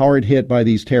hard hit by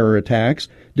these terror attacks.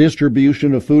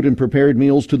 Distribution of food and prepared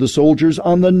meals to the soldiers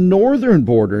on the northern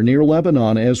border near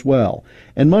Lebanon as well.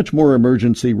 And much more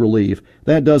emergency relief.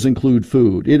 That does include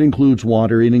food. It includes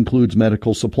water. It includes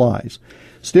medical supplies.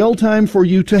 Still time for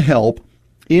you to help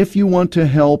if you want to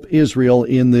help Israel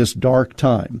in this dark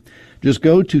time. Just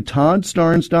go to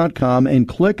ToddStarnes.com and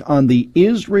click on the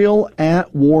Israel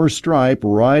at War stripe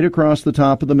right across the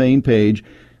top of the main page.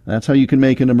 That's how you can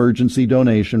make an emergency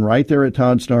donation right there at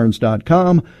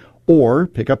ToddStarnes.com, or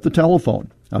pick up the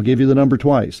telephone. I'll give you the number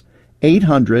twice.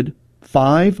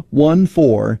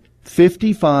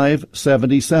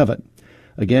 800-514-5577.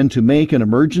 Again, to make an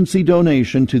emergency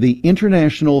donation to the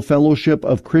International Fellowship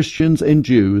of Christians and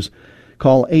Jews,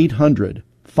 call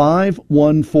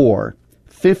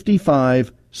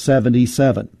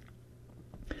 800-514-5577.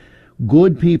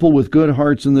 Good people with good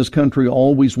hearts in this country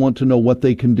always want to know what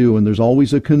they can do, and there's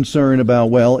always a concern about,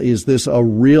 well, is this a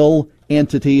real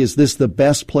entity? Is this the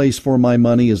best place for my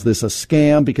money? Is this a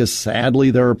scam? Because sadly,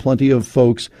 there are plenty of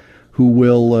folks who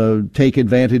will take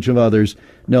advantage of others.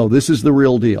 No, this is the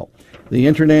real deal. The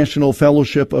International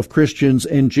Fellowship of Christians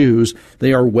and Jews,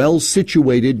 they are well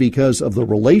situated because of the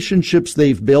relationships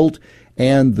they've built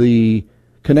and the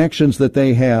connections that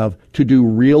they have to do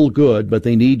real good, but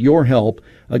they need your help.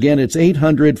 Again, it's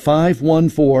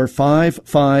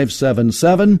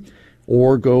 800-514-5577,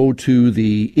 or go to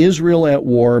the Israel at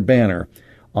War banner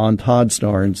on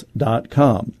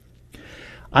ToddStarnes.com.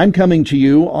 I'm coming to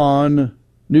you on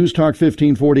News Talk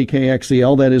 1540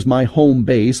 KXEL. That is my home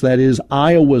base. That is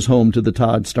Iowa's home to the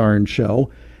Todd Starnes Show.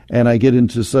 And I get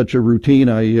into such a routine,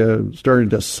 I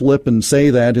started to slip and say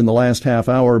that in the last half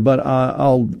hour, but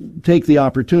I'll take the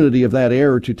opportunity of that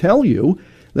error to tell you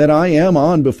that I am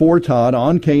on before Todd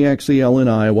on KXEL in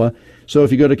Iowa. So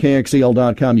if you go to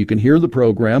KXEL.com, you can hear the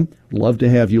program. Love to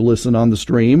have you listen on the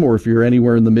stream, or if you're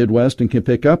anywhere in the Midwest and can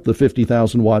pick up the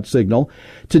 50,000-watt signal.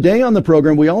 Today on the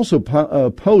program, we also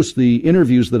post the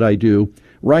interviews that I do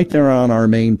right there on our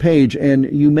main page, and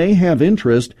you may have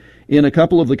interest in a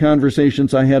couple of the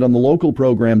conversations I had on the local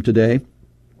program today.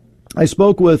 I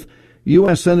spoke with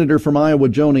U.S. Senator from Iowa,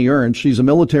 Joni Ernst. She's a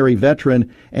military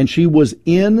veteran, and she was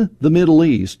in the Middle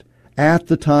East at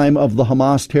the time of the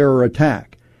Hamas terror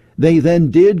attack. They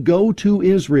then did go to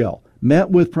Israel, met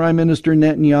with Prime Minister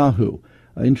Netanyahu.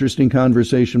 An interesting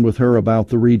conversation with her about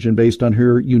the region based on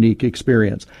her unique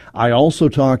experience. I also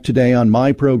talked today on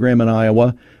my program in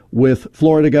Iowa with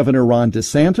Florida Governor Ron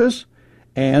DeSantis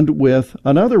and with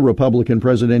another Republican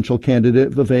presidential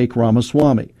candidate, Vivek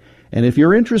Ramaswamy. And if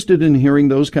you're interested in hearing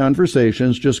those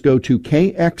conversations, just go to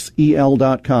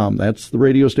KXEL.com. That's the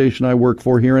radio station I work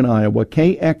for here in Iowa,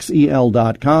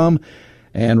 KXEL.com.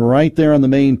 And right there on the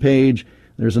main page,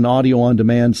 there's an audio on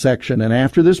demand section. And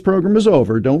after this program is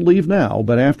over, don't leave now,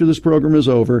 but after this program is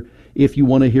over, if you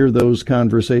want to hear those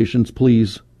conversations,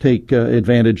 please take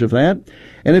advantage of that.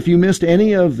 And if you missed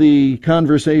any of the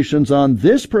conversations on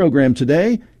this program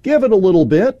today, give it a little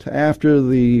bit after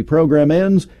the program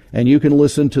ends, and you can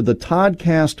listen to the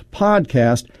Toddcast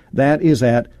podcast. That is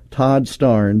at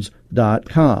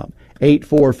ToddStarnes.com.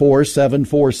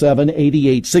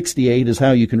 844-747-8868 is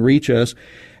how you can reach us.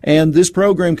 And this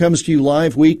program comes to you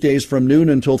live weekdays from noon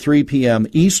until 3 p.m.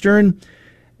 Eastern.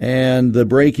 And the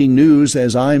breaking news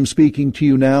as I'm speaking to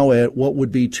you now at what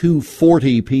would be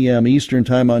 2:40 p.m. Eastern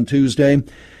Time on Tuesday,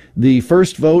 the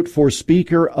first vote for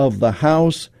Speaker of the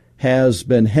House has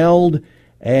been held,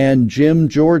 and Jim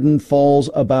Jordan falls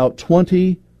about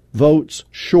 20 votes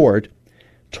short.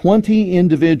 20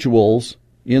 individuals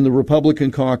in the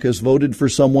Republican caucus voted for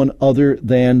someone other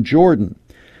than Jordan.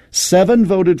 7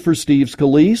 voted for Steve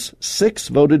Scalise, 6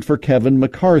 voted for Kevin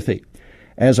McCarthy.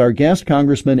 As our guest,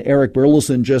 Congressman Eric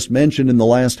Burleson, just mentioned in the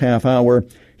last half hour,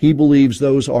 he believes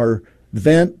those are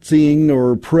venting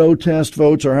or protest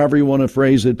votes, or however you want to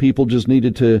phrase it. People just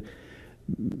needed to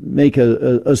make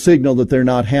a signal that they're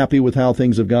not happy with how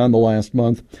things have gone the last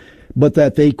month, but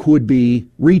that they could be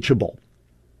reachable.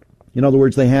 In other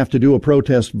words, they have to do a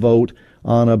protest vote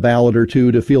on a ballot or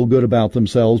two to feel good about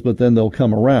themselves, but then they'll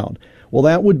come around. Well,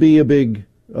 that would be a big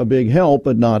help,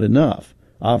 but not enough,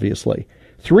 obviously.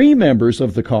 3 members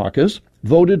of the caucus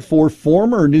voted for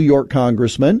former New York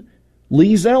Congressman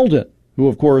Lee Zeldin, who,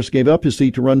 of course, gave up his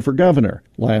seat to run for governor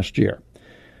last year.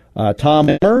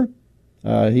 Tom Emmer,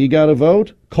 he got a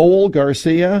vote. Cole,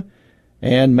 Garcia,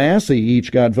 and Massey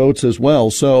each got votes as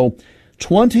well. So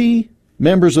 20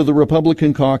 members of the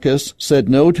Republican caucus said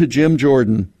no to Jim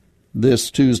Jordan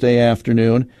this Tuesday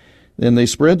afternoon. Then they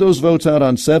spread those votes out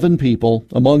on 7 people,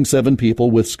 among 7 people,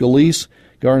 with Scalise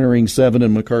garnering 7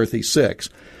 and McCarthy 6.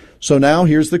 So now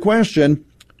here's the question.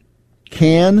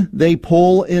 Can they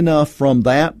pull enough from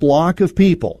that block of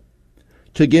people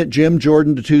to get Jim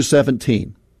Jordan to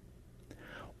 217?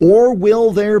 Or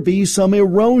will there be some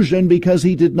erosion because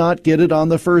he did not get it on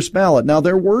the first ballot? Now,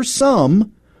 there were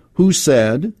some who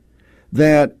said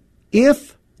that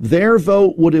if their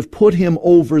vote would have put him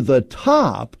over the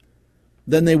top,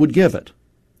 then they would give it.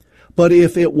 But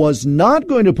if it was not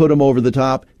going to put him over the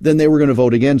top, then they were going to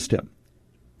vote against him,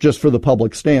 just for the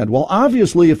public stand. Well,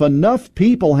 obviously, if enough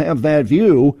people have that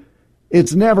view,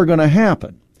 it's never going to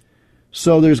happen.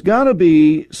 So there's got to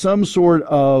be some sort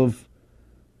of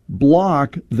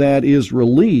block that is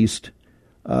released.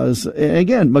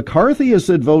 Again, McCarthy has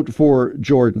said vote for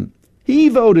Jordan. He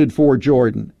voted for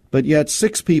Jordan, but yet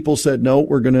 6 people said, no,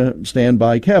 we're going to stand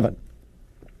by Kevin.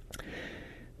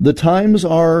 The times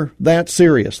are that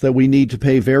serious that we need to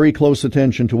pay very close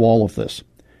attention to all of this.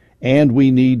 And we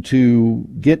need to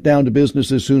get down to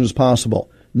business as soon as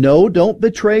possible. No, don't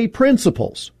betray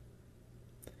principles.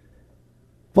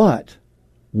 But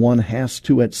one has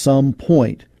to, at some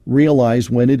point,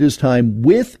 realize when it is time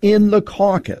within the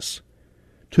caucus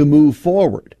to move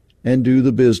forward and do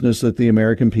the business that the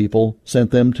American people sent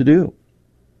them to do.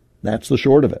 That's the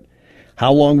short of it.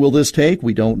 How long will this take?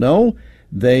 We don't know.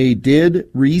 They did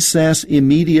recess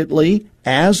immediately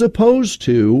as opposed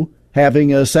to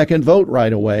having a second vote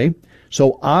right away.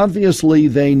 So obviously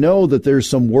they know that there's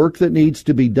some work that needs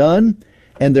to be done,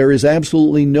 and there is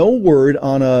absolutely no word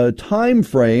on a time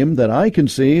frame that I can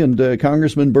see, and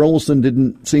Congressman Burleson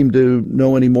didn't seem to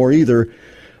know any more either.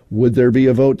 Would there be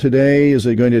a vote today? Is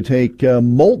it going to take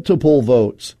multiple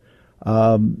votes?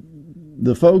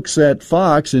 The folks at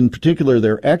Fox, in particular,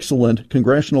 their excellent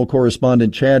congressional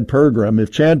correspondent, Chad Pergram,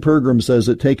 if Chad Pergram says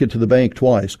it, take it to the bank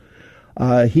twice.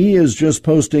 He is just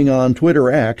posting on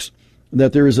Twitter X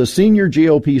that there is a senior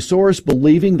GOP source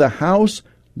believing the House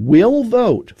will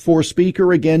vote for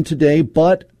Speaker again today,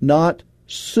 but not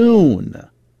soon.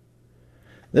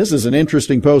 This is an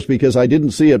interesting post because I didn't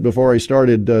see it before I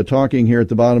started talking here at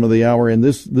the bottom of the hour, and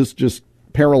this just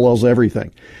parallels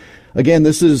everything. Again,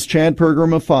 this is Chad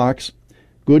Pergram of Fox.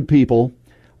 Good people.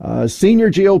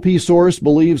 Senior GOP source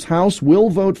believes House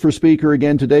will vote for Speaker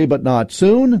again today, but not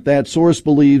soon. That source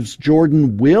believes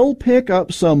Jordan will pick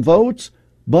up some votes,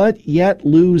 but yet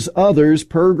lose others.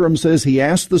 Pergram says he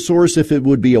asked the source if it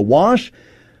would be a wash.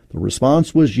 The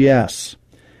response was yes.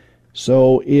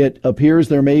 So it appears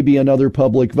there may be another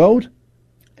public vote,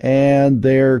 and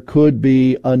there could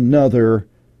be another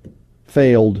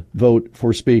failed vote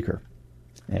for Speaker.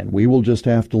 And we will just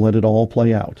have to let it all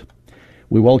play out.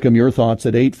 We welcome your thoughts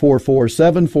at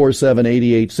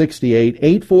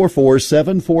 844-747-8868,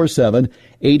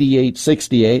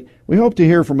 844-747-8868. We hope to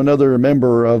hear from another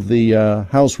member of the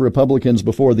House Republicans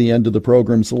before the end of the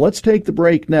program. So let's take the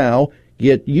break now,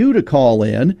 get you to call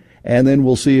in, and then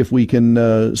we'll see if we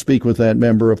can speak with that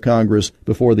member of Congress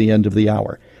before the end of the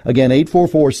hour. Again,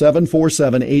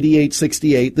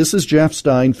 844-747-8868. This is Jeff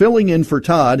Stein filling in for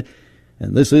Todd,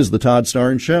 and this is the Todd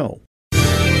Starnes Show.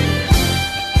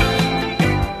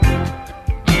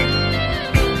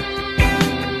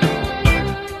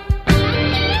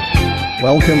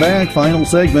 Welcome back. Final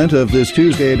segment of this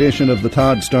Tuesday edition of the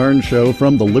Todd Starnes Show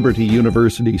from the Liberty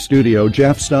University studio.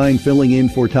 Jeff Stein filling in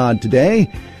for Todd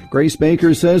today. Grace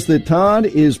Baker says that Todd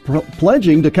is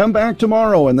pledging to come back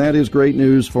tomorrow, and that is great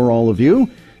news for all of you.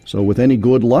 So with any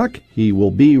good luck, he will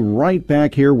be right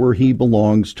back here where he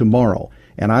belongs tomorrow.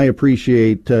 And I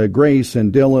appreciate Grace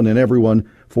and Dylan and everyone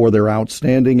for their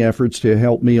outstanding efforts to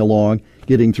help me along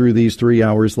getting through these 3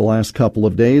 hours the last couple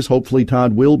of days. Hopefully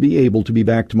Todd will be able to be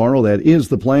back tomorrow. That is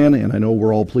the plan, and I know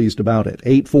we're all pleased about it.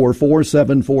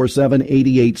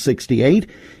 844-747-8868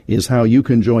 is how you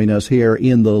can join us here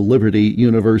in the Liberty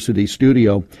University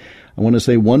studio. I want to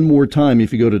say one more time,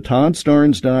 if you go to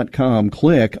toddstarnes.com,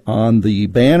 click on the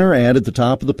banner ad at the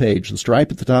top of the page, the stripe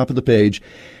at the top of the page,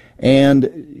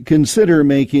 and consider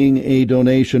making a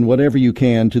donation, whatever you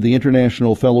can, to the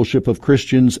International Fellowship of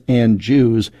Christians and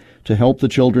Jews to help the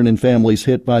children and families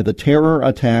hit by the terror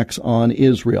attacks on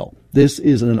Israel. This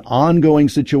is an ongoing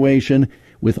situation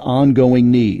with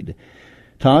ongoing need.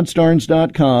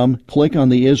 toddstarnes.com, click on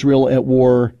the Israel at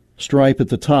War stripe at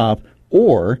the top,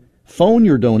 or phone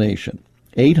your donation,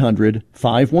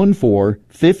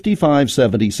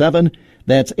 800-514-5577.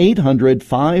 That's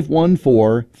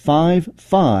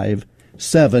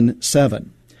 800-514-5577.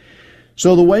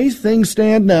 So the way things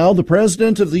stand now, the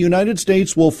President of the United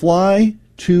States will fly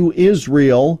to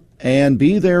Israel and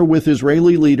be there with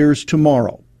Israeli leaders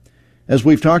tomorrow. As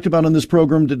we've talked about on this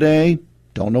program today,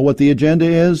 don't know what the agenda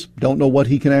is, don't know what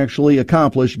he can actually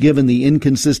accomplish given the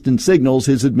inconsistent signals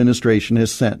his administration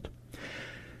has sent.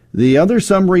 The other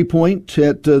summary point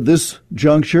at this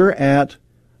juncture at,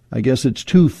 I guess it's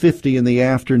 2:50 in the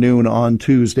afternoon on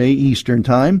Tuesday Eastern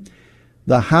Time,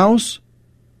 the House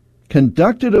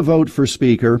conducted a vote for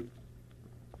Speaker.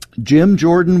 Jim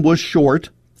Jordan was short.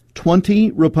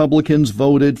 20 Republicans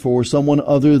voted for someone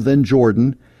other than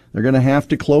Jordan. They're going to have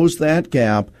to close that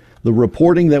gap. The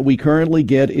reporting that we currently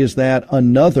get is that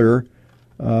another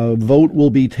vote will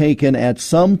be taken at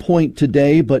some point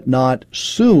today, but not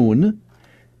soon,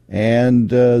 and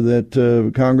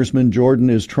that Congressman Jordan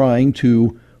is trying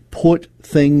to put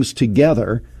things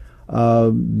together.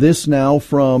 This now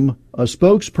from a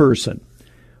spokesperson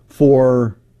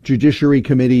for Judiciary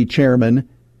Committee Chairman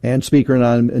and Speaker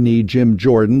nominee Jim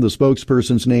Jordan. The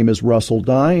spokesperson's name is Russell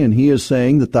Dye, and he is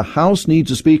saying that the House needs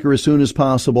a speaker as soon as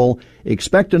possible.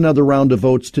 Expect another round of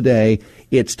votes today.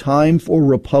 It's time for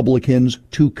Republicans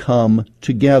to come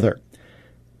together.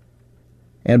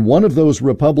 And one of those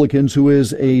Republicans who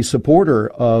is a supporter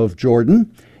of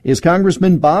Jordan is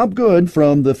Congressman Bob Good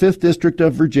from the 5th District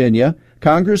of Virginia.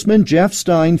 Congressman Jeff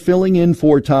Stein filling in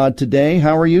for Todd today.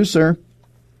 How are you, sir?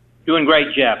 Doing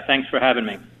great, Jeff. Thanks for having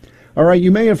me. All right,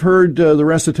 you may have heard the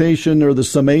recitation or the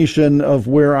summation of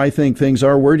where I think things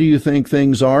are. Where do you think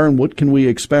things are, and what can we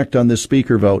expect on this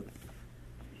speaker vote?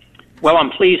 Well,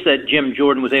 I'm pleased that Jim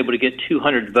Jordan was able to get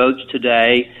 200 votes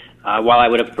today, while I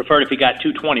would have preferred if he got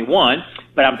 221.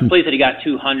 But I'm pleased that he got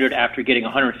 200 after getting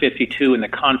 152 in the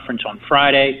conference on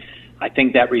Friday. I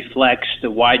think that reflects the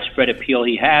widespread appeal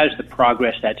he has, the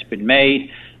progress that's been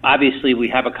made. Obviously, we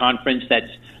have a conference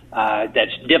that's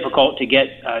difficult to get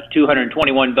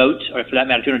 221 votes, or for that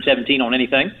matter, 217 on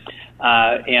anything.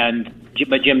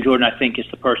 But Jim Jordan, I think, is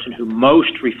the person who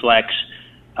most reflects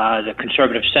the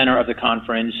conservative center of the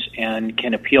conference and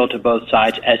can appeal to both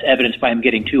sides, as evidenced by him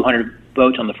getting 200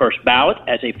 votes on the first ballot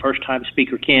as a first-time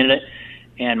speaker candidate.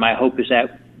 And my hope is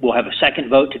that we'll have a second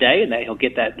vote today and that he'll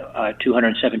get that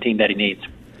 217 that he needs.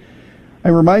 I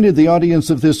reminded the audience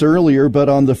of this earlier, but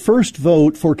on the first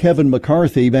vote for Kevin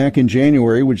McCarthy back in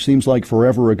January, which seems like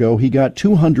forever ago, he got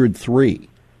 203.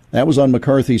 That was on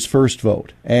McCarthy's first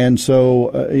vote. And so,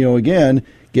 again,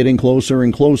 getting closer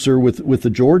and closer with the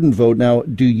Jordan vote. Now,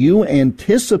 do you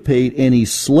anticipate any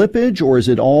slippage, or is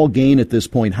it all gain at this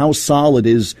point? How solid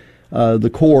is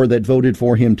the core that voted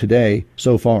for him today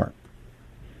so far?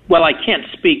 Well, I can't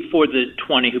speak for the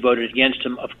 20 who voted against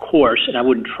him, of course, and I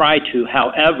wouldn't try to.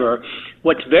 However,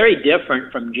 what's very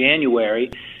different from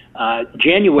January,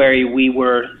 we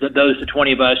were, the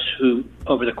 20 of us who,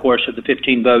 over the course of the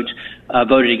 15 votes,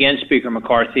 voted against Speaker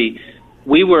McCarthy,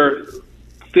 we were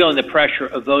feeling the pressure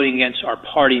of voting against our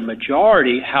party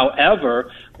majority.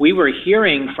 However, we were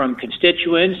hearing from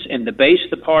constituents in the base of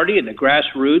the party and the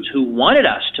grassroots who wanted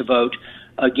us to vote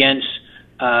against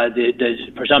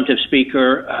the presumptive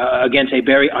speaker, against a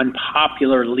very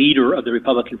unpopular leader of the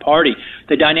Republican Party.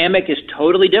 The dynamic is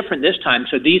totally different this time.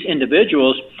 So these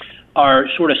individuals are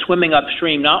sort of swimming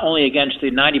upstream, not only against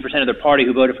the 90% of their party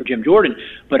who voted for Jim Jordan,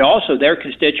 but also their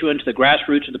constituents, the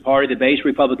grassroots of the party, the base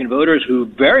Republican voters who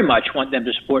very much want them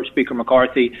to support Speaker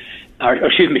McCarthy,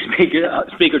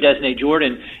 Speaker-designate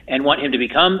Jordan, and want him to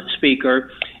become Speaker.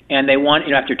 And they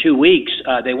want, after 2 weeks,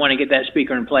 they want to get that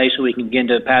speaker in place so we can begin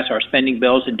to pass our spending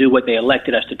bills and do what they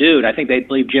elected us to do. And I think they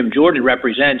believe Jim Jordan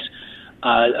represents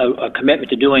a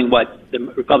commitment to doing what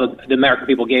the American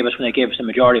people gave us when they gave us the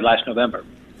majority last November.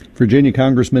 Virginia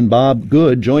Congressman Bob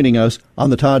Good joining us on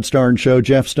the Todd Starnes Show.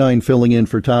 Jeff Stein filling in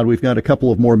for Todd. We've got a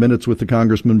couple of more minutes with the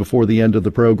congressman before the end of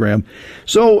the program.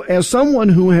 So as someone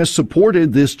who has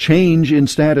supported this change in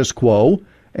status quo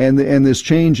and this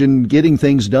change in getting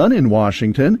things done in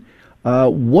Washington,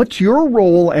 what's your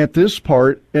role at this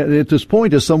point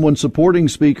as someone supporting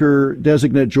Speaker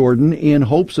Designate Jordan in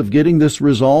hopes of getting this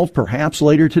resolved perhaps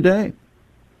later today?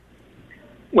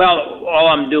 Well, all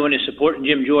I'm doing is supporting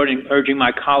Jim Jordan, urging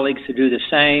my colleagues to do the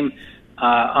same.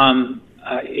 I'm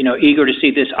eager to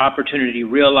see this opportunity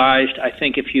realized. I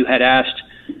think if you had asked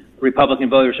Republican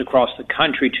voters across the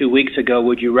country 2 weeks ago,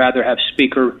 would you rather have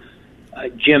Speaker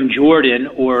Jim Jordan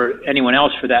or anyone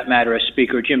else for that matter as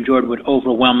Speaker, Jim Jordan would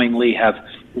overwhelmingly have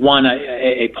won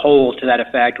a poll to that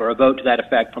effect or a vote to that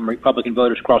effect from Republican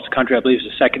voters across the country. I believe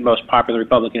he's the second most popular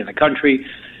Republican in the country.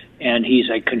 And he's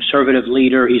a conservative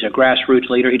leader. He's a grassroots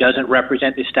leader. He doesn't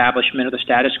represent the establishment or the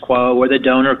status quo or the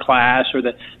donor class or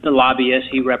the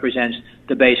lobbyists. He represents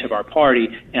the base of our party,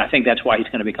 and I think that's why he's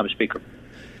going to become Speaker.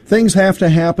 Things have to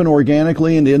happen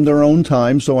organically and in their own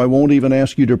time, so I won't even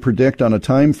ask you to predict on a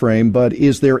time frame, but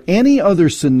is there any other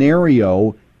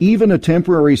scenario, even a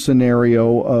temporary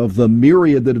scenario of the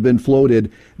myriad that have been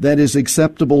floated, that is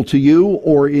acceptable to you,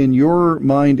 or in your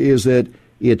mind is it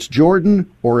it's Jordan,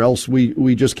 or else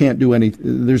we just can't do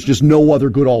anything? There's just no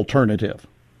other good alternative.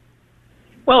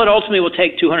 Well, it ultimately will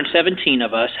take 217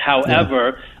 of us.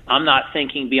 However, I'm not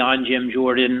thinking beyond Jim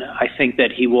Jordan. I think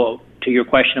that he will, to your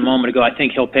question a moment ago, I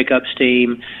think he'll pick up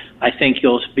steam. I think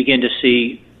you'll begin to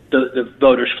see the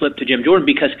voters flip to Jim Jordan,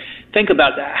 because think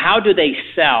about that. How do they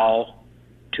sell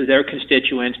to their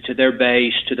constituents, to their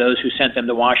base, to those who sent them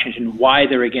to Washington, why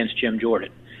they're against Jim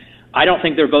Jordan? I don't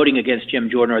think they're voting against Jim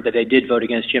Jordan, or that they did vote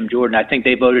against Jim Jordan. I think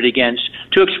they voted against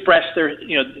to express their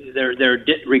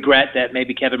regret that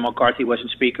maybe Kevin McCarthy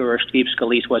wasn't Speaker or Steve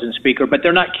Scalise wasn't Speaker, but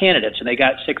they're not candidates, and they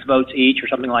got 6 votes each or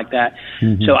something like that.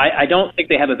 Mm-hmm. So I don't think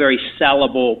they have a very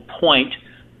sellable point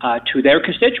to their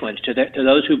constituents, to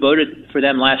those who voted for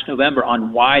them last November,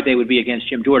 on why they would be against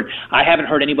Jim Jordan. I haven't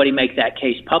heard anybody make that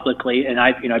case publicly, and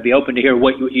I'd be open to hear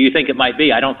what you think it might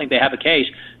be. I don't think they have a case,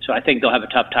 so I think they'll have a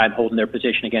tough time holding their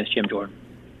position against Jim Jordan.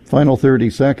 Final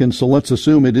 30 seconds. So let's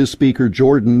assume it is Speaker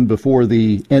Jordan before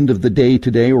the end of the day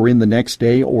today or in the next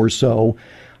day or so.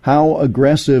 How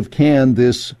aggressive can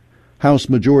this House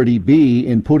majority be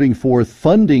in putting forth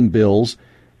funding bills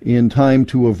in time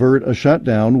to avert a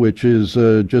shutdown, which is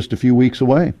just a few weeks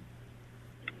away?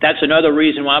 That's another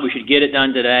reason why we should get it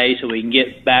done today, so we can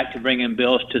get back to bringing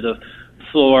bills to the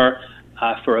floor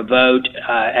for a vote,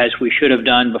 as we should have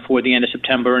done before the end of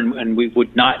September, and we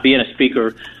would not be in a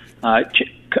Speaker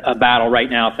battle right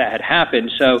now if that had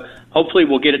happened. So hopefully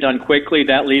we'll get it done quickly.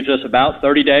 That leaves us about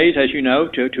 30 days, as you know,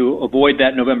 to avoid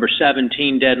that November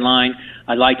 17 deadline.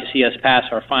 I'd like to see us pass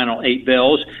our final 8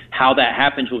 bills. How that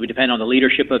happens will depend on the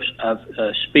leadership of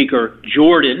Speaker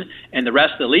Jordan and the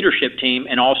rest of the leadership team,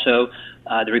 and also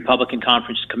the Republican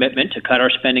conference's commitment to cut our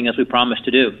spending as we promised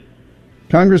to do.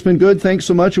 Congressman Good, thanks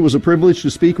so much. It was a privilege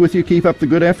to speak with you. Keep up the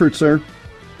good effort, sir.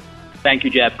 Thank you,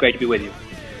 Jeff. Great to be with you.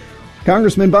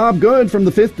 Congressman Bob Good from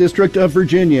the 5th District of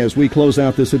Virginia. As we close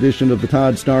out this edition of the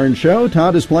Todd Starnes Show,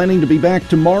 Todd is planning to be back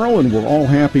tomorrow, and we're all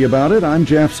happy about it. I'm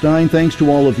Jeff Stein. Thanks to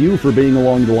all of you for being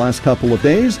along the last couple of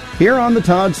days here on the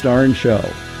Todd Starnes Show.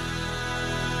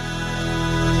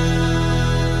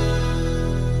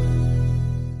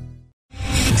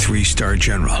 3-star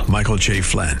General Michael J.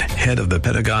 Flynn, head of the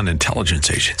Pentagon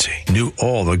Intelligence Agency, knew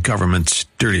all the government's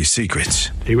dirty secrets.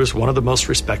 He was one of the most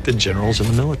respected generals in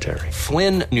the military.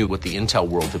 Flynn knew what the intel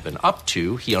world had been up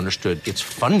to. He understood its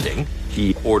funding.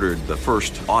 He ordered the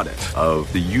first audit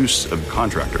of the use of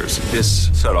contractors. This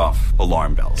set off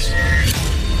alarm bells.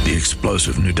 The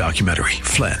explosive new documentary,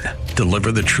 Flynn,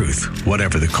 Deliver the Truth,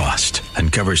 Whatever the Cost,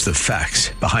 uncovers the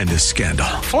facts behind this scandal.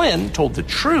 Flynn told the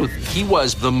truth. He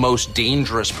was the most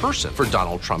dangerous person for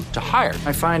Donald Trump to hire.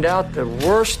 I find out the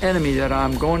worst enemy that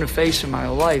I'm going to face in my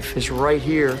life is right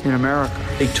here in America.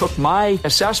 They took my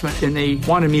assessment and they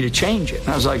wanted me to change it. And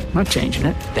I was like, I'm not changing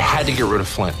it. They had to get rid of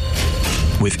Flynn.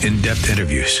 With in-depth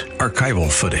interviews, archival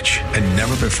footage, and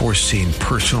never-before-seen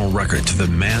personal records of the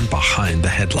man behind the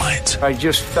headlines. I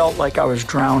just felt like I was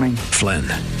drowning. Flynn,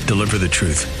 Deliver the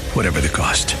Truth, Whatever the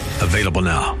Cost. Available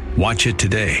now. Watch it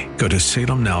today. Go to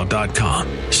salemnow.com.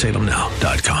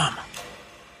 salemnow.com.